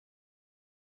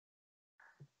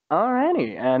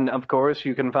 Alrighty, and of course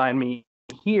you can find me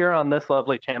here on this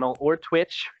lovely channel or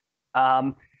Twitch.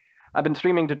 I've been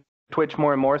streaming to Twitch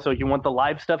more and more, so if you want the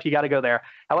live stuff, you got to go there.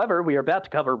 However, we are about to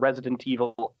cover Resident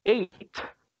Evil 8.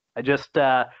 I just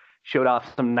showed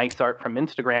off some nice art from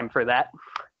Instagram for that.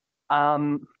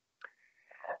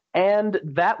 And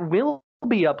that will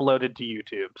be uploaded to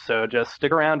YouTube, so just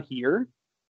stick around here,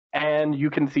 and you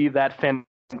can see that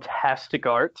fantastic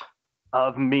art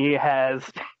of me as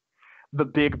the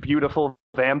big, beautiful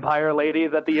vampire lady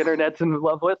that the internet's in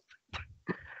love with.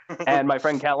 And my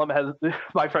friend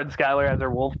Skylar has her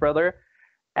wolf brother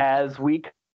as we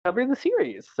cover the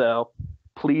series. So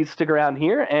please stick around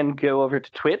here and go over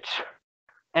to Twitch.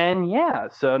 And yeah,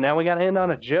 so now we got to end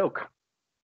on a joke.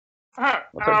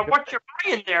 What you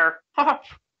buying there?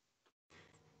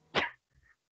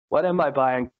 What am I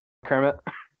buying, Kermit?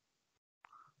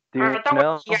 Do you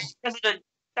know?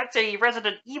 That's a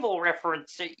Resident Evil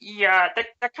reference. Yeah,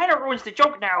 that kind of ruins the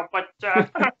joke now, but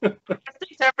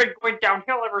things have been going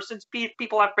downhill ever since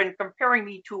people have been comparing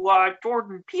me to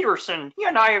Jordan Peterson. He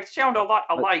and I sound a lot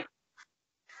alike.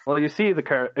 Well, you see, the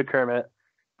Kermit,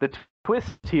 the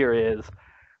twist here is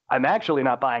I'm actually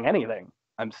not buying anything.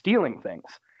 I'm stealing things.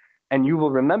 And you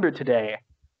will remember today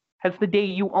as the day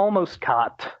you almost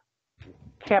caught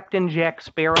Captain Jack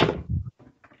Sparrow.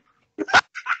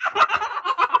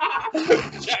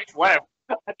 Jack left.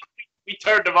 We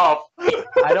turned him off.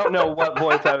 I don't know what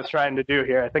voice I was trying to do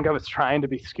here. I think I was trying to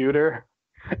be Scooter.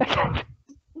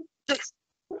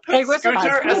 Hey, was it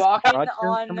Scooter Christopher is- Walken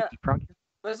on?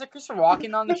 Was it Christopher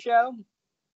Walken on the show?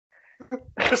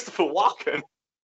 Christopher Walken.